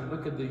sky and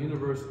look at the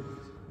universe.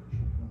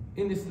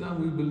 In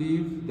Islam, we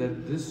believe that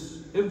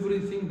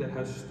everything that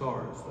has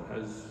stars, that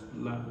has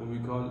what we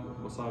call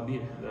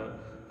masabih,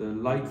 the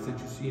lights that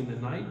you see in the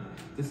night,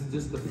 this is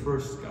just the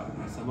first sky,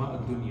 sama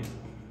ad-dunya.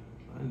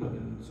 And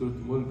in Surah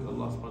Mulk,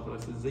 Allah subhanahu wa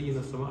ta'ala says,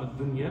 Zayyina sama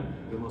ad-dunya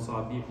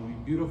bi-masabih. We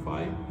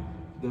beautify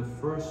the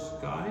first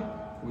sky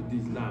with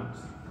these lamps.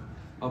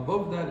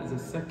 Above that is a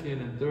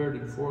second and third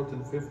and fourth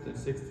and fifth and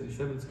sixth and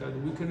seventh sky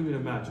that we couldn't even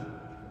imagine.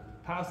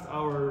 Past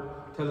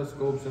our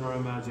telescopes and our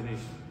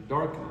imagination.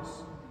 Darkness,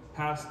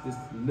 past this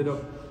lit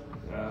up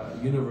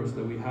universe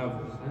that we have.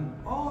 And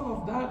all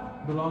of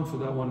that belongs to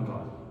that one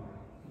God.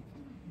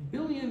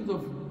 Billions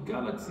of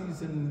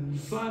galaxies and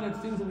planets,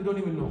 things that we don't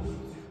even know.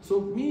 So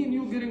me and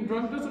you getting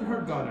drunk doesn't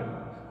hurt God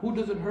anymore. Who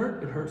does it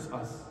hurt? It hurts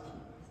us.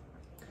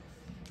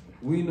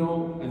 We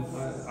know, and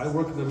I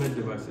work in the med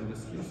device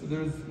industry, so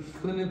there's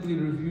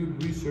clinically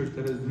reviewed research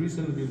that has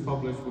recently been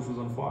published, which was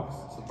on Fox,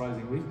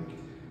 surprisingly,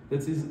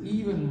 that says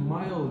even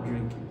mild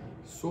drinking,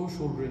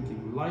 social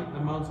drinking, light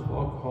amounts of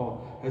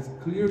alcohol has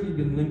clearly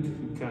been linked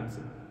to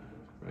cancer,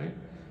 right?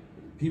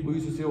 People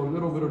used to say, oh, a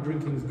little bit of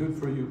drinking is good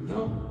for you.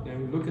 No, I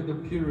mean, look at the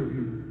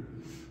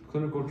peer-reviewed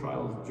clinical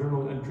trials,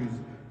 journal entries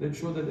that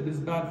show that it is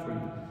bad for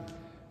you.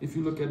 If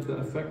you look at the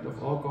effect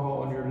of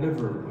alcohol on your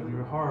liver, on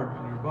your heart,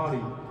 on your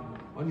body,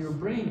 on your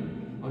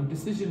brain, on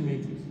decision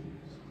making.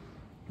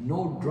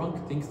 No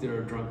drunk thinks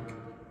they're a drunk.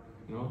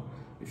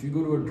 If you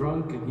go to a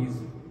drunk and he's,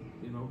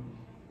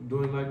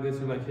 doing like this,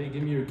 you're like, hey,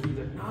 give me your keys.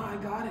 Like, no, I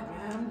got it,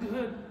 man, I'm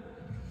good.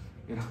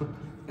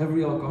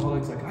 Every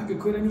alcoholic's like, I could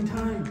quit any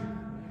time.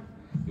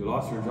 You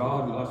lost your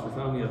job, you lost your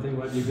family, I think it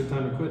might be a good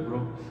time to quit,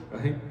 bro.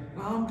 Right?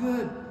 No, I'm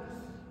good.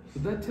 So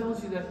that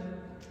tells you that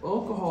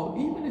alcohol,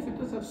 even if it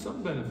does have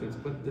some benefits,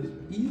 but the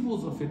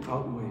evils of it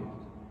outweigh it.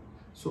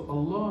 So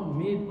Allah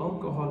made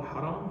alcohol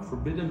haram,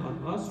 forbidden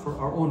on us for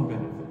our own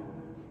benefit.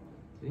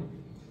 See?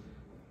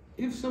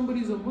 If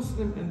somebody is a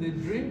Muslim and they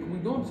drink, we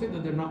don't say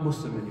that they're not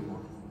Muslim anymore.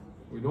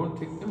 We don't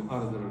take them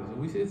out of the religion.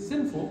 We say it's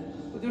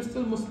sinful, but they're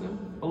still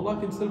Muslim. Allah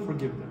can still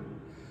forgive them.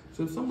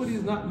 So if somebody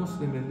is not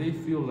Muslim and they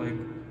feel like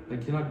they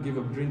cannot give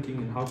up drinking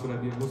and how could I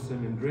be a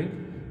Muslim and drink,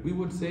 we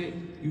would say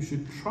you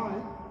should try,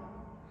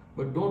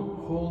 but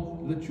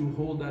don't let you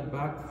hold that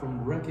back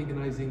from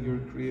recognizing your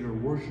Creator,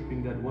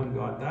 worshiping that one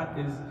God. That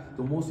is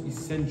the most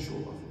essential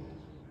of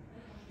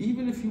it.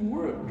 Even if you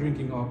were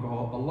drinking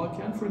alcohol, Allah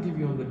can forgive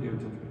you on the day of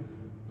judgment,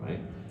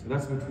 right?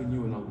 That's between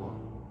you and Allah.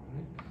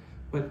 Right?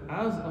 But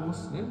as a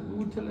Muslim,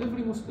 we would tell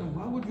every Muslim,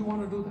 why would you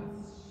want to do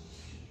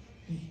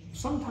that?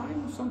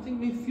 Sometimes something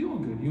may feel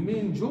good, you may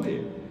enjoy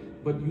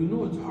it, but you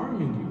know it's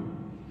harming you.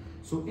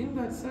 So in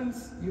that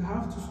sense, you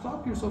have to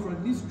stop yourself or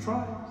at least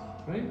try,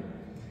 right?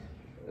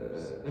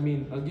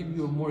 I'll give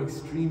you a more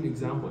extreme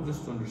example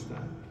just to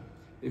understand.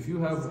 If you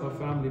have a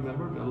family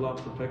member, may Allah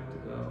protect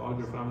all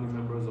your family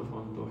members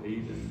upon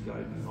Tawheed and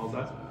guide and all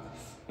that,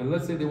 and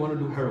let's say they want to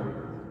do heroin.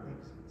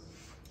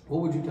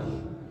 What would you tell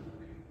them?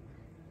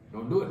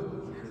 Don't do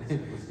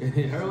it.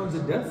 Heroin's a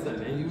death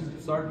sentence, and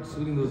you start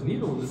shooting those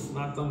needles, it's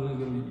not something that's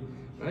going to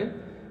be, right?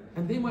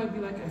 And they might be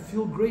like, I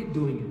feel great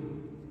doing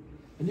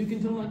it. And you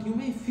can tell them, like, you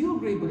may feel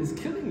great, but it's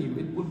killing you.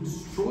 It will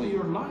destroy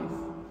your life.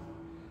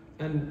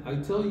 And I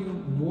tell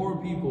you, more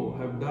people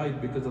have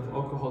died because of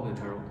alcohol than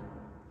heroin,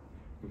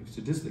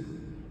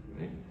 statistically,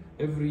 right?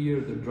 Every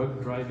year, the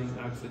drug driving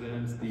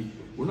accidents,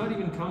 we're not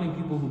even counting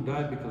people who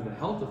died because of the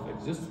health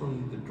effects, just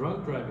from the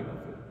drug driving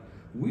of it.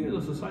 We as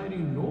a society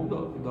know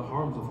the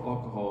harms of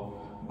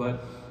alcohol,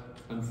 but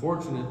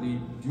unfortunately,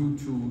 due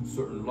to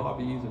certain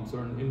lobbies and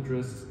certain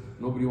interests,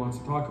 nobody wants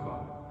to talk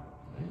about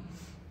it. Right?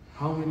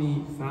 How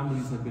many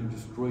families have been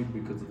destroyed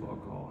because of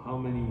alcohol? How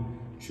many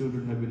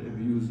children have been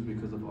abused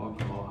because of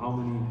alcohol? How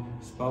many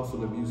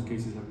spousal abuse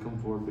cases have come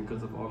forward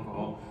because of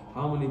alcohol?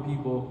 How many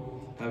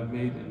people have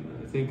made, and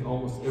I think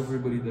almost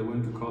everybody that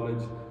went to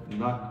college,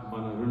 not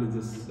on a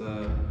religious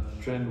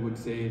trend, would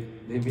say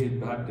they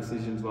made bad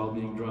decisions while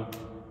being drunk,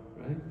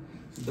 right?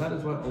 So that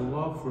is why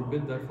Allah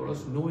forbid that for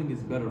us. Knowing is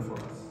better for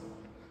us.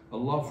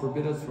 Allah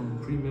forbid us from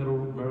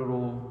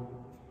premarital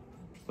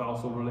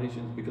spousal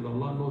relations, because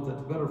Allah knows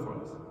that's better for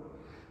us.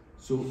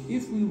 So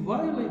if we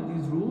violate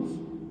these rules,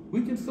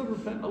 we can still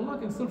repent. Allah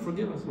can still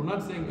forgive us. We're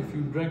not saying if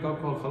you drank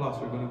alcohol, khalas,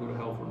 you're going to go to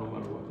hell for no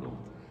matter what. No.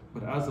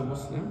 But as a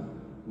Muslim,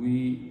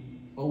 we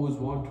always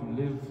want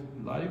to live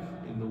life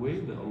in the way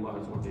that Allah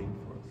has ordained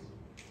for us.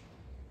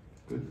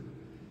 Good?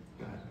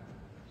 Go ahead.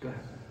 Go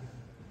ahead.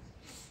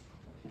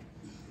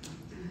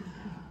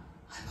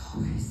 I've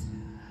always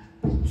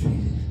been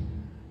treated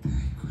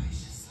very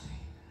graciously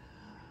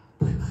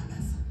by my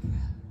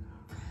Muslim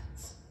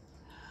friends.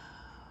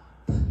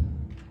 But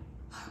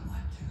I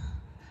wonder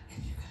if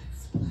you could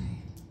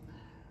explain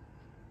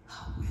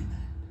how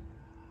women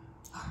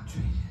are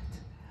treated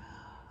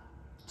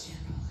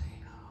generally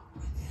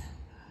within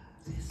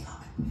the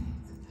Islamic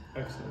faith.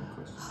 Excellent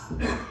question.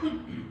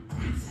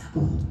 For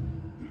example,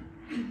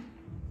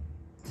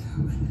 there are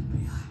women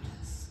behind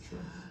us,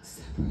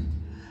 separate,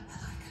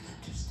 and I can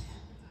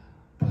understand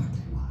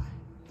partly why.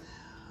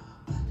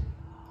 But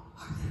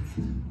are they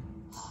given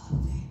all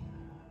of the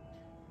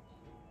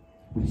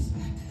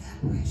respect and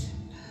admiration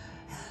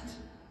and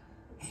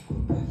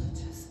equal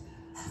privileges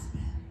as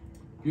men?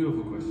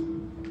 Beautiful question.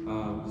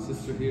 The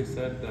sister here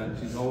said that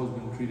she's always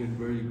been treated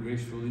very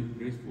graciously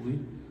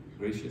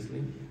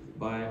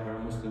by her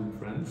Muslim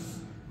friends.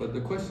 But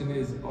the question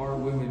is, are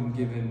women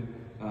given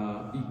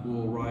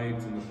equal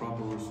rights and the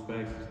proper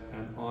respect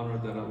and honor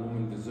that a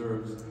woman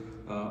deserves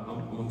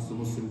amongst the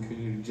Muslim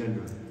community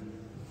generally?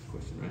 That's the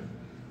question, right?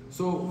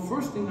 So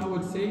first thing I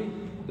would say,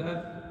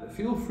 that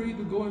feel free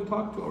to go and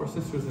talk to our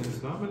sisters in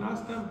Islam and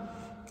ask them.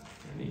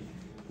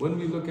 When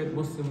we look at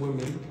Muslim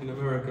women in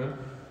America,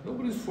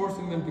 nobody's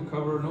forcing them to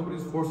cover,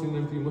 nobody's forcing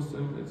them to be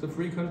Muslim. It's a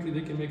free country,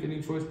 they can make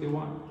any choice they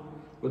want.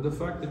 But the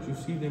fact that you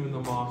see them in the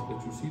mosque,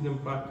 that you see them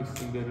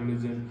practicing their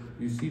religion,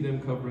 you see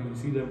them covering, you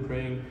see them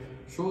praying,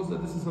 shows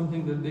that this is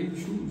something that they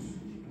choose.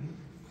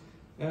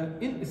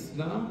 In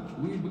Islam,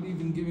 we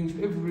believe in giving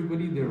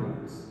everybody their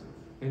rights.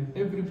 And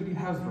everybody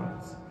has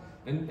rights.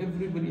 And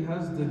everybody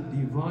has the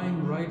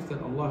divine rights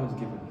that Allah has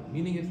given them.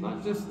 Meaning it's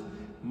not just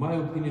my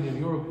opinion and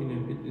your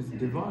opinion, it is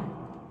divine.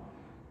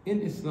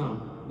 In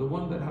Islam, the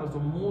one that has the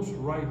most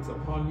rights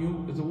upon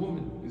you is a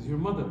woman, is your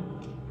mother.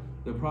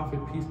 The Prophet,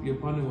 peace be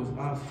upon him, was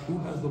asked, who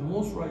has the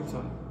most rights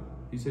on you?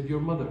 He said, your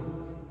mother.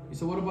 He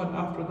said, what about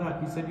after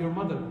that? He said, your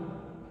mother.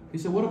 He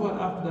said, what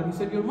about after that? He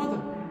said, your mother.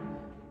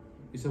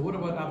 He said, what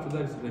about after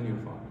that? He said, then your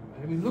father.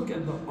 I mean, look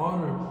at the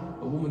honor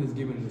a woman is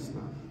given in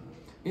Islam.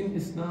 In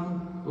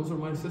Islam, those are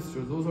my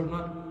sisters. Those are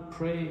not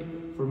pray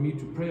for me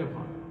to pray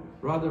upon.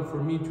 Rather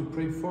for me to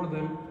pray for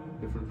them.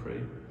 Different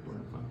pray,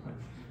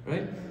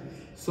 right?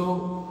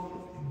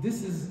 So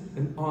this is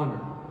an honor.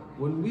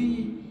 When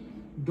we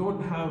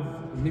don't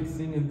have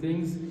mixing and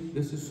things,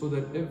 this is so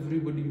that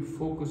everybody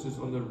focuses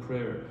on their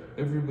prayer.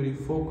 Everybody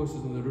focuses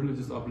on the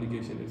religious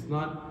obligation. It's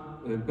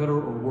not a better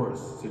or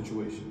worse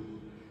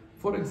situation.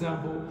 For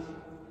example,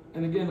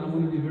 and again, I'm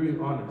going to be very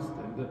honest,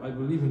 and I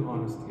believe in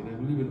honesty, and I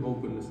believe in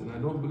openness, and I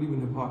don't believe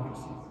in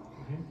hypocrisy.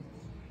 Okay?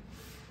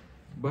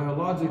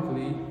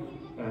 Biologically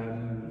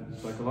and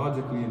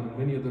psychologically and in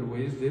many other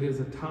ways, there is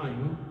a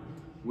time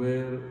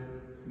where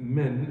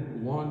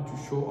men want to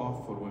show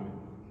off for women.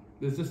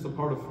 It's just a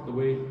part of the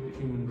way the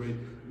human race,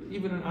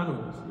 even in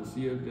animals, you'll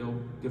see they'll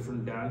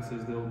different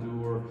dances they'll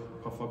do, or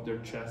puff up their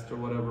chest or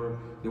whatever.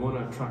 They want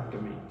to attract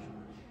a mate.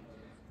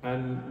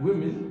 And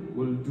women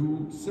will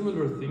do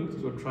similar things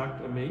to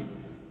attract a mate,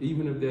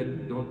 even if they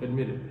don't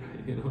admit it.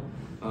 You know,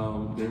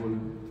 they will.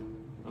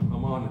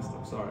 I'm honest.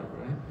 I'm sorry,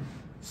 right?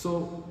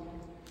 So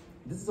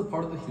this is a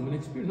part of the human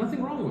experience.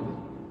 Nothing wrong with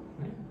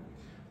it, right?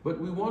 But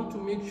we want to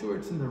make sure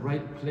it's in the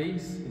right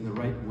place, in the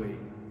right way,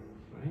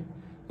 right?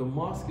 The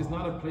mosque is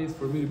not a place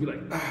for me to be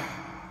like,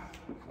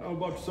 I'm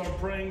about to start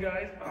praying,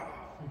 guys.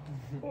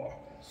 Oh,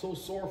 so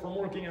sore from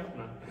working out.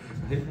 No.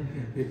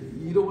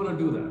 You don't want to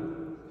do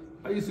that.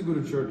 I used to go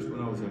to church when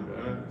I was younger.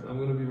 I'm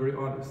going to be very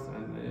honest.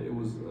 And it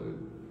was,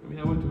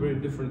 I went to very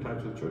different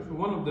types of church. But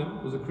one of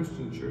them was a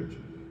Christian church.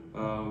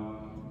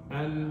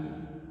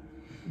 And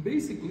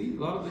basically, a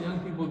lot of the young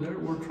people there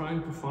were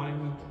trying to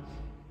find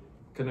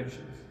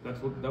connections. That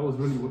was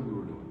really what we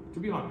were doing, to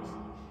be honest.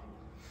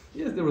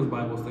 Yes, there was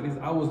Bible studies.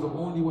 I was the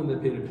only one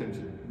that paid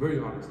attention, very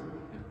honestly.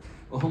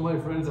 All my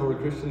friends that were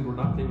Christians were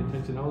not paying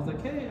attention. I was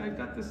like, hey, I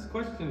got this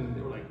question. And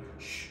they were like,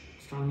 shh,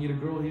 just trying to meet a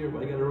girl here,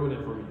 but I gotta ruin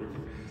it for me.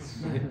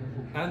 Right?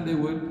 And they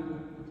would,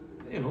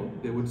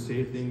 they would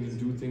say things and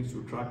do things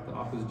to attract the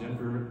opposite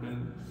gender.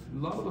 And a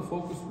lot of the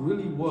focus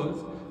really was,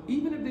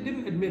 even if they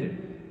didn't admit it,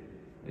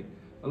 like,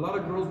 a lot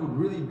of girls would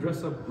really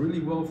dress up really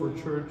well for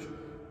church,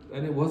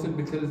 and it wasn't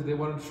because they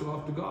wanted to show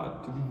off to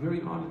God, to be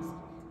very honest.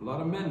 A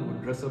lot of men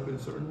would dress up in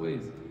certain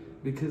ways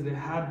because they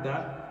had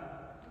that.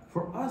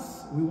 For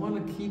us, we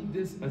want to keep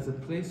this as a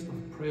place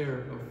of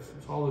prayer,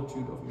 of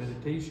solitude, of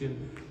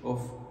meditation,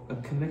 of a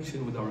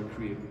connection with our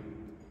Creator.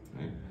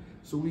 Right?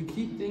 So we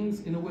keep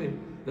things in a way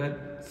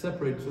that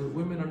separates, so that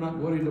women are not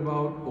worried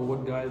about, oh,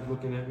 what guy is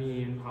looking at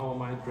me and how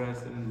am I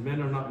dressed, and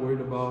men are not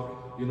worried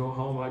about,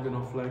 how am I going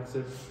to flex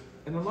it.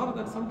 And a lot of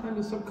that sometimes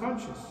is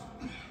subconscious.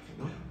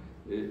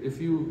 If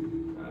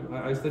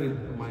I studied,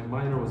 my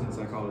minor was in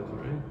psychology,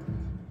 right?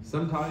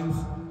 Sometimes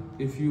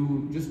if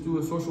you just do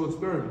a social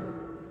experiment,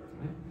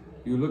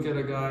 you look at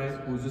a guy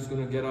who's just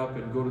going to get up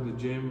and go to the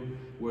gym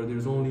where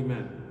there's only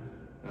men,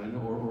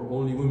 or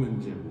only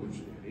women gym,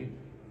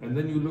 and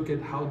then you look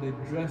at how they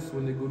dress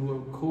when they go to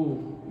a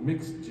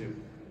co-mixed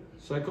gym.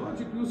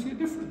 Psychologically, you'll see a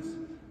difference.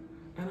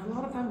 And a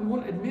lot of times we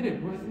won't admit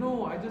it. We're like,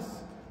 no, I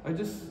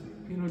just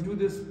do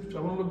this, I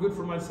want to look good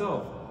for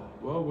myself.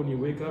 Well, when you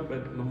wake up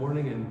in the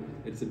morning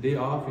and it's a day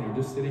off and you're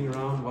just sitting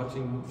around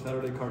watching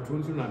Saturday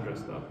cartoons, you're not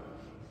dressed up,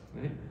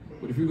 right?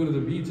 But if you go to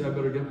the beach, I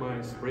better get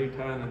my spray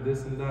tan and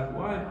this and that.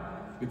 Why?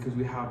 Because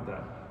we have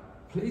that.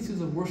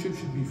 Places of worship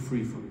should be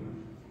free from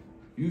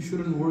that. You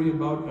shouldn't worry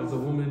about, as a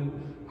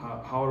woman,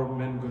 how are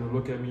men going to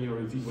look at me, or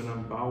when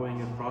I'm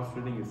bowing and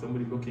prostrating, is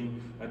somebody looking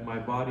at my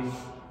body?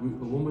 A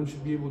woman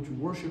should be able to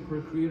worship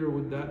her Creator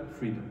with that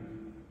freedom.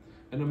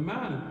 And a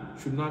man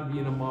should not be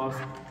in a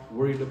mosque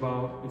worried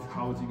about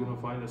how is he going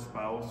to find a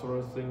spouse or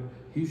a thing.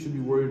 He should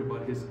be worried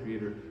about his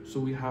Creator. So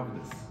we have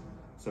this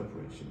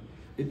separation.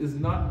 It is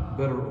not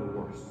better or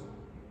worse.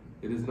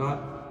 It is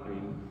not,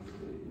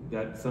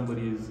 that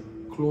somebody is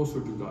closer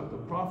to God. The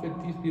Prophet,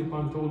 peace be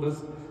upon him, told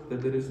us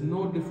that there is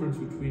no difference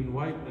between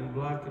white and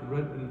black and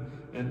red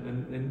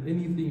and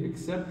anything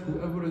except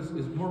whoever is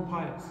more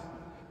pious.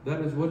 That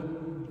is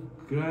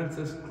what grants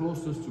us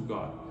closeness to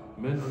God.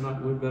 Men are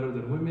not better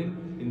than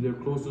women in their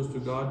closeness to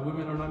God.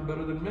 Women are not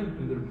better than men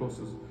in their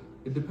closeness.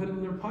 It depends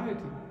on their piety.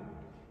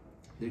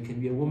 There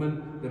can be a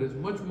woman that is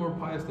much more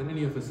pious than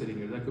any of us sitting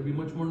here. That could be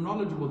much more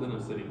knowledgeable than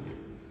us sitting here,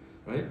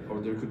 right? Or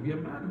there could be a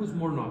man who's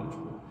more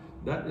knowledgeable.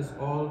 That is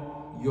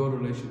all your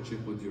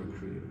relationship with your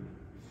Creator.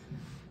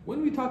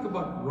 When we talk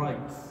about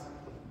rights,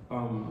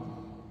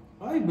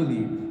 I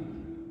believe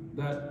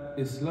that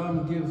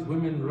Islam gives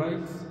women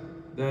rights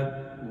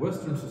that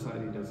Western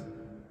society doesn't.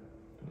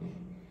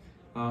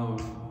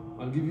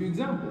 I'll give you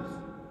examples.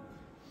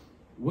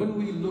 When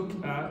we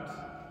look at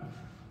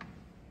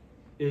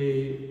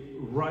a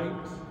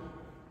right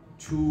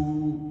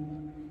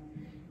to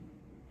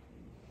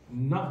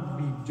not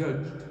be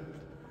judged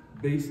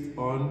based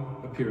on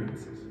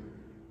appearances,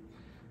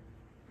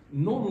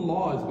 no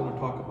law is going to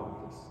talk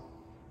about this,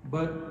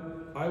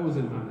 but I was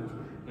in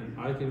management and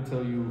I can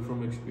tell you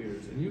from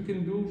experience, and you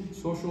can do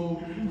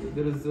social,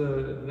 there is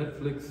a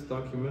Netflix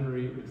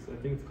documentary, I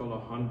think it's called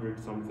 100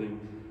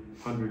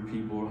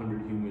 people or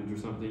 100 humans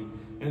or something,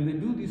 and they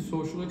do these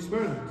social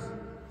experiments.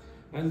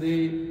 And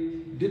they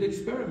did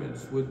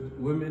experiments with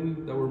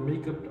women that were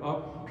make-upped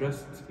up,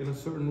 dressed in a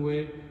certain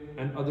way,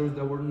 and others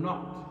that were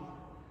not.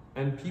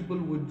 And people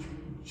would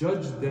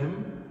judge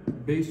them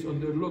based on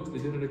their looks. They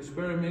did an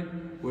experiment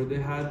where they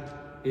had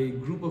a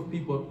group of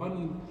people,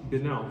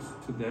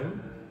 unbeknownst to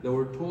them, that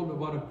were told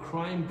about a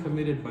crime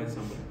committed by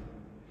somebody.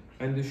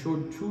 And they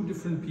showed two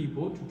different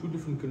people, two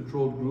different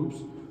controlled groups,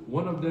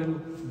 one of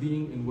them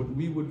being in what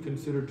we would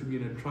consider to be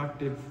an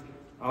attractive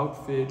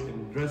outfit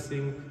and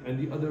dressing, and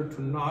the other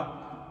to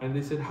not. And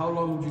they said, how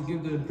long would you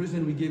give them in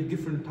prison? We gave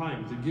different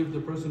times. They give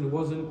the person who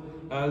wasn't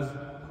as,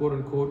 quote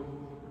unquote,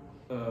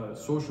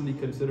 socially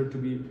considered to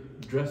be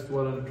dressed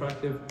well and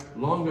attractive,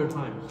 longer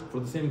times for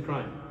the same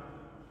crime.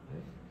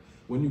 Okay?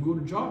 When you go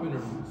to job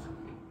interviews,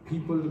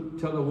 people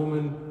tell a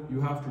woman, you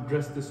have to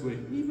dress this way,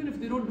 even if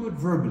they don't do it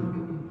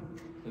verbally.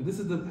 And this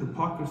is the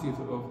hypocrisy of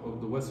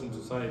the Western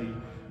society,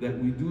 that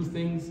we do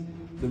things.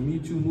 The Me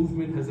Too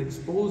movement has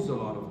exposed a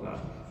lot of that.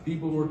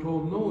 People were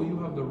told, no, you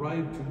have the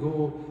right to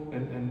go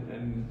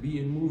and be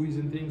in movies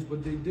and things,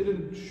 but they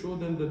didn't show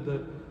them that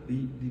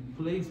the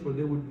place where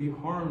they would be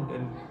harmed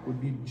and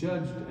would be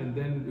judged and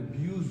then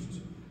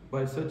abused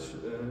by such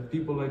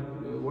people like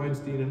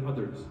Weinstein and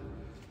others.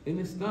 In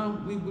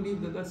Islam, we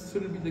believe that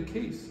shouldn't be the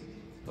case.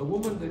 A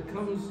woman that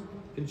comes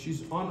and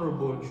she's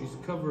honorable and she's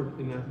covered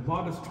in a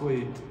modest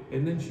way,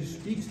 and then she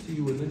speaks to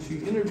you and then she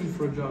interviews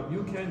for a job,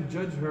 you can't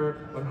judge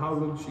her on how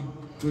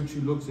good she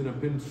looks in a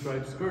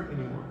pinstripe skirt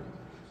anymore.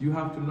 You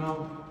have to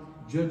now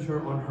judge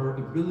her on her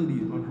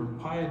ability, on her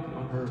piety,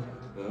 on her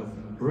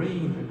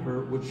brain,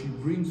 and what she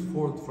brings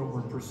forth from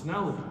her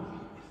personality.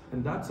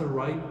 And that's a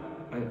right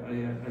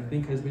I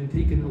think has been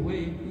taken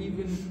away,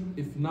 even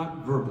if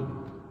not verbally.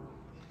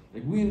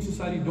 Like, we in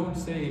society don't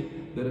say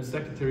that a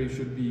secretary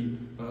should be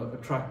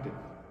attractive.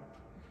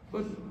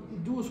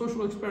 But do a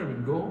social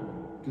experiment. Go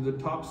to the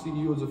top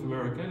CEOs of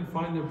America and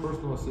find their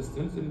personal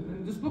assistants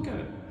and just look at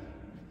it.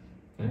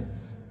 Okay?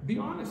 Be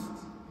honest.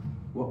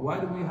 Why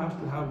do we have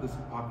to have this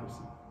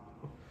hypocrisy?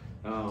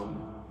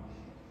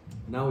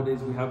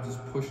 Nowadays we have this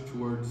push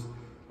towards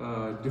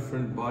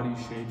different body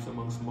shapes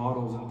amongst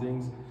models and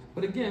things.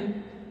 But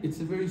again, it's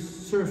a very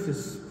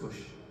surface push.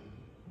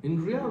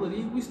 In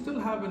reality, we still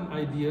have an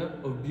idea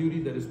of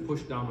beauty that is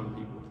pushed down on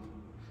people.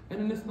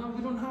 And in Islam,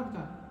 we don't have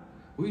that.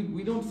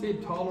 We don't say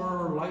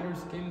taller or lighter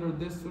skinned or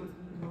this. Or,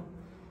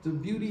 the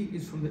beauty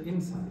is from the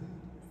inside.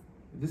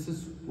 This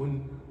is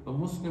when a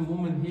Muslim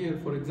woman here,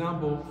 for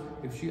example,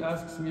 if she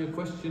asks me a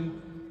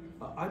question,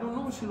 I don't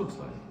know what she looks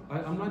like.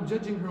 I'm not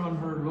judging her on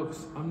her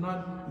looks. I'm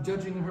not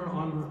judging her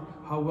on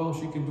how well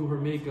she can do her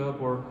makeup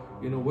or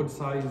what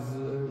size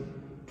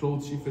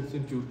clothes she fits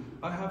into.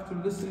 I have to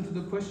listen to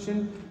the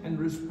question and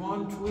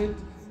respond to it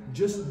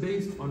just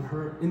based on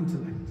her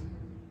intellect,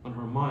 on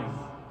her mind.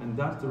 And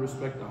that's the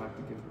respect I have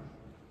to give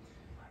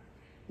her.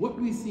 What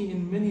we see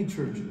in many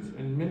churches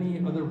and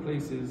many other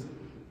places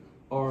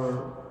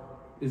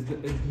is the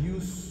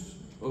abuse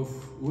of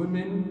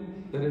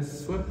women that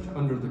is swept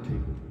under the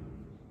table.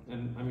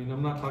 And I mean,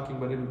 I'm not talking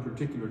about any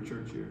particular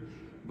church here,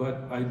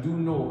 but I do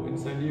know in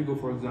San Diego,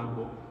 for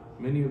example,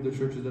 many of the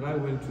churches that I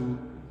went to,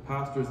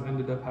 pastors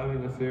ended up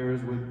having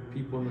affairs with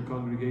people in the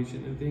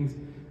congregation and things.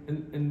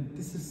 And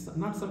this is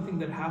not something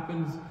that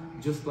happens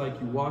just like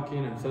you walk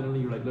in and suddenly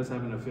you're like, let's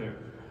have an affair.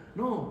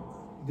 No,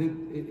 there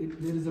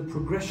is a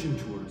progression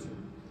towards it.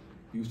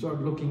 You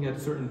start looking at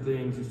certain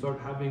things, you start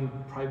having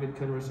private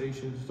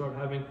conversations, you start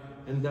having,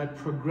 and that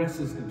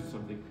progresses into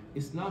something.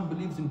 Islam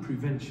believes in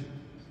prevention,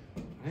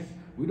 right?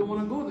 We don't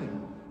want to go there.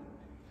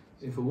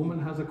 If a woman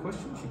has a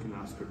question, she can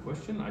ask her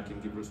question, I can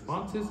give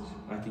responses,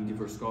 I can give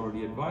her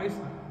scholarly advice.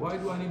 Why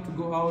do I need to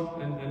go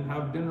out and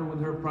have dinner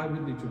with her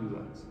privately to do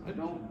that? I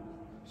don't.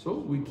 So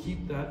we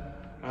keep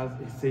that as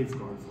a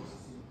safeguard for us.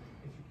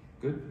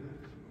 Good?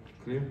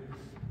 Clear?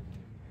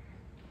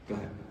 Go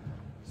ahead.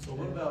 So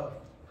what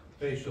about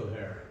facial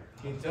hair?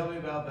 Can you tell me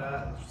about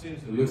that? It seems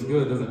to be looks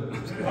good, doesn't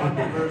it?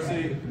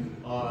 Controversy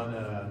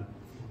on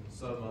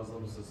some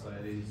Muslim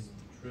societies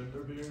trim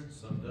their beards,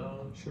 some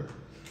don't. Sure.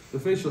 The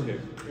facial hair.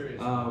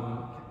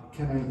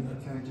 Can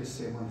I just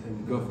say one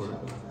thing? Go for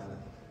it.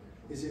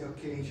 Is it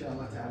okay,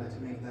 inshallah ta'ala, to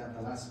make that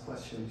the last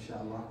question,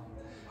 inshallah?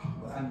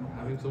 I'm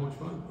having so much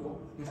fun.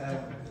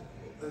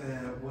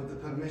 With the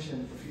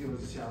permission of you,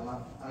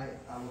 inshallah,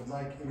 I would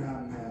like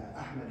Imam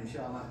Ahmed,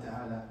 inshallah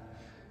ta'ala,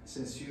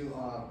 since you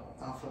are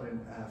offering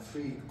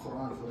free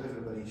Qur'an for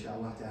everybody,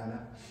 inshallah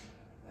ta'ala,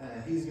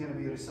 he's going to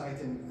be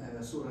reciting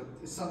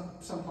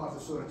some part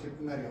of Surah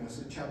Maryam,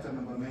 chapter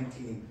number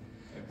 19.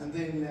 And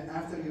then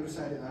after you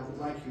recite it, I would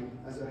like you,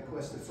 as a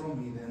request from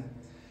me then,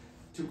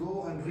 to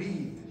go and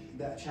read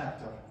that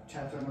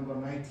chapter number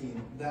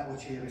 19, that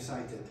which he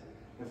recited,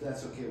 if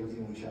that's okay with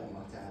you,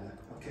 inshallah ta'ala,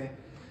 okay?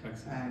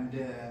 Excellent.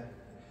 And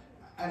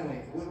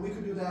anyway, we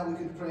could do that, we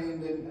could pray,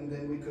 and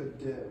then we could,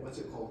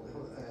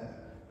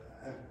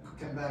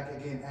 come back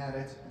again at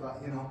it,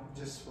 but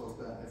just for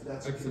if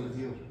that's okay with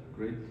you.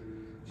 Great.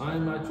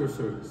 I'm at your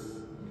service.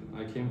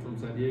 I came from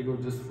San Diego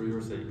just for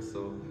your sake,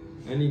 so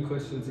any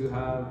questions you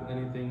have,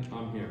 anything,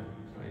 I'm here,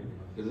 right?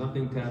 There's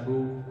nothing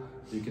taboo,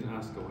 you can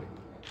ask away.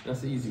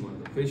 That's the easy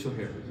one, the facial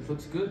hair. It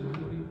looks good,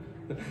 man.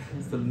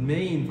 It's the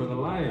mane for the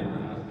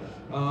lion.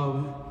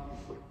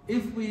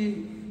 If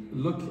we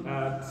look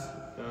at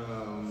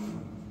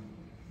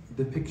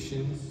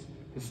depictions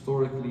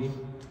historically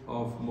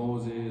of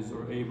Moses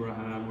or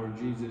Abraham or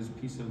Jesus,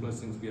 peace and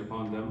blessings be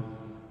upon them,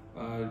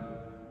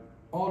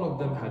 all of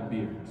them had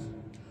beards.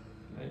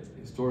 Right?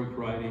 Historic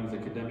writings,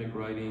 academic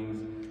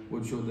writings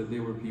would show that they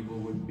were people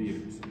with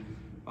beards.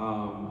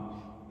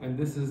 And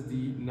this is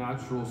the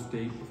natural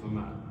state of a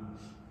man.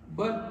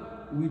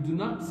 But we do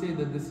not say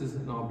that this is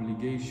an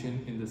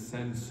obligation in the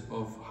sense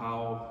of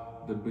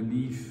how the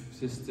belief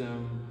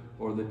system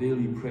or the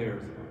daily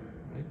prayers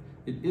are. Right?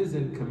 It is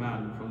in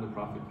command from the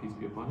Prophet, peace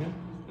be upon him.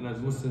 And as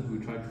Muslims,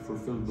 we try to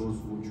fulfill those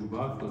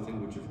wujubat, those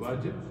things which is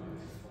wajib.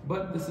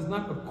 But this is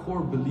not a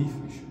core belief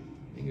issue.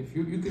 If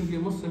you can be a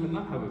Muslim and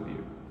not have a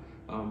beard.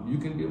 You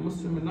can be a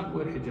Muslim and not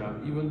wear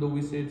hijab, even though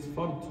we say it's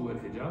fard to wear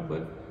hijab,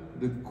 but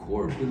the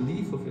core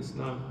belief of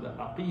Islam, the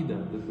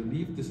aqidah, the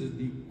belief, this is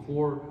the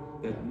core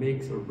that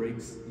makes or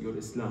breaks your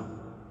Islam.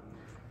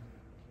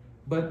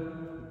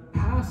 But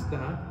past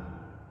that,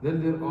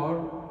 then there are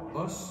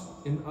us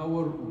in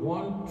our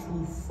want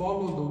to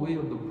follow the way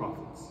of the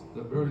prophets.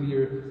 The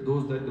earlier,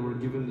 those that were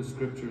given the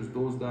scriptures,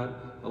 those that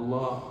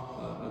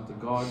Allah, the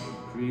God, the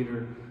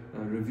Creator,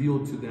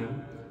 revealed to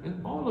them. And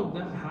all of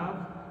them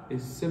have a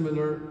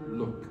similar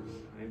look.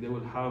 Right? They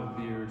will have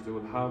beards, they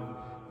will have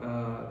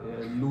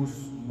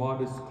loose,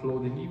 modest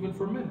clothing, even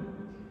for men.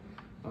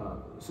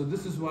 So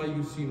this is why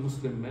you see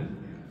Muslim men,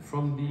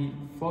 from the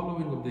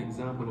following of the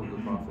example of the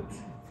prophets,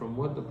 from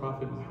what the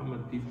Prophet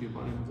Muhammad, peace be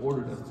upon him,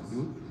 ordered us to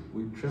do,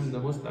 we trim the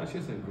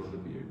mustaches and grow the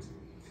beards.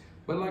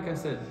 But like I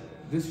said,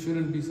 this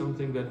shouldn't be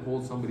something that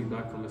holds somebody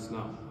back from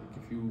Islam.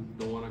 Like if you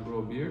don't want to grow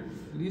a beard,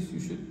 at least you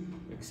should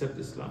accept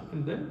Islam,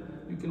 and then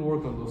you can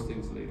work on those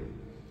things later.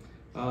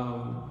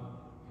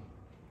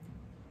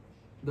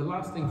 The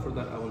last thing for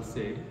that I will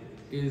say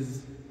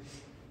is,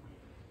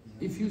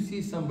 if you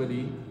see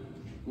somebody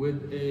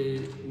with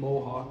a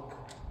mohawk,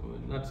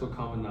 not so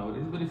common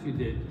nowadays, but if you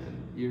did,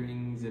 and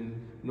earrings and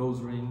nose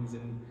rings,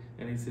 and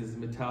he says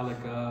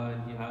Metallica,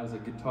 and he has a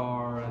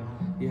guitar, and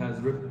he has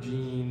ripped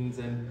jeans,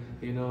 and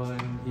you know,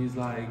 and he's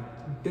like,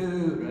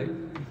 dude, right?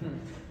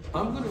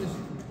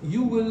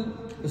 You will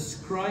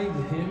ascribe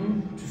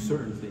him to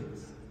certain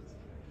things,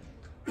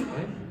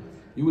 right?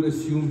 You will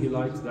assume he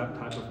likes that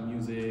type of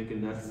music,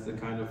 and that's the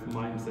kind of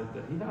mindset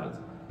that he has.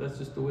 That's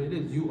just the way it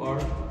is. You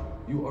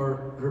are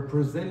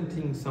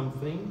representing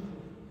something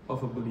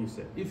of a belief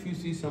set. If you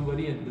see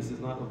somebody, and this is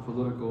not a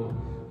political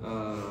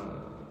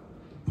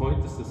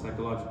point, this is a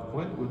psychological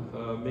point, with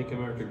Make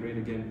America Great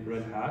Again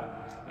red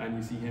hat, and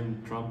you see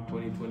him Trump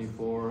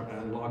 2024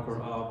 and lock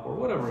her up or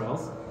whatever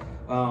else,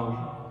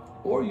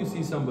 or you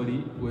see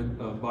somebody with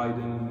a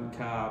Biden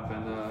cap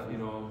and you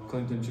know,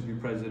 Clinton should be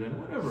president,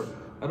 whatever,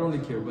 I don't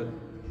really care, but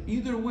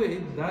either way,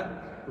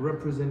 that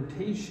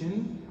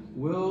representation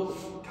will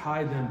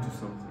tie them to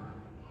something,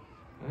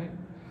 right?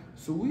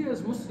 So we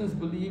as Muslims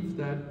believe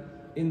that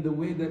in the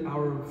way that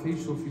our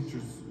facial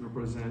features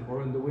represent,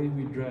 or in the way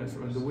we dress,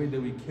 or in the way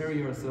that we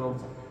carry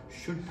ourselves,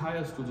 should tie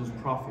us to those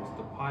prophets,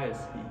 the pious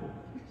people.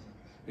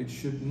 It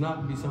should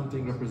not be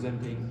something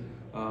representing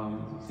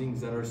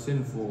things that are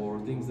sinful or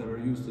things that are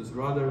useless.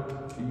 Rather,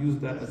 to use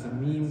that as a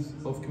means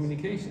of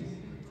communication.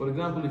 For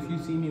example, if you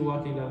see me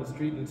walking down the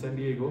street in San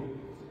Diego,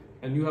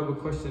 and you have a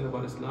question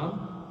about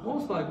Islam,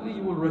 most likely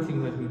you will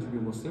recognize me to be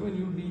a Muslim, and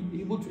you'll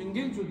be able to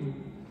engage with me.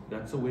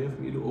 That's a way of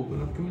me to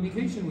open up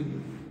communication with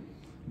you.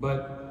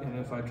 But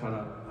if I try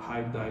to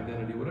hide the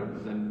identity, whatever,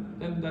 then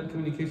that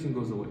communication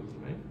goes away,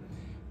 right?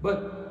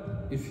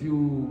 But if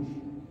you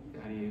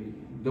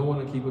don't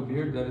want to keep a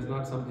beard, that is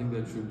not something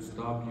that should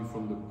stop you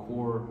from the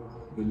core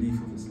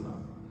belief of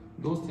Islam.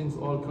 Those things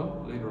all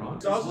come later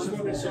on. So I was just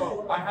wondering,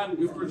 so I had an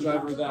Uber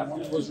driver that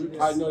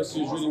I noticed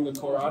he was reading the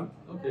Qur'an.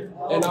 Okay.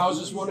 And I was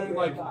just wondering,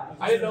 like,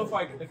 I didn't know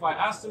if I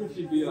asked him if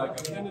he'd be like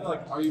offended,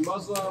 like, are you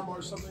Muslim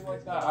or something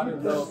like that. I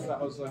didn't know if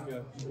that was like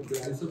a...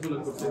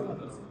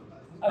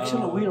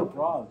 Actually, we are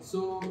proud.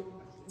 So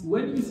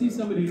when you see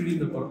somebody reading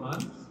the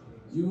Qur'an,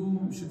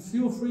 you should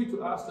feel free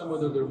to ask them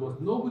whether they're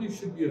Muslim. Nobody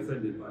should be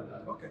offended by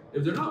that. Okay.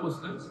 If they're not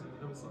Muslims,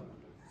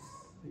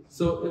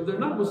 so if they're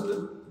not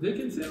Muslim, they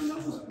can say I'm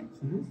not Muslim.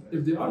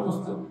 If they are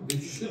Muslim, they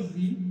should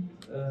be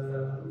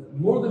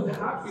more than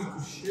happy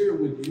to share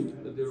with you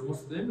that they're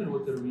Muslim and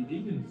what they're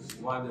reading and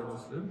why they're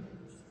Muslim.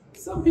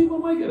 Some people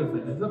might get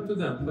offended, it's up to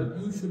them, but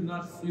you should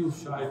not feel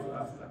shy to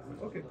ask that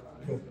question. Okay.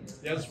 Cool.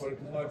 Yeah, I just wanted,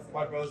 because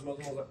my brother's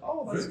Muslim, I was like,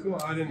 oh, that's cool.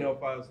 I didn't know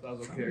if that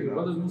was okay. Your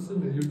brother's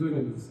Muslim and you're doing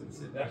it Muslim.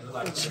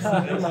 Relax.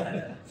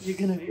 You're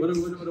gonna be... What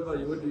about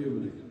you? What do you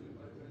believe?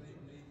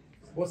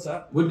 What's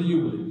that? What do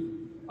you believe?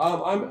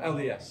 I'm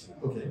LES.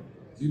 Okay.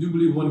 So you do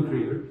believe one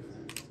creator?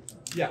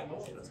 Yeah.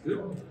 That's good.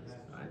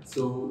 Alright,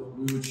 so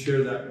we would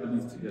share that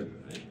belief together,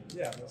 right?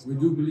 Yeah. We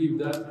do believe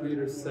that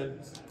creator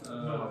sent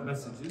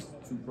messages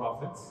to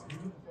prophets,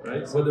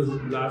 right? Whether the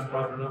last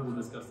prophet or not, we'll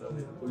discuss that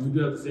later. But you do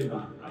have the same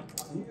belief,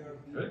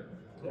 right?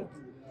 Yeah.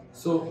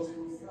 So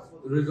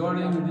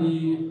regarding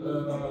the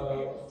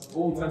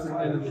Old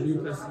Testament and the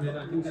New Testament,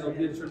 I think the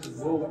LDS Church is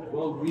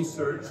well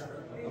researched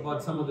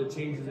about some of the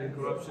changes and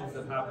corruptions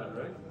that happened,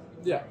 right?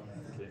 Yeah.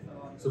 Okay.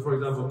 So for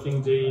example,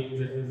 King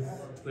James and his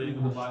playing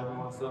with the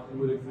Bible and stuff, you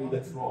would agree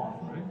that's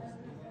wrong, right?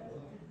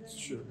 It's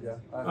true, yeah.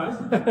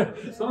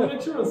 Right? So I'll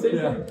make sure on the same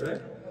page,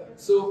 right?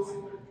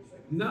 So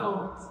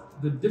now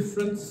the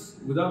difference,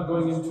 without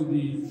going into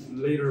the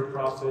later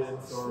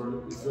prophets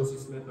or Joseph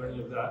Smith or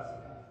any of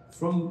that,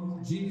 from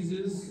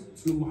Jesus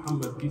to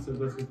Muhammad, peace and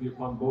blessings be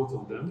upon both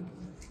of them,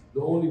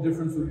 the only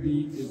difference would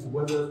be is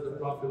whether the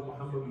Prophet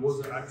Muhammad was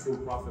an actual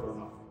prophet or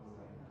not.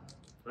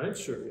 Right?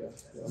 Sure,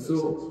 yeah.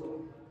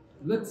 So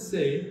let's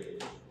say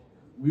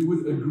we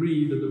would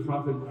agree that the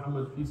Prophet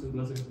Muhammad, peace and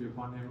blessings be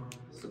upon him,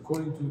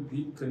 according to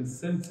the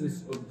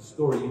consensus of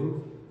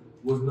historians,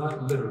 was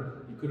not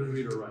literate. He couldn't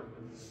read or write.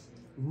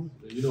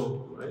 You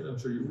know, right? I'm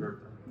sure you've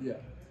heard that. Yeah.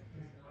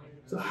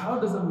 So how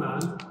does a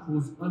man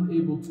who's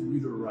unable to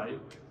read or write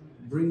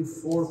bring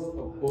forth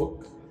a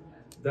book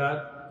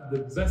that the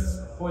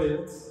best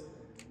poets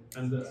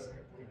and the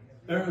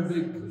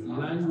Arabic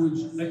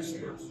language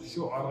experts,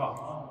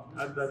 shu'ara,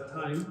 at that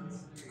time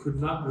could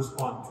not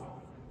respond to?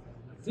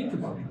 Think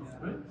about it,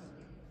 right?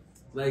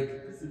 Like,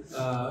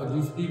 do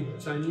you speak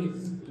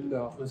Chinese?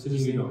 No.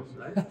 Assuming you know,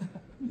 right?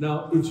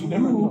 Now,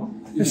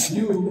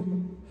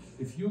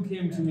 if you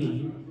came to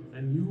me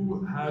and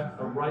you had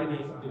a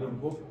writing in a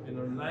book in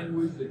a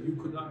language that you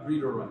could not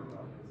read or write,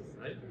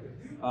 right?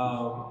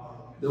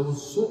 That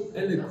was so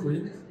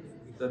eloquent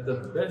that the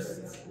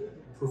best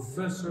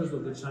professors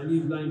of the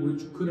Chinese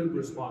language couldn't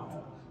respond.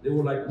 They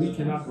were like, we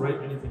cannot write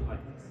anything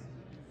like this.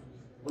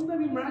 Wouldn't that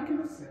be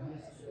miraculous?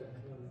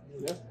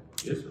 Yeah.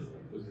 Yes.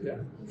 Yeah.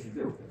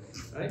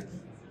 Right?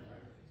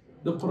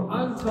 The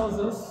Qur'an tells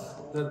us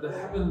that the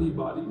heavenly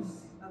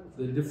bodies,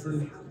 the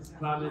different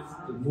planets,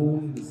 the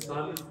moon, the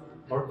sun,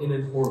 are in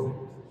an orbit.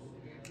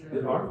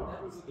 They are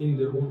in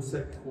their own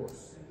set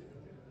course.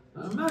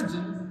 Now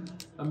imagine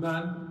a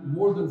man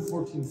more than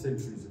 14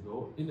 centuries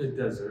ago in a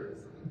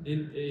desert,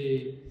 in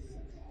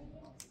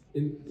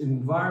an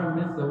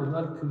environment that was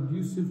not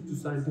conducive to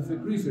scientific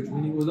research,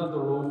 meaning it was not the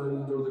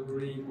Romans or the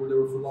Greek where they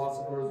were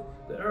philosophers.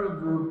 The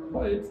Arabs were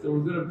poets, they were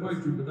good at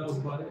poetry, but that was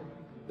about it.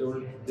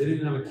 They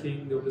didn't have a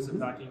king, they were just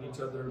attacking each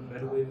other,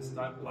 Bedouin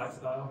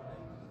lifestyle.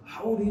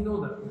 How would he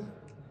know that?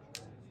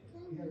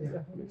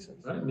 Yeah, makes sense.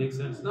 Right? Makes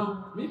sense.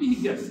 Now, maybe he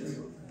guessed.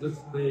 Let's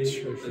play,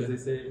 as they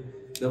say,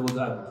 devil's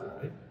advocate,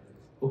 right?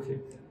 Okay.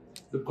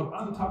 The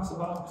Quran talks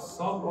about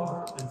salt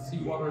water and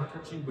seawater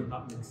touching but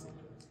not mixing.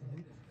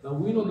 Now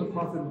we know the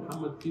Prophet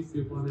Muhammad, peace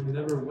be upon him,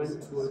 never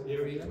went to an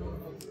area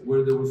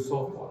where there was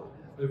salt water.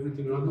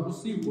 Everything around him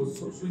was sweet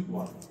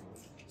water.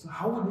 So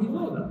how would he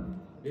know that?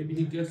 Maybe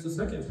he guessed the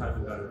second time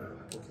and got it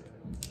right. Okay.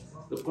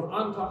 The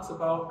Quran talks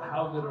about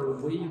how there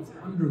are waves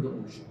under the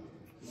ocean.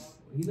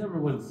 He never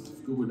went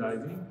scuba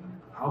diving.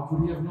 How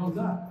could he have known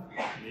that?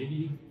 Maybe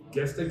he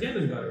guessed again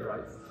and got it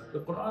right. The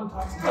Quran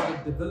talks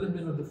about the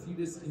development of the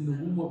fetus in the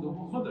womb of the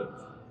mother.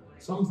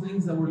 Some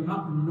things that were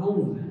not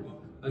known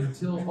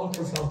until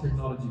ultrasound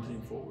technology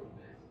came forward.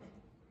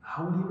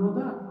 How would he know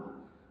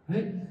that?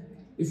 Right?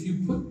 If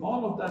you put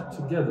all of that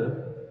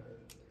together,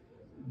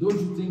 don't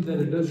you think that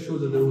it does show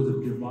that there was a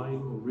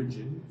divine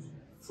origin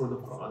for the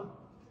Quran?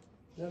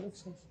 Yeah, that makes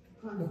sense.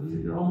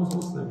 You're almost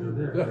Muslim, you're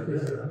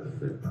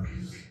there.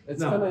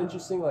 It's kind of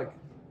interesting, like,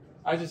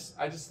 I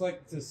just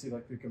like to see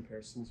like the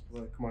comparisons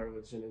with like my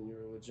religion and your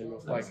religion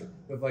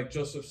with like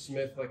Joseph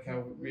Smith, like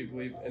how we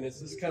believe, and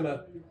it's kind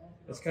of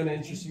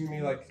interesting to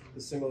me, like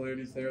the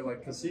similarities there, like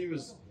because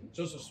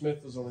Joseph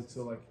Smith was only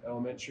till like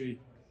elementary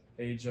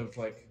age of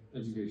like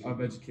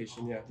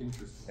education, yeah.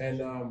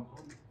 Interesting.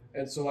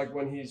 And so like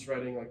when he's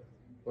writing like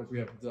we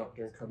have the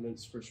Doctrine and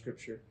Covenants for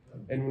Scripture,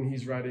 and when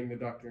he's writing the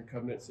Doctrine and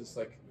Covenants, it's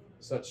like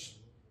such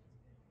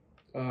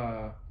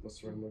what's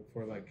the word I'm looking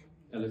for, like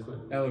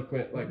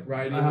eloquent like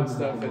writing and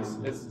stuff.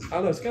 It's I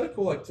don't know, it's kind of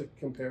cool like to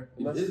compare.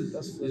 And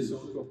that's so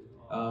cool.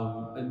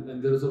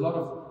 And there's a lot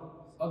of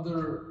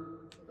other.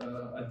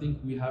 I think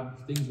we have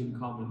things in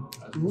common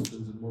as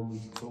Muslims and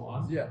Mormons and so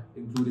on. Yeah.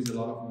 Including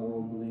a lot of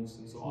moral beliefs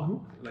and so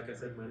on. Like I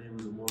said, my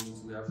neighbors are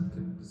Mormons. We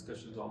have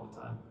discussions all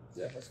the time.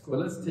 Yeah, that's cool.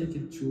 But let's take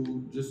it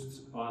to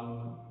just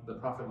on the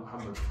Prophet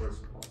Muhammad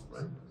first of all,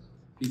 right?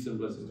 Peace and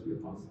blessings be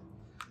upon him.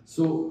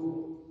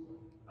 So,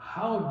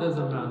 how does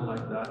a man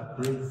like that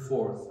bring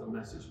forth a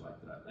message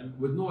like that? And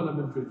with no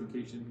elementary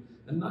education,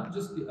 and not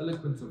just the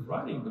eloquence of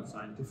writing, but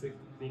scientific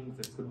things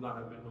that could not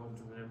have been known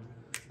to him.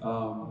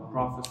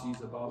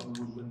 Prophecies about who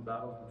would win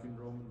battles between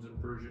Romans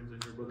and Persians,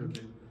 and your brother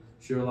can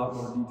share a lot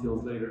more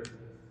details later.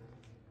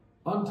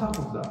 On top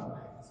of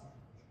that,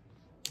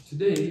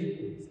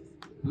 today,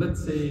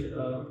 let's say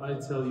I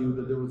tell you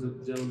that there was a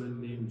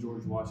gentleman named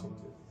George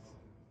Washington.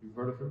 You've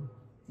heard of him?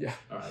 Yeah.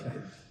 All right.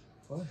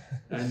 What?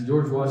 And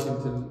George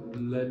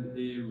Washington led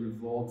a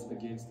revolt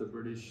against the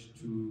British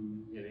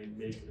to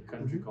make a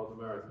country called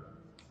America.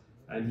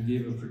 And he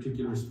gave a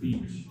particular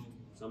speech,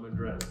 some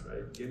address,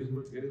 right?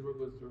 Gettysburg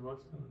was George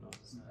Washington or no?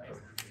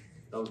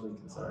 That was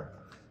Lincoln, sorry.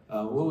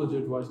 What was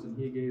George Washington?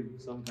 He gave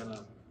some kind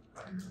of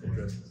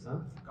address, huh?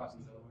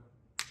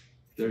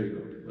 There you go,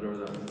 whatever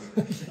that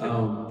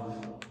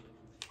was.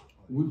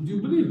 Would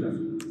you believe that?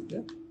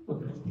 Yeah.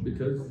 Okay,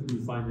 because we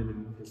find it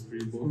in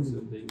history books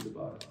and things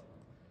about it.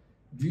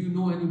 Do you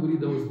know anybody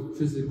that was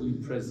physically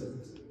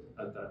present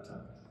at that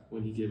time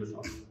when he gave a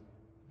talk?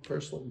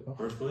 Personally, no.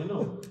 Personally,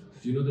 no.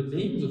 Do you know the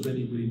names of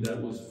anybody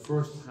that was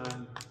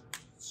firsthand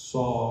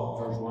saw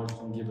George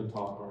Washington give a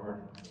talk or heard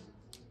him?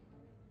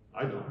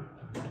 I don't.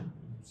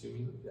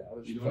 Assuming,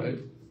 you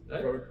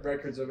don't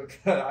records of it.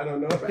 I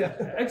don't know. Right.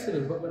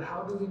 Excellent, but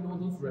how do we know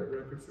those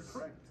records are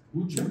correct?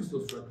 Who checks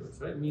those records,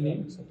 right?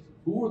 Meaning,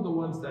 who were the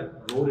ones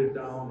that wrote it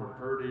down or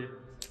heard it?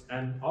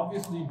 And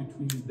obviously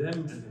between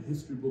them and the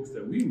history books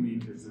that we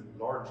read, there's a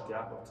large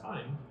gap of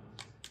time.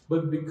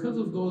 But because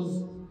of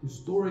those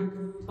historic,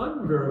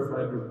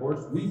 unverified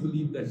reports, we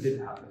believe that did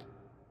happen,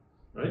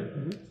 right?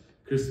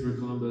 Christopher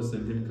Columbus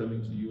and him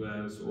coming to the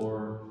U.S.,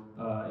 or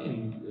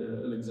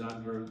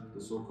Alexander,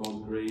 the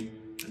so-called Great,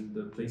 and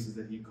the places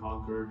that he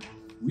conquered.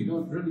 We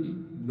don't really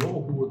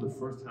know who were the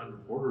first-hand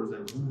reporters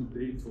and who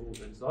they told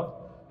and stuff.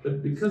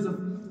 But because of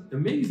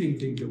amazing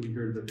things that we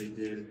heard that they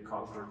did and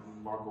conquered,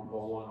 Marco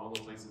Polo and all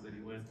the places that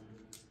he went.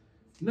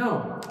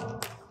 Now,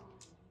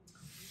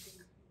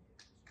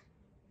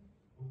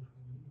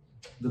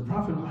 the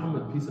Prophet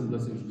Muhammad, peace and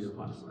blessings be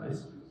upon him, right?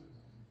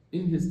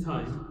 In his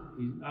time,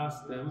 he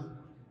asked them,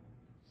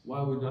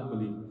 why would not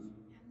believe?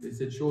 They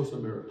said, show us a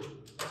miracle.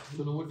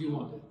 So now what do you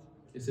want?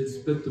 He said,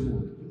 split the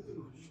moon.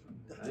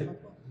 Right?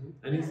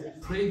 And he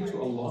prayed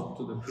to Allah,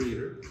 to the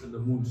Creator, and the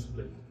moon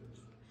split.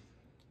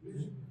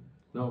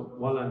 Now,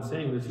 while I'm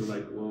saying this, you're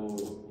like,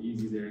 whoa,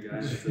 easy there,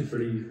 guys. It's a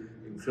pretty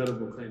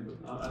incredible claim.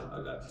 But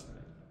I got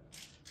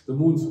you. the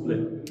moon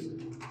split.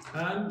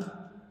 And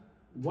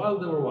while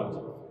they were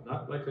watching,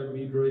 not like a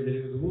meteor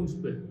hitting the moon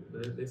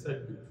split, they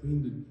said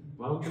between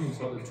the mountain you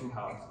saw the two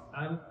halves,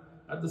 and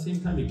at the same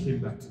time it came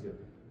back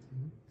together.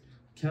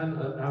 Can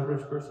an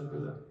average person do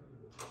that?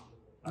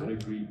 I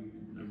agree.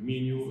 Me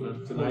and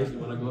you tonight, you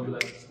want to go and be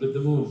like, split the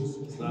moon.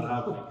 It's not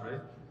happening,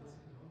 right?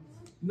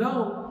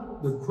 Now,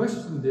 the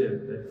question there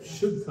that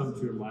should come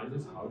to your mind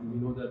is, how do we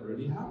know that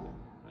really happened,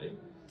 right?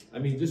 I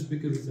mean, just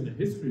because it's in a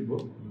history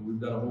book, I mean, we've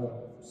got a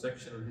whole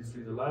section of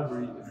history in the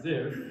library, it's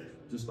there,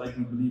 just like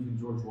we believe in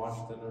George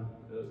Washington or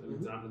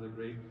Alexander the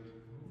Great.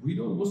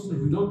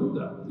 Muslims, we don't do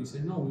that. We say,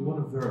 no, we want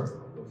to verify.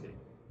 Okay.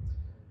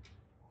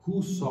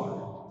 Who saw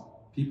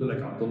it? People like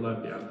Abdullah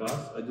ibn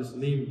Abbas. I just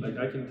named, like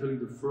I can tell you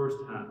the first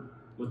hand,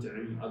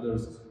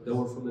 others that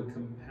were from the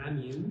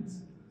companions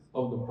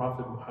of the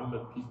Prophet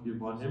Muhammad, peace be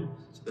upon him,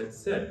 that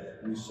said,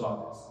 we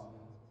saw this.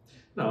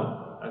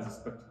 Now, as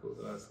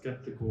a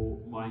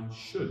skeptical mind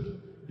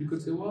should, you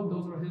could say, well,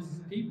 those are his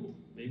people.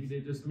 Maybe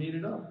they just made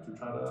it up to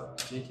try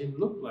to make him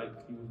look like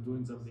he was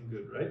doing something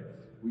good, right?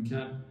 We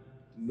can't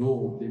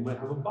know, they might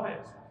have a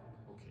bias.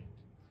 Okay.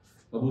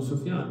 Abu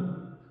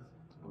Sufyan,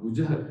 Abu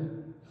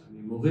Jahl,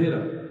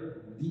 Mughira,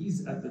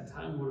 these at the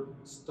time were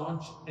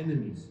staunch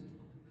enemies.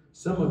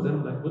 Some of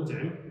them, like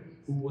Mut'im,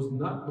 who was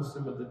not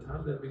Muslim at the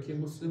time, that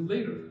became Muslim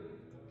later.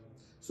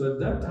 So at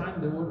that time,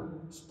 they were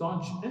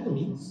staunch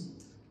enemies,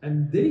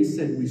 and they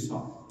said we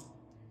saw it.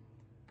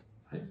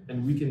 Right?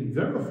 And we can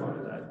verify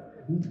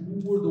that.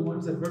 Who were the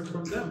ones that heard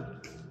from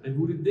them? And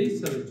who did they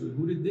tell it to?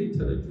 Who did they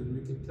tell it to? And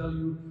we can tell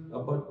you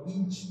about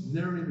each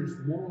narrator's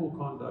moral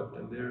conduct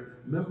and their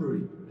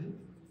memory. Right?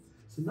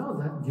 So now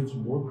that gives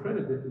more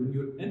credit that when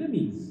your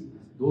enemies,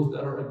 those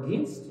that are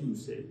against you,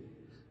 say,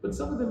 but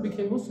some of them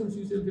became Muslims,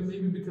 you say, okay,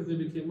 maybe because they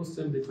became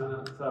Muslim, they kind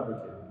of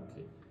fabricated,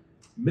 okay.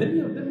 Many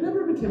of them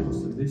never became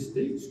Muslim, they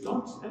stayed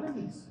staunch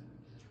enemies.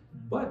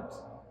 But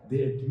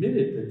they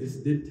admitted that this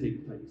did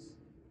take place.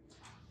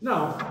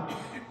 Now,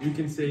 we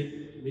can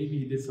say, maybe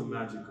he did some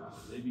magic on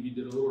it, maybe he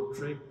did a little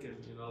trick,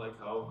 and you know, like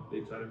how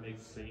they try to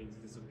make things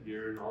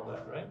disappear and all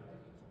that, right?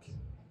 Okay.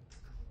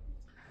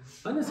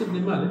 Anas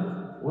ibn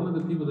Malik, one of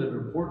the people that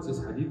reports this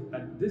hadith,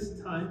 at this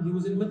time, he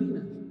was in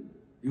Medina.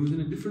 He was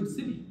in a different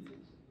city.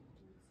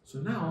 So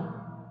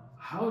now,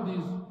 how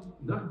these,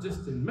 not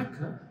just in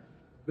Mecca,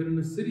 but in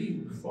a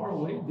city far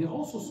away, they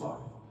also saw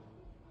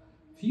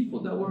it. People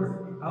that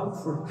were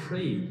out for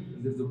trade,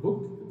 and there's a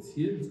book, it's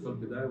here, it's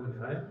called Bidayah wa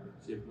Nihaya,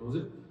 Shaykh knows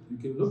it, you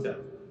can look at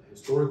it,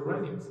 historic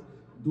writings.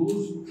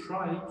 Those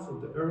tribes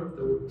of the Arabs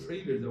that were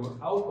traders, that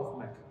were out of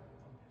Mecca,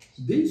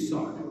 they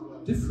saw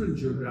it, different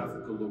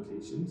geographical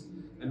locations,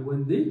 and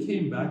when they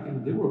came back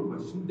and they were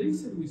questioned, they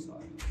said we saw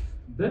it.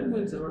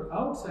 Bedouins that were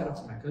outside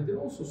of Mecca, they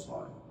also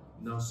saw it.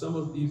 Now, some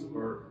of these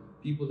are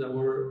people that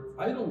were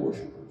idol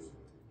worshippers.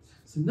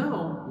 So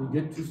now we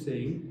get to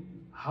saying,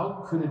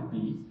 how could it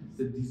be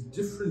that these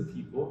different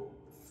people,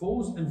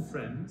 foes and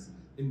friends,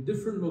 in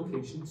different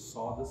locations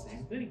saw the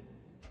same thing?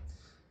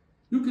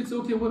 You could say,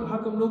 okay, well, how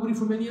come nobody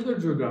from any other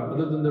geography,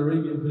 other than the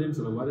Arabian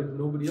Peninsula, why did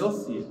nobody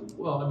else see it?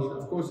 Well, I mean,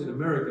 of course, in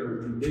America, it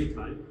would be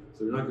daytime,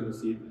 so you're not going to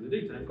see it in the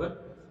daytime,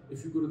 but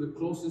if you go to the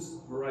closest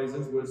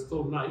horizons where it's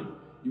still night,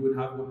 you would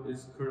have what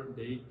is current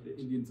day, the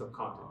Indian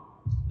subcontinent.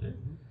 Okay?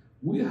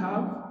 We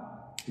have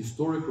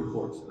historic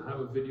reports, and I have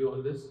a video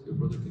on this, your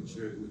brother can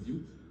share it with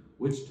you,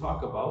 which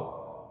talk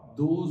about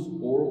those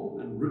oral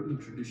and written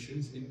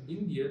traditions in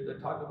India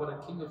that talk about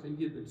a king of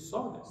India that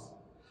saw this.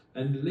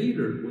 And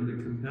later, when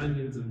the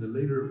companions and the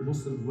later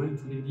Muslims went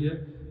to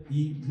India,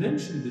 he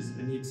mentioned this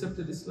and he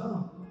accepted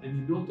Islam and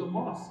he built a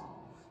mosque.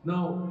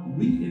 Now,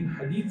 we in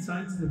Hadith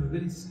science have a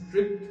very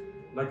strict,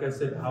 like I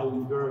said, how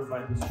we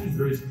verify history is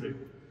very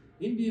strict.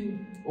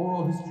 Indian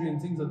oral history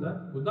and things like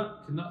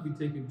that cannot be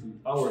taken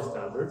to our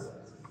standards,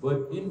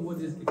 but in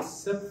what is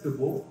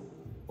acceptable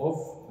of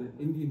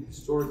the Indian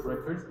historic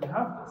records, we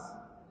have this.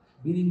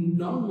 Meaning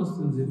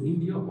non-Muslims in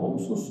India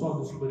also saw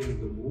the splitting of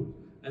the moon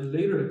and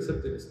later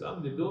accepted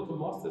Islam. They built a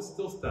mosque that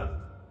still stands.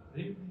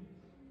 Right?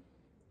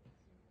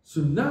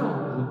 So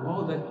now, with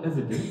all that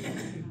evidence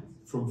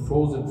from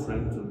foes and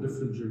friends from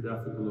different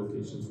geographical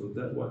locations, so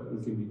that what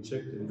we can be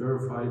checked and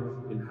verified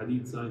in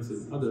Hadith science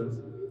and others,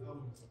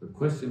 the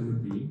question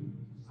would be,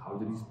 how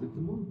did he split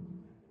the moon?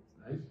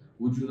 Right?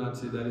 Would you not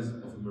say that is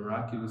of a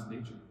miraculous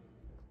nature?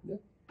 Yeah.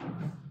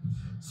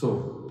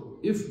 So,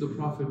 if the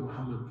Prophet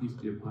Muhammad, peace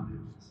be upon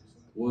him,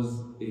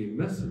 was a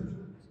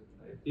messenger,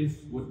 right?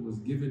 If what was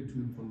given to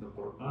him from the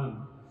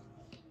Qur'an,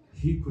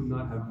 he could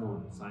not have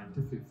known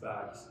scientific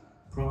facts,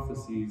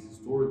 prophecies,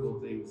 historical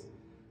things,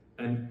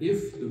 and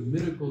if the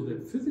miracles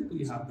that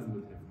physically happened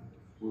with him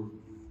were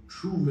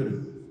true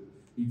miracles,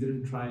 he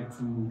didn't try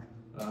to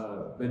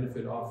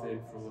benefit off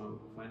it from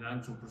a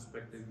financial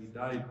perspective. He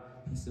died,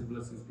 peace and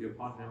blessings be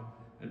upon him,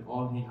 and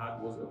all he had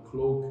was a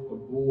cloak, a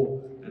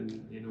bowl, and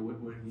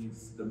where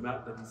he's the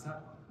mat that he sat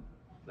on.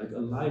 Like a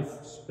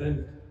life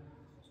spent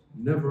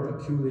never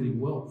accumulating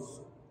wealth,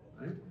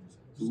 right?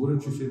 So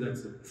wouldn't you say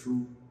that's a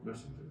true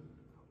messenger?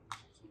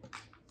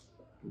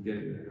 We're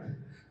getting there, right?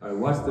 All right,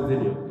 watch the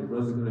video. Your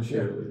brother's going to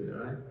share it with you,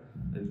 all right?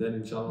 and then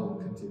inshallah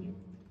we'll continue.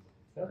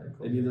 Yeah,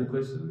 cool. Any other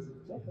questions?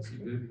 No, that's You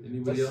good. good?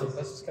 Anybody else?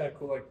 That's just kind of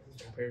cool, like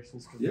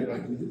comparisons. Cause Yeah,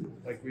 we we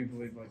we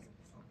believe like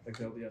the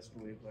LDS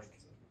believe like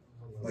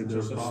There's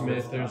Joseph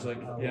prophets. Smith. There's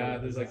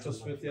there's like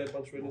Joseph Smith. He had a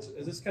bunch of witnesses.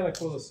 It's just kind of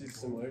cool to see the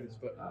similarities.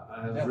 But I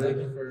have yeah, read. thank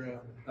you for.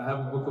 I have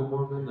a Book of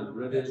Mormon. I've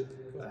read it.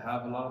 I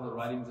have a lot of the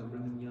writings of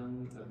Brigham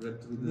Young. I've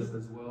read through them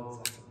as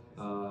well,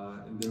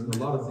 and there's a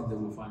lot of things that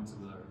we'll find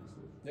similarities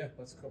with. Yeah,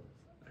 that's cool.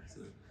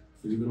 Excellent.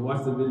 So you're gonna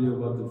watch the video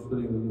about the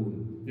splitting the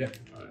moon. Yeah.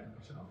 All right.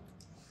 Inshallah.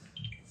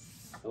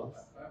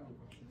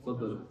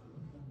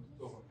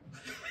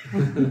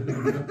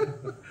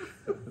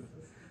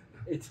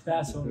 It's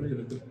fast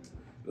already.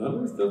 No,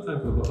 there's still time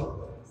for Baha.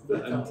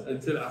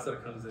 Until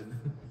Asr comes in.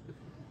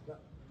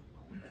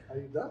 Are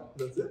you done?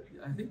 That's it?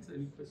 I think so.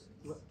 Any questions?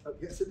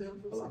 Yeah, sit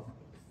down for a second.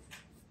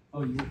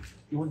 Oh,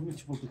 you want me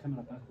to move the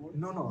camera backward?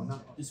 No,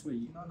 This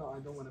way. No, I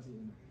don't want to be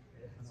in it.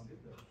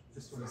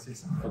 Just want to say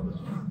something.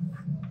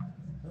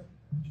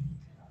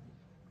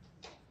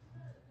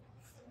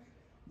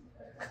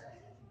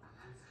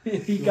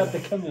 He got the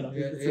camera.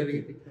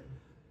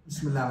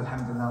 بسم الله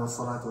والحمد لله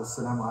والصلاة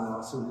والسلام على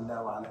رسول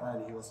الله وعلى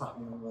آله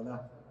وصحبه ومن والاه.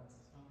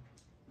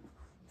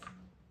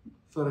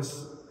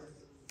 First,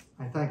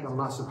 I thank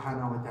Allah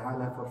subhanahu wa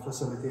ta'ala for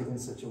facilitating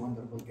such a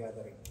wonderful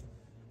gathering.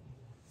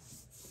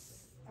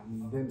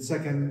 And then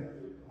second,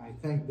 I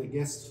thank the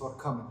guests for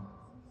coming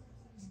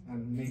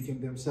and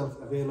making themselves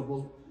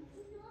available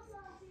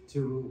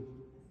to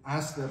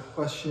ask their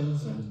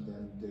questions and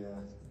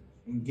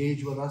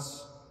engage with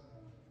us,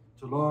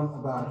 to learn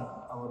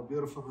about our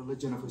beautiful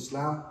religion of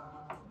Islam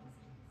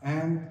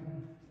and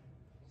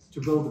to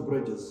build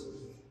bridges.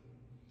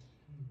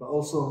 But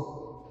also,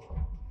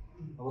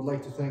 I would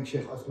like to thank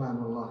Shaykh Uthman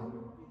Wallahi.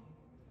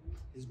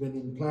 He's been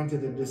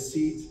implanted in this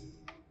seat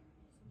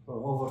for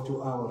over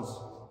 2 hours,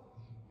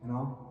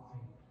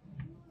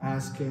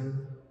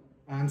 asking,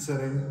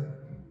 answering,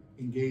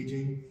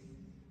 engaging.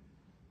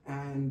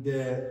 And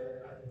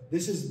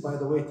this is, by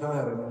the way,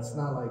 tiring. It's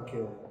not like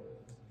it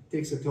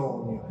takes a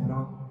toll on you,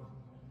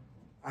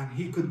 And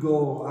he could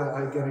go,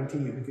 I guarantee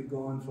you, he could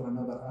go on for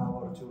another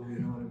hour or two,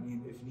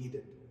 if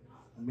needed.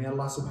 And may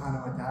Allah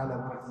subhanahu wa ta'ala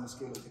barak in the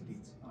scale of the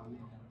deeds.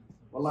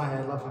 Wallahi,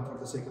 I love him for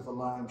the sake of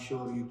Allah. I'm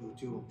sure you do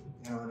too.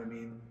 You know what I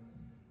mean?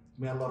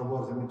 May Allah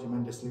reward him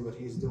tremendously what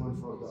he's doing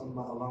for the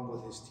ummah along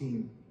with his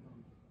team.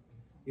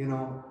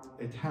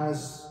 It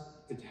has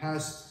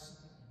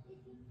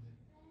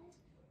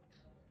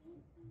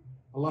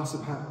Allah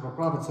subhanahu, the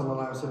Prophet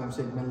sallallahu alaihi wasallam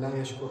said, "Man la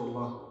yashkur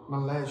Allah,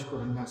 man la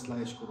yashkur an-nas la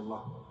yashkur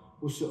Allah."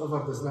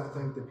 Whosoever does not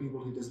thank the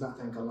people, he does not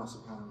thank Allah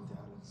subhanahu wa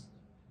ta'ala.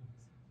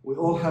 We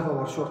all have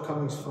our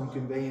shortcomings from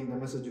conveying the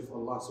message of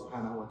Allah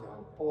subhanahu wa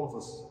ta'ala, all of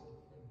us.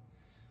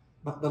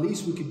 But the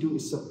least we could do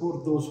is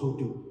support those who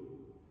do.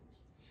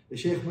 The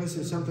Shaykh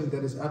mentioned something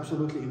that is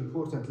absolutely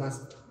important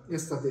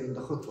yesterday in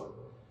the khutbah.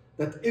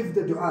 That if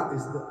the dua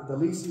is the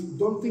least,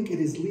 don't think it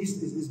is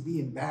least is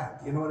being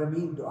bad. You know what I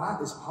mean? Dua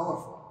is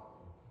powerful.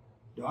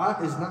 Dua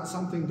is not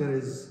something that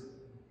is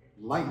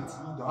light.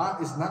 Dua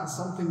is not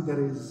something that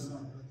is,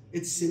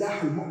 it's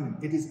silah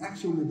al-mu'min. It is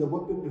actually the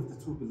weapon of the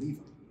true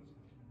believer.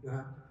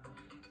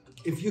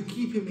 If you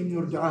keep him in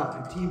your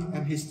dua,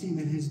 and his team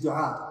in his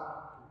dua,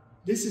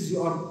 this is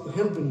your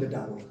help in the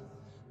da'wah.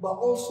 But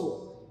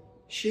also,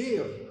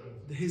 share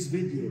his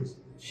videos,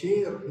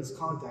 share his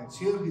contacts,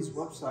 share his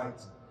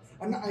websites.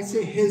 And I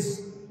say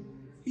he's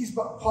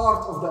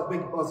part of that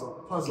big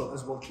puzzle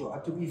as well too,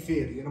 to be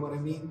fair, you know what I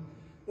mean?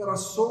 There are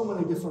so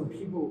many different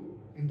people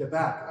in the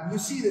back, and you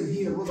see them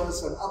here with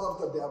us, and others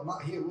that they are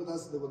not here with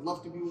us, they would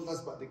love to be with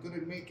us, but they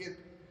couldn't make it.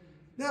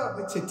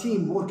 It's a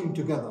team working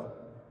together.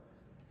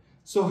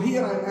 So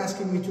here I'm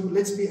asking you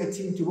let's be a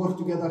team to work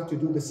together to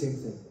do the same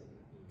thing.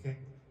 Okay?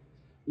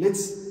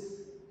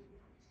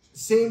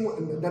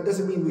 That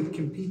doesn't mean we're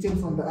competing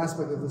from the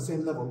aspect of the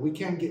same level. We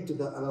can't get to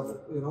that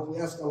level. We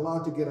ask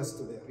Allah to get us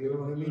to there. You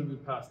know what I mean? We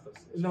passed us.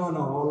 No,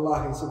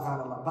 Wallahi,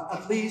 subhanAllah. But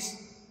at least,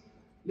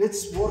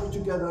 let's work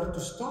together to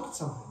start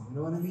something. You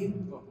know what I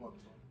mean?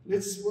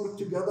 Let's work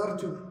together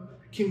to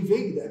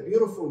convey the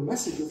beautiful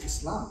message of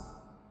Islam.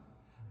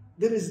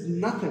 There is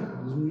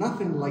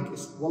nothing like it.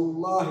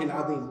 Wallahi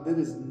al-Azim. There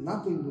is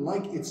nothing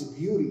like its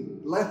beauty,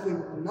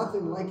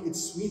 nothing like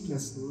its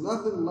sweetness,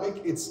 nothing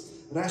like its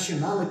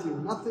rationality,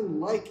 nothing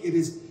like it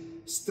is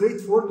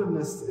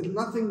straightforwardness,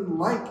 nothing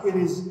like it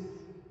is,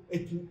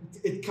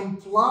 it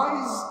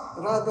complies,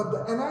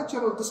 rather a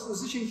natural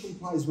disposition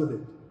complies with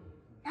it.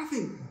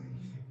 Nothing.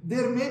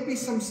 There may be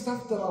some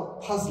stuff that are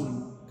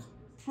puzzling,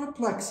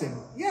 perplexing,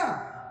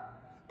 yeah.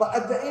 But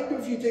at the end,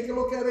 if you take a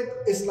look at it,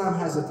 Islam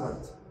has it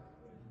right.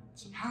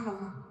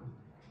 SubhanAllah.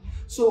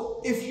 So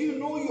if you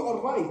know you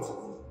are right,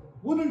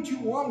 wouldn't you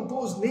want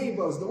those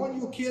neighbors, the one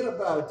you care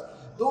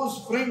about, those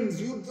friends,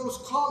 those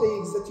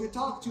colleagues that you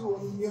talk to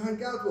and you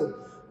hang out with,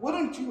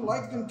 wouldn't you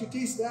like them to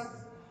taste that?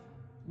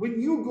 When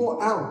you go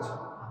out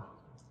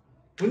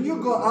and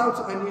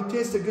you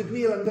taste a good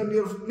meal and then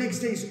your next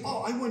day is,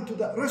 oh, I went to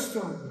that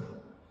restaurant.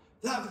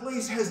 That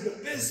place has the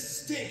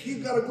best steak. You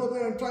gotta go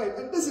there and try it.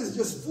 And this is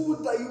just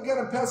food that you're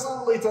gonna pass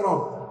on later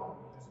on.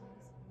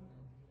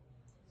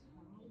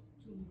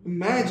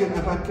 Imagine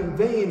about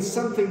conveying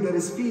something that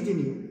is feeding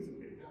you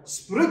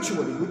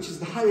spiritually, which is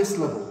the highest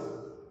level.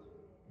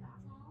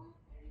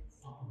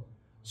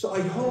 So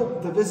I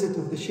hope the visit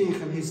of the Shaykh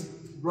and his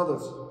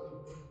brothers,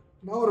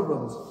 and our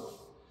brothers,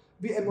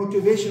 be a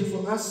motivation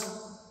for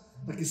us,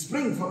 like a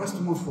spring for us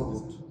to move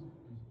forward.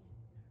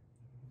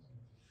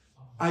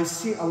 I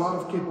see a lot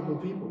of capable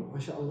people,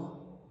 mashallah.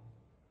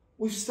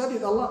 We've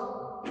studied a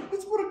lot.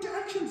 Let's put it to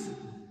actions.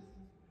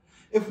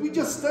 If we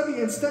just study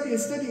and study and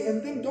study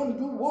and then don't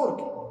do work,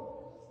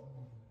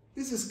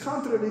 this is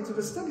contrary to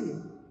the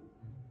studying.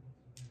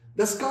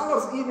 The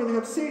scholars even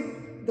have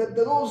said that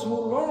those who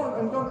learn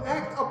and don't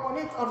act upon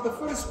it are the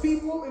first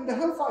people in the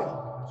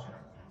hellfire.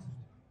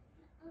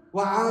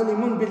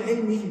 وَعَالِمٌ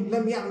بِالْعِلْمِ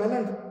لَمْ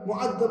يَعْمَلًا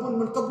مُعَذَّبٌ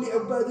مِنْ قَبْلِ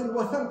عُبَادِ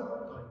الْوَثَنِ.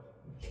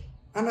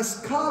 And a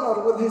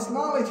scholar with his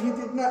knowledge, he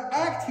did not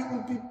act, he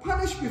will be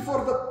punished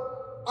before the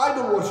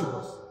idol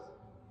worshippers.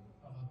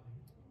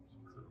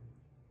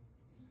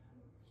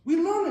 We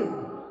learn it.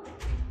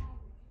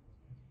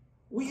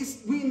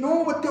 We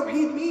know what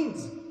Tawheed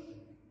means.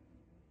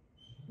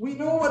 We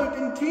know what it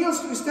entails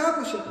to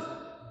establish it.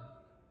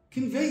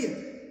 Convey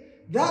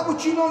it. That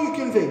which you know, you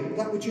convey.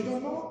 That which you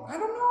don't know, I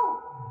don't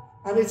know.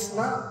 And it's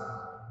not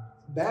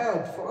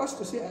bad for us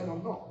to say, I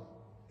don't know.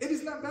 It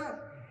is not bad.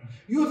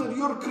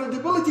 Your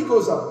credibility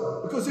goes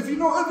up. Because if you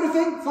know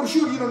everything, for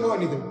sure you don't know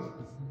anything.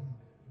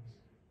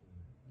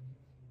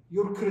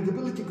 Your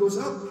credibility goes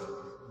up.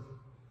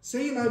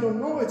 Saying, I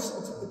don't know, it's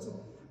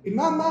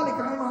Imam Malik,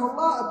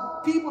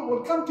 rahimahullah, people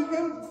will come to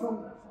him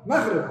from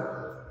Maghrib,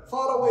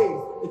 far away.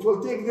 It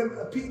will take them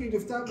a period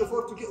of time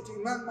before to get to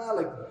Imam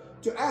Malik,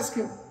 to ask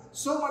him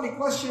so many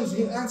questions,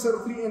 he'll answer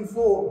 3 and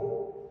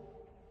 4.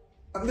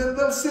 And then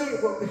they'll say,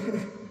 well,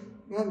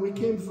 man, we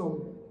came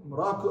from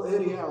Morocco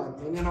area,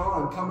 and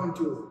I'm coming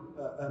to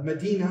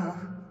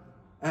Medina,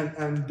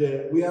 and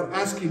we are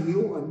asking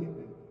you,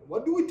 and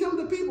what do we tell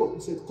the people?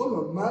 He said,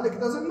 Qul, Malik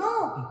doesn't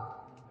know.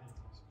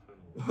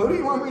 How do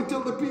you want me to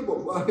tell the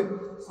people?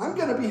 I'm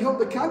going to be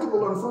held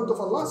accountable in front of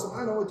Allah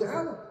subhanahu wa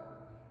ta'ala.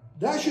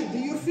 That should be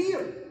your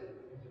fear.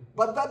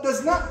 But that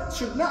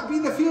should not be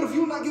the fear of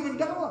you not giving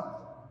da'wah.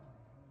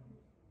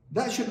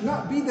 That should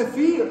not be the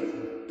fear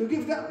to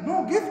give da'wah.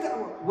 No, give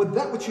da'wah with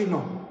that which you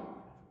know.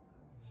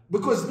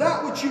 Because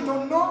that which you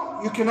don't know,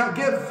 you cannot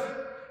give.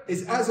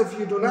 It's as if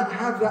you do not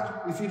have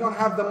that, if you don't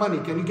have the money.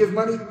 Can you give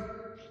money?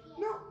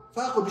 No.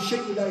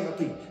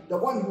 The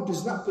one who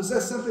does not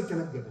possess something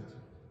cannot give it.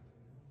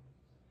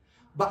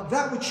 But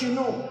that which you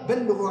know,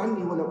 بَلِّغُوا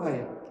عَنِّي وَلَوْ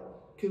آيَةً,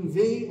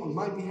 convey on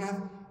my behalf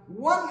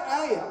one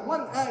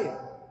ayah.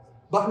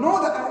 But know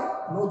the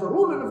ayah, know the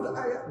ruling of the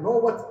ayah, know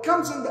what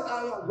comes in the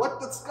ayah, what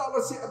the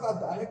scholars say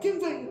about the ayah,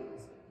 convey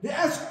it. They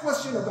ask a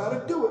question about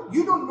it, do it.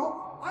 You don't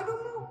know, I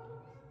don't know.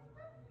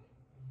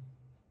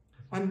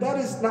 And that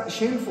is not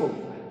shameful,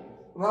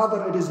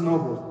 rather it is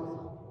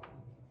noble.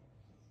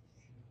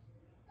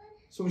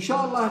 So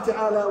inshallah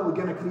ta'ala, we're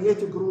going to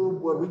create a group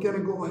where we're going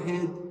to go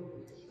ahead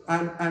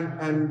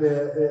and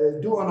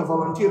do on a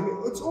volunteer.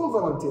 It's all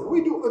volunteer.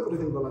 We do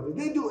everything volunteer.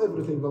 They do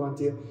everything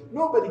volunteer.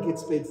 Nobody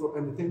gets paid for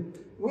anything.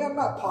 We are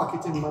not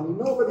pocketing money.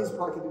 Nobody's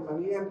pocketing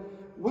money. And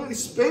we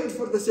spend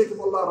for the sake of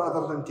Allah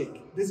rather than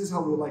take. This is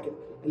how we like it.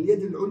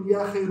 اليد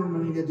العليا خير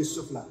من اليد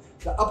السفلى.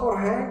 The upper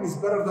hand is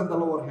better than the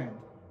lower hand.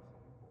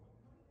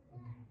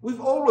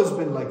 We've always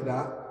been like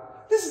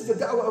that. This is the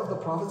da'wah of the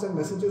prophets and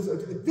messengers.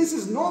 This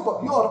is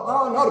noble. You are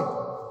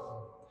honored.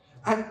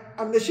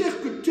 And the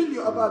Shaykh could tell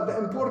you about the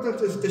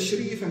importance of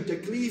tashrif and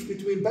taklif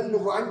between بَلِّغُوا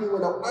عَنِّي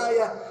وَلَوْ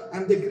آيَةً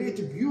and the great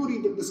beauty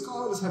that the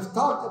scholars have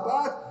talked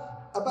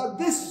about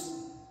this.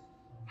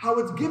 How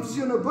it gives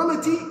you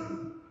nobility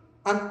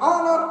and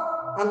honor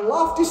and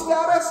lofty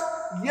status,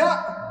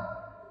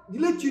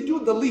 let you do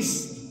the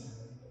least.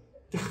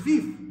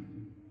 Takhfif.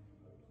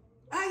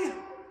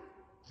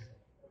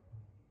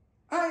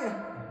 Ayah.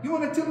 You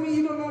want to tell me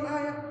you don't know an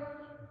ayah?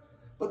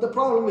 But the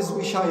problem is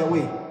we shy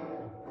away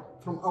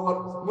from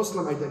our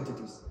Muslim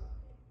identities.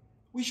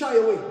 We shy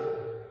away.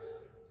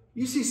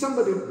 You see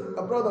somebody,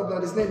 a brother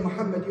that is named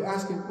Muhammad, you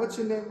ask him, what's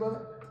your name,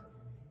 brother?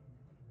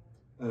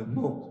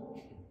 Mo.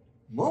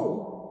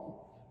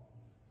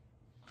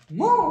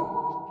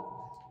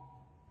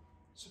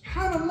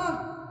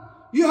 Subhanallah.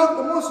 You have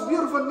the most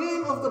beautiful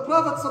name of the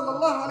Prophet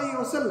sallallahu alaihi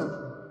wasallam.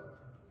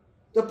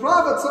 The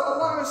Prophet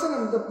sallallahu alaihi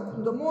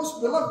wasallam, the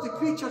most beloved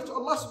creature to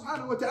Allah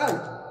subhanahu wa ta'ala.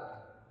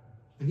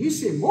 And you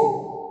say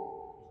Mo.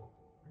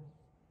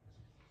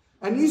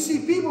 And you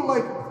see people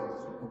like,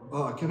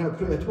 oh, can I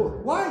pray at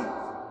work? Why?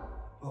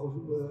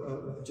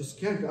 Oh, just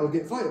can't, I'll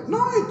get fired. No,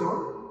 you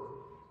don't.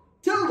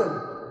 Tell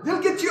them.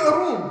 They'll get you a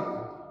room.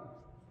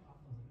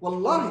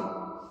 Wallahi.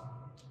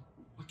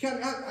 I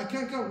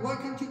can't come. Why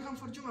can't you come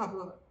for Jum'ah,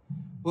 brother?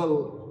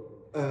 Well,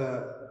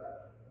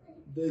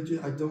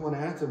 I don't want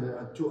to ask them.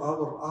 A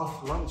 2-hour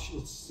off lunch.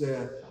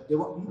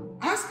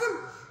 Ask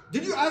them.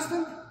 Did you ask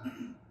them?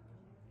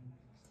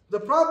 The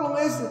problem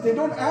is that they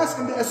don't ask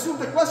and they assume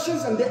the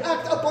questions and they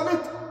act upon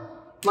it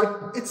like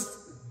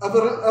it's a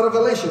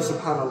revelation,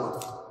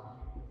 subhanAllah.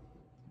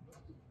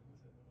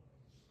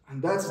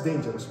 And that's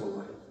dangerous,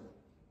 wallahi.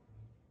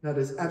 That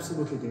is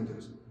absolutely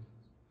dangerous.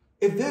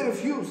 If they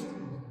refuse,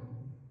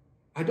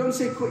 I don't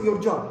say quit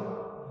your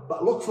job,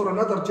 but look for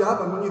another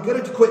job, and when you get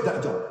it, quit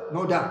that job,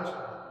 no doubt.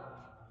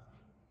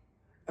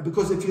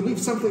 Because if you leave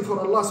something for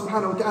Allah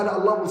subhanahu wa ta'ala,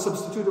 Allah will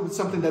substitute it with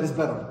something that is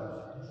better.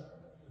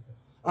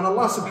 And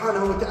Allah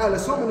subhanahu wa ta'ala,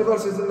 so many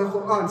verses in the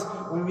Qur'an,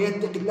 وَمَن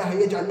يَتَّقِ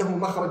اللَّهَ يَجْعَلْ لَهُ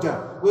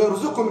مَخْرَجًا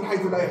وَيَرْزُقْهُ مِنْ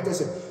حَيْثُ لَا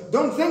يَحْتَسِبُ.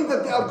 Don't think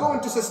that they are going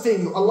to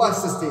sustain you. Allah is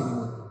sustaining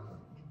you.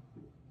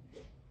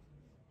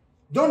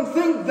 Don't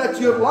think that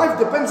your life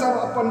depends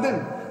upon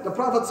them. The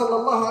Prophet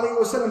sallallahu alayhi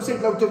wa sallam said,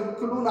 لَوْ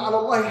تَوَكُّلُونَ عَلَى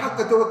اللَّهِ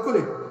حَقَّ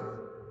تَوَكُّلِهِ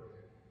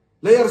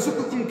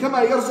لَيَرْزُقُكُمْ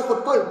كَمَا يَرْزُقُ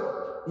الطَّيْرُ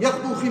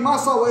يَغْدُو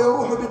خِمَاصًا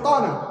وَيَرُوحُ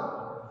بِطَانًا.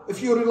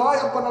 If you rely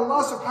upon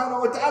Allah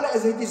subhanahu wa ta'ala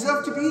as He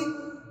deserves to be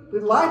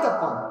relied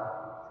upon,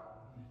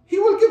 He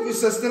will give you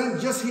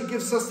sustenance, just He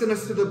gives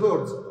sustenance to the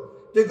birds.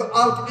 They go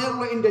out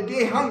early in the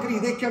day hungry,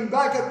 they come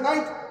back at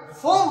night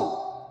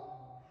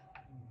full.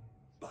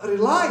 But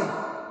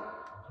rely.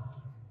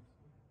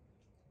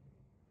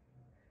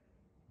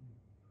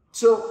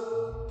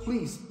 So,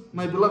 please,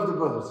 my beloved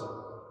brothers,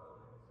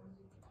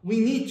 we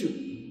need to.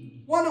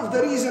 One of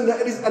the reasons that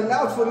it is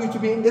allowed for you to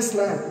be in this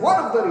land,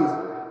 one of the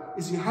reasons,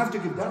 is you have to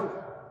give dawah.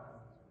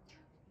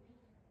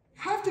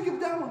 You have to give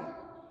dawah.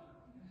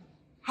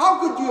 How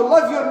could you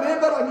love your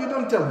neighbor and you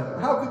don't tell him?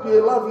 How could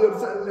you love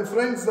your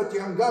friends that you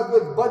hang out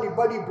with, buddy,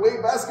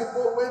 play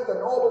basketball with,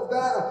 and all of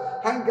that,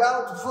 hang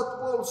out,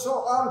 football, so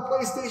on,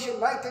 PlayStation,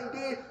 night and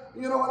day,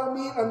 you know what I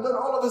mean? And then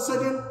all of a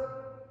sudden,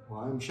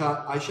 well,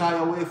 I shy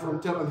away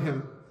from telling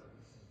him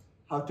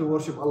how to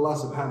worship Allah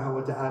subhanahu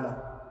wa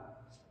ta'ala,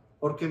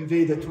 or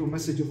convey the true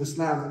message of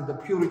Islam and the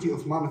purity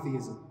of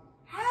monotheism.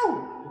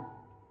 How?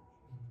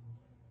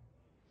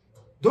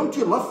 Don't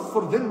you love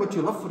for them what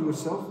you love for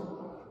yourself?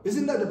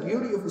 Isn't that the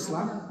beauty of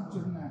Islam?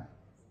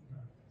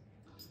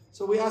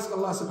 So we ask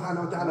Allah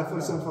subhanahu wa ta'ala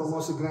first and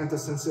foremost to grant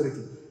us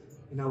sincerity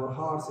in our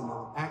hearts, in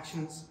our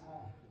actions.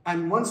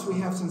 And once we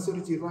have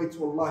sincerity right,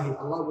 wallahi,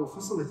 Allah will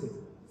facilitate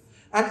it.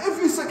 And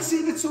if you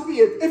succeeded, so be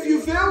it. If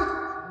you failed,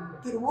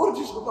 the reward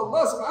is with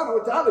Allah subhanahu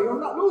wa ta'ala. You're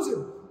not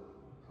losing.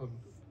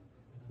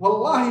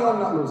 Wallahi, you're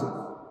not losing.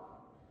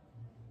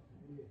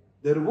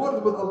 The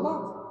reward with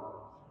Allah.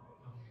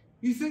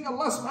 You think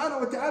Allah subhanahu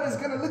wa ta'ala is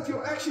going to let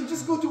your action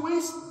just go to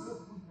waste?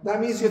 That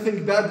means you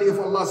think badly of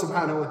Allah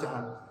subhanahu wa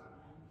ta'ala.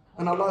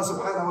 And Allah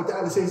subhanahu wa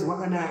ta'ala says,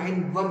 وَأَنَا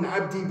عِنْ ظَنْ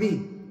عَبْدِي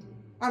بِي.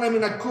 And I'm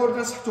in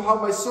accordance to how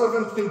my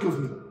servant think of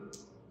me.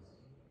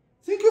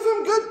 Think of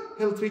him good,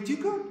 he'll treat you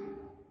good.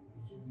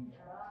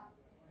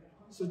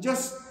 So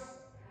just,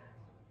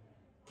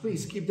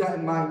 please keep that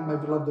in mind, my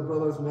beloved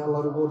brothers. May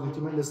Allah reward you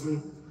tremendously.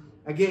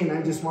 Again,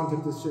 I just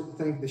wanted to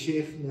thank the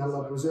Shaykh. May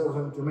Allah preserve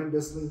him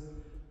tremendously.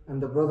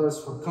 And the brothers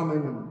for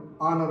coming and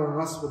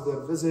honoring us with their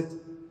visit.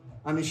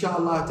 And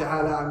inshallah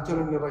ta'ala, I'm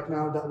telling you right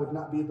now, that would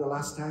not be the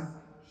last time.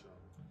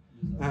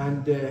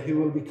 And he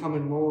will be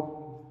coming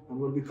more and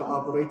will be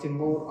cooperating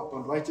more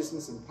upon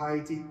righteousness and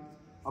piety,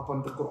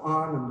 upon the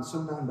Qur'an and the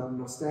Sunnah and the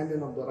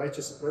understanding of the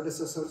righteous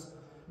predecessors.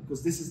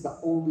 Because this is the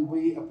only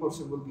way a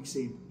person will be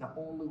saved, the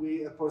only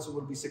way a person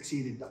will be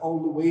succeeded, the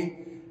only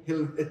way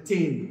he'll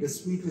attain the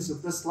sweetness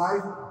of this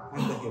life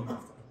and the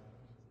hereafter.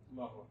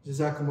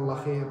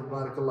 Jazakumullah khair,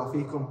 barakallah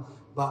feekum.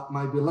 But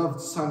my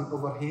beloved son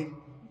over here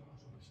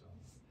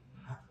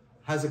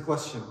has a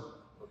question,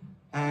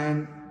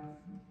 and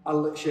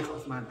I'll let Shaykh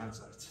Uthman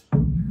answer it.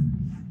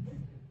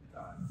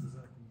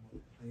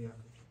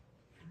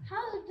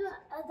 How to do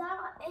a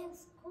da'wah in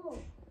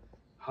school?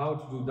 How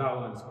to do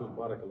da'wah in school?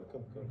 Barakallah,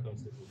 come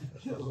sit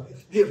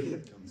here.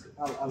 Here.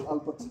 I'll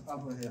put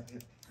here.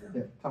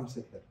 Here, come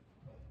sit here.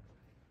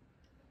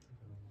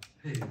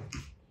 Hey.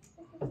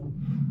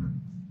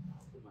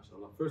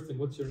 MashaAllah. First thing,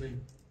 what's your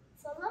name?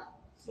 Salah.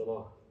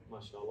 Salah.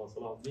 MashaAllah.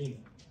 Salah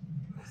Deen.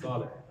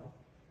 Saleh.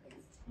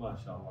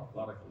 MashaAllah.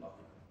 Barakallah.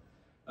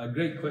 A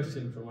great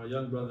question from our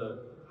young brother.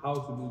 How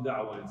to do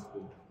da'wah in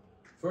school?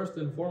 First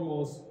and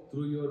foremost,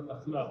 through your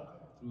akhlaq,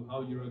 through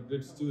how you're a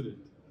good student,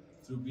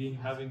 through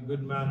having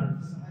good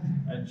manners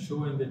and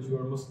showing that you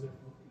are Muslim.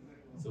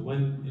 So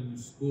when in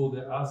school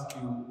they ask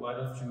you, why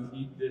don't you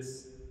eat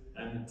this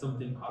and it's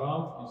something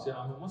haram, you say,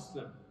 I'm a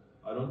Muslim,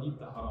 I don't eat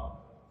the haram.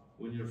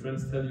 When your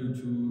friends tell you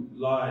to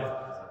lie,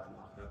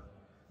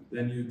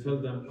 then you tell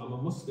them, I'm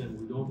a Muslim,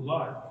 we don't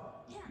lie.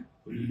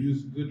 When you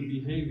use good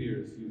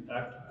behaviors, you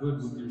act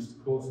good with your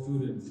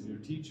co-students and your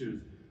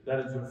teachers, that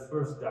is your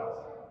first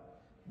da'wah.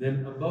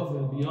 Then above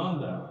and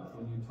beyond that,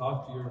 when you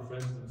talk to your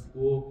friends in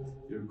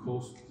school, your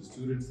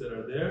co-students that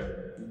are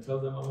there, you tell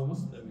them, I'm a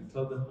Muslim. You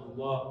tell them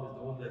Allah is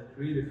the one that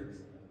created us,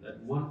 that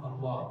one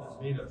Allah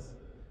that made us,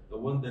 the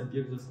one that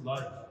gives us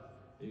life.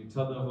 And you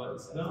tell them about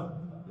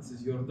Islam. This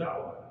is your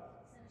da'wah.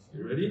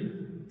 You ready?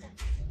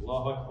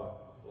 Allahu Akbar.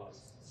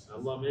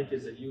 Allah make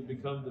it that you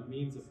become the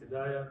means of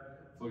hidayah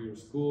for your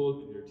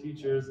school and your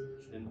teachers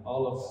in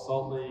all of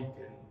Salt Lake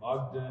and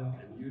Ogden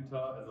and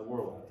Utah and the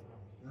world.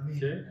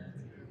 Okay?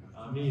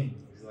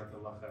 Ameen.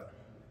 Jazakallah khair.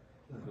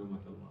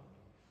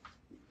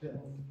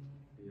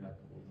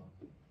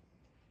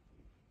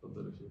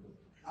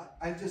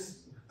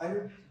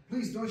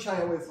 please don't shy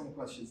away from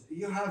questions.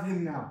 You have him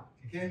now,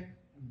 okay?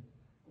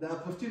 The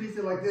opportunity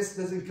like this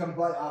doesn't come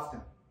by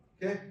often,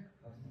 okay?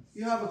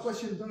 You have a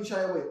question, don't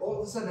shy away.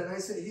 All of a sudden, I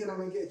sit here, I'm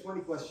gonna get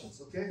 20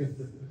 questions, okay?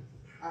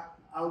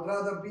 I'll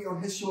rather be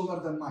on his shoulder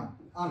than mine,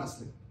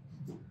 honestly.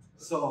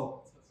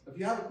 So, if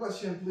you have a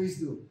question, please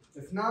do.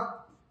 If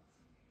not,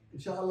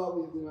 inshallah,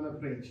 we're gonna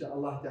pray,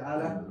 inshallah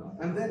ta'ala,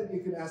 and then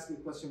you can ask your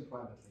question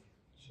privately.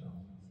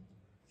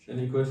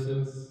 Any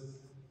questions?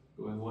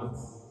 Going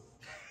once?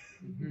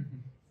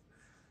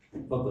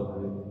 تفضل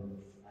حبيبي.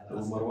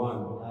 أبو مروان.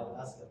 I'll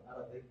ask in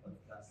Arabic but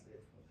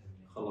translate for him.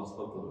 خلاص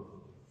تفضل.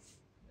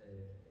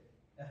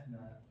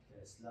 احنا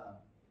كإسلام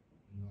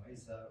إنه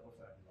عيسى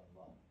رفع إلى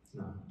الله.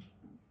 نعم.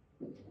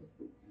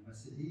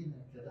 المسيحيين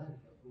كذلك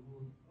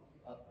يقولون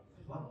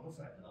الله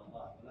رفع إلى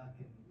الله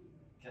ولكن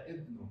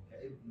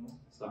كابنه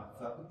صح.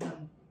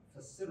 فبدنا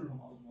نفسر لهم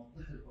أو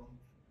نوضح لهم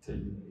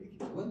طيب.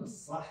 وين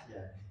الصح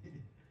يعني.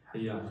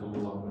 حياكم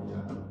الله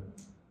وإياكم.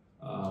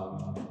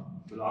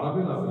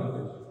 بالعربي ولا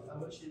بالإنجليزي؟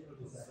 أول شيء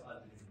قلت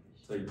السؤال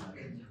بالإنجليزي. طيب.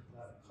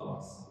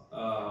 خلاص.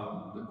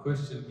 The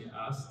question he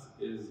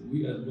asked is,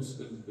 we as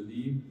Muslims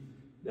believe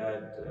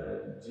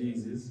that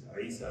Jesus,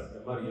 Isa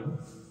ibn Maryam,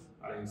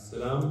 alayhi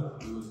salam,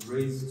 he was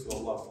raised to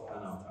Allah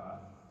subhanahu wa ta'ala.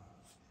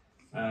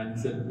 And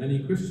he said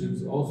many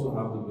Christians also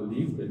have the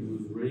belief that he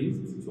was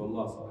raised to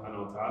Allah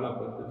subhanahu wa ta'ala,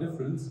 but the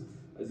difference,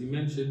 as he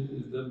mentioned,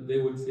 is that they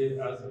would say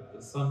as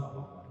the son of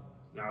Allah.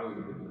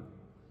 Na'udhu billah.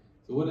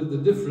 So what is the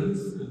difference?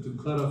 And to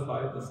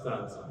clarify the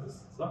stance on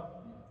this. صح؟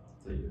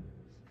 طيب.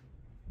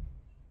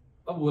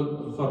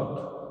 أول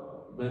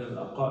الفرق بين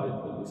العقائد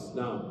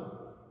والإسلام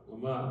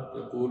وما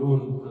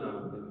يقولون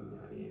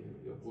يعني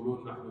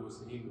يقولون نحن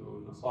مسلمين أو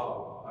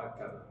النصارى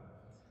هكذا.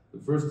 The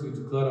first thing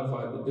to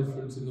clarify the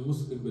difference in the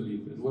Muslim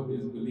belief and what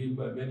is believed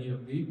by many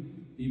of the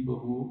people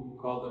who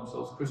call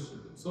themselves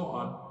Christians and so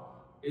on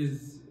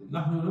is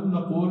نحن لم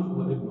نقول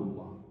هو ابن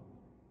الله.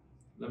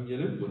 لم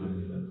يلد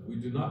ولم يولد. We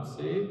do not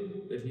say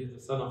that he is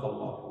the son of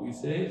Allah. We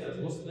say as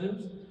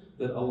Muslims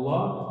that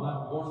Allah is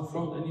not born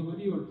from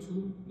anybody or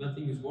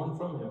nothing is born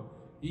from him.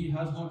 He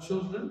has no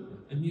children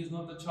and he is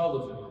not the child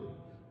of anybody.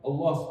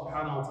 Allah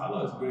subhanahu wa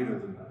ta'ala is greater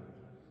than that.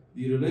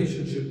 The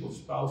relationship of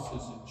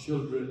spouses and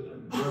children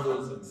and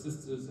brothers and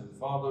sisters and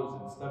fathers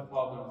and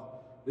stepfathers,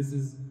 this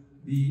is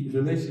the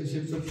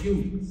relationships of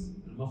humans.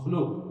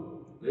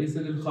 Al-makhluq,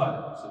 laysa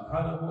lil-khaliq,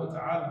 subhanahu wa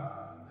ta'ala.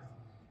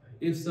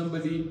 If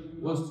somebody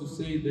was to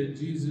say that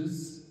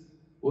Jesus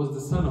was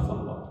the son of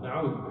Allah,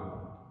 na'udhu billah,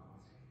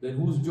 then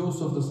who's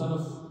Joseph, the son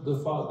of the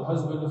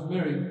husband of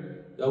Mary?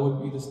 That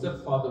would be the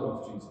stepfather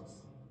of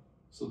Jesus.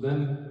 So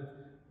then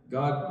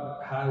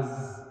God has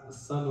a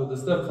son with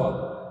a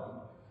stepfather.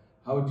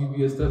 How would you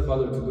be a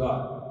stepfather to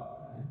God?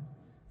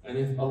 And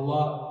if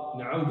Allah,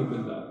 na'udhu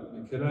billah,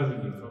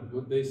 from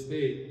what they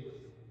say,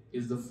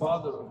 is the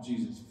father of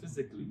Jesus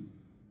physically,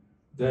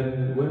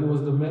 then when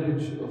was the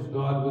marriage of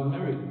God with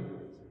Mary?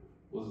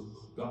 Was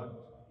God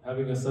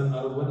having a son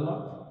out of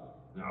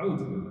wedlock? Na'udhu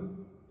billah.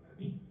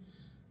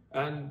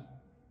 And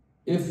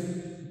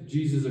if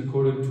Jesus,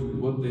 according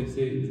to what they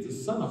say, is the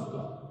son of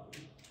God,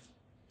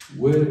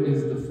 where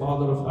is the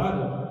father of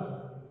Adam?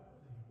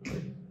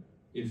 Right?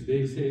 If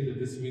they say that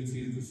this means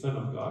he is the son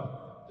of God,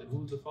 then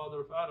who's the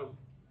father of Adam?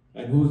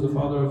 And who's the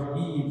father of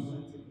Eve?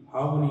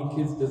 How many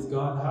kids does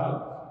God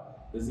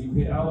have? Does he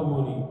pay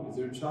alimony? Is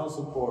there child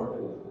support?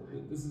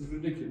 This is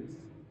ridiculous.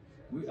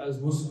 We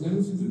as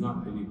Muslims do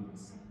not believe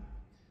this.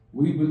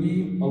 We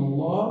believe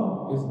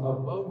Allah is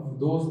above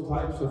those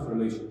types of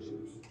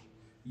relationships.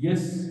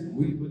 Yes,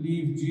 we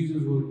believe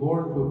Jesus was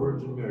born to a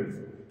Virgin Mary.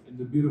 In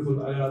the beautiful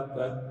ayat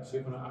that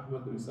Shaykh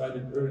Ahmad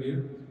recited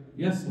earlier,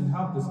 yes, we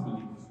have this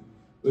belief.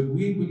 But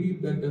we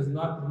believe that does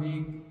not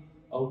make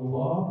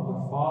Allah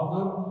the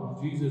father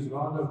of Jesus,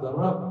 rather the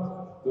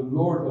Rabb, the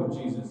Lord of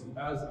Jesus,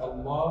 as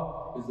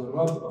Allah is the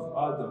Rabb of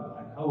Adam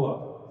and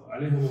Hawa,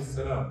 alayhim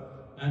as-salam,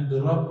 and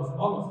the Rabb of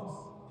all of us.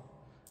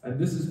 And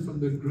this is from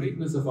the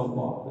greatness of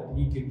Allah, that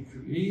He can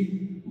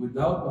create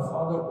without a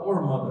father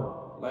or mother,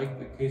 like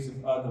the case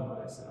of Adam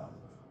alayhi salam,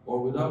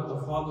 or without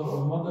a father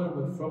or mother,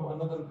 but from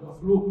another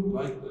makhluk,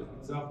 like the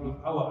example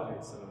of Hawa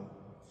alayhi salam,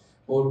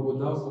 or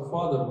without a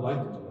father, like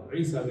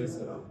Isa alayhi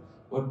salam.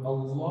 But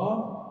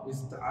Allah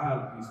is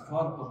Ta'ala, He's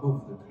far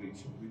above the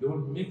creation. We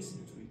don't mix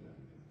between them.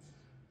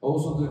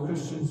 Also, the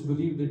Christians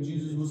believe that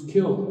Jesus was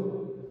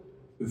killed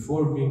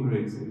before being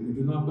raised. We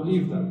do not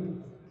believe that.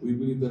 We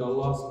believe that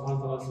Allah subhanahu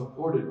wa ta'ala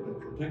supported and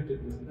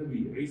protected His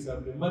Nabi, Isa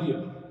ibn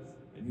Maryam,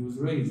 and he was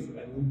raised,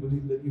 and we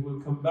believe that he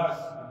will come back,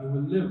 and he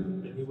will live,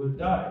 and he will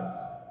die,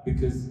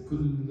 because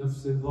كل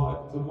نفس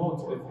ذائقة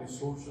الموت, every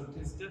soul shall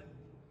taste death.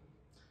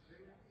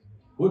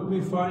 What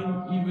we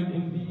find even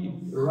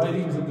in the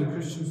writings of the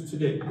Christians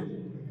today,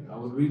 I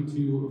will read to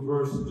you a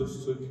verse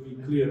just so to be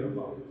clear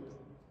about it.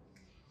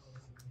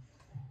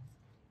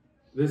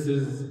 This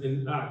is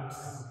in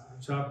Acts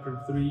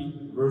chapter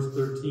 3, verse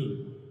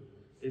 13.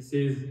 It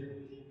says,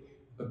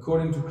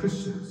 according to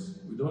Christians,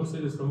 we don't say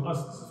this from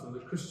us, this is from the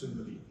Christian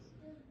belief.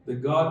 The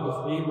God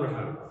of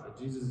Abraham,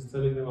 Jesus is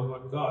telling them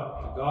about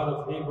God, the God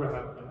of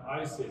Abraham and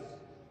Isaac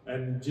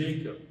and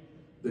Jacob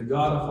the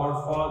God of our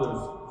fathers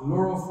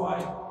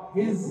glorified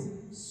his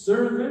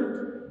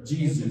servant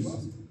Jesus,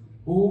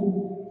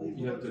 whom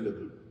he had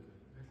delivered.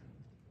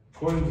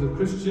 According to the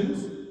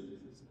Christians,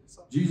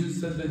 Jesus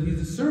said that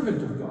he's a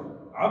servant of God,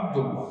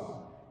 Abdullah.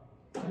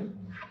 Right?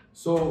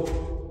 So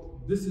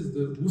this is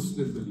the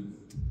Muslim belief,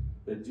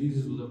 that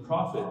Jesus was a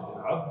prophet,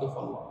 an Abd of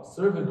Allah, a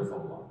servant of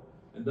Allah,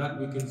 and that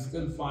we can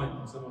still find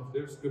in some of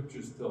their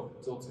scriptures till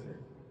today.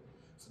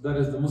 So that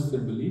is the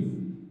Muslim belief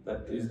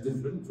that is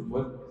different from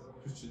what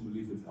Christian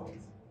belief is held.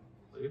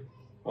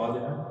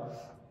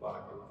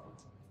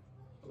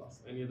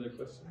 Any other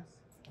questions?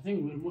 I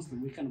think we're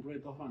Muslim, we can pray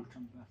Dhuhr and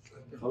come back.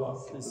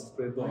 خلاص, let's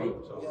pray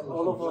Dhuhr.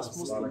 All of us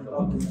Muslim.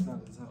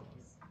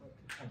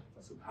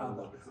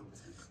 Subhanallah.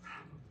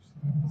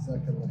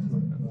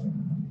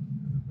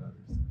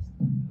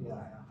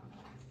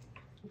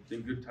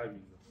 In good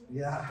timing.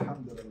 Yeah,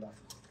 alhamdulillah.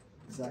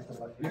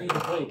 Jazakallah. You need a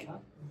break, huh?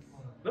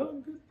 No,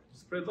 I'm good.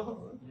 Just pray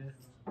Dhuhr. Yeah.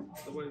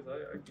 Otherwise,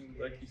 I can,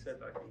 like you said,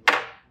 I can.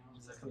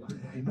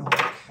 I know.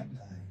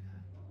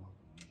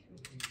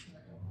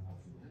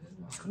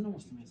 بس كلنا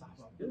مسلمين صح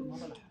بقى؟ ما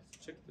ضل أحد.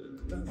 Check the.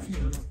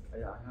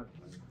 Yeah, I have.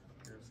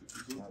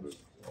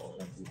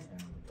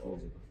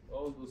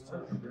 All those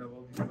times we have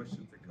all these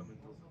questions that come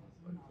into.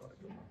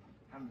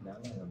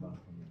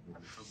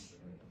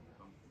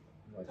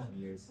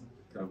 Years.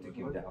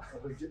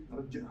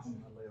 رجعهم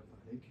الله يرضى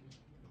عليك.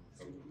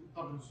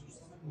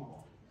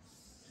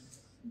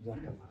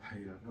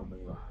 حياكم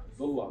الله.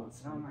 الله.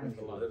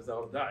 الله. There's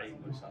our da'i,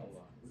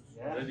 mashallah.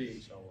 Ready,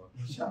 inshallah.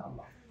 إن شاء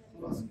الله.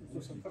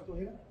 سافرتوا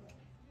هنا؟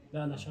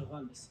 لا أنا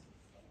شغال لسه.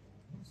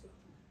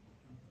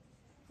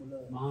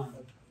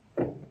 معانا.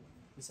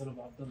 بس أنا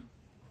أبو عبد الله.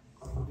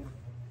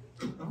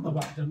 أبو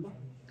عبد الله.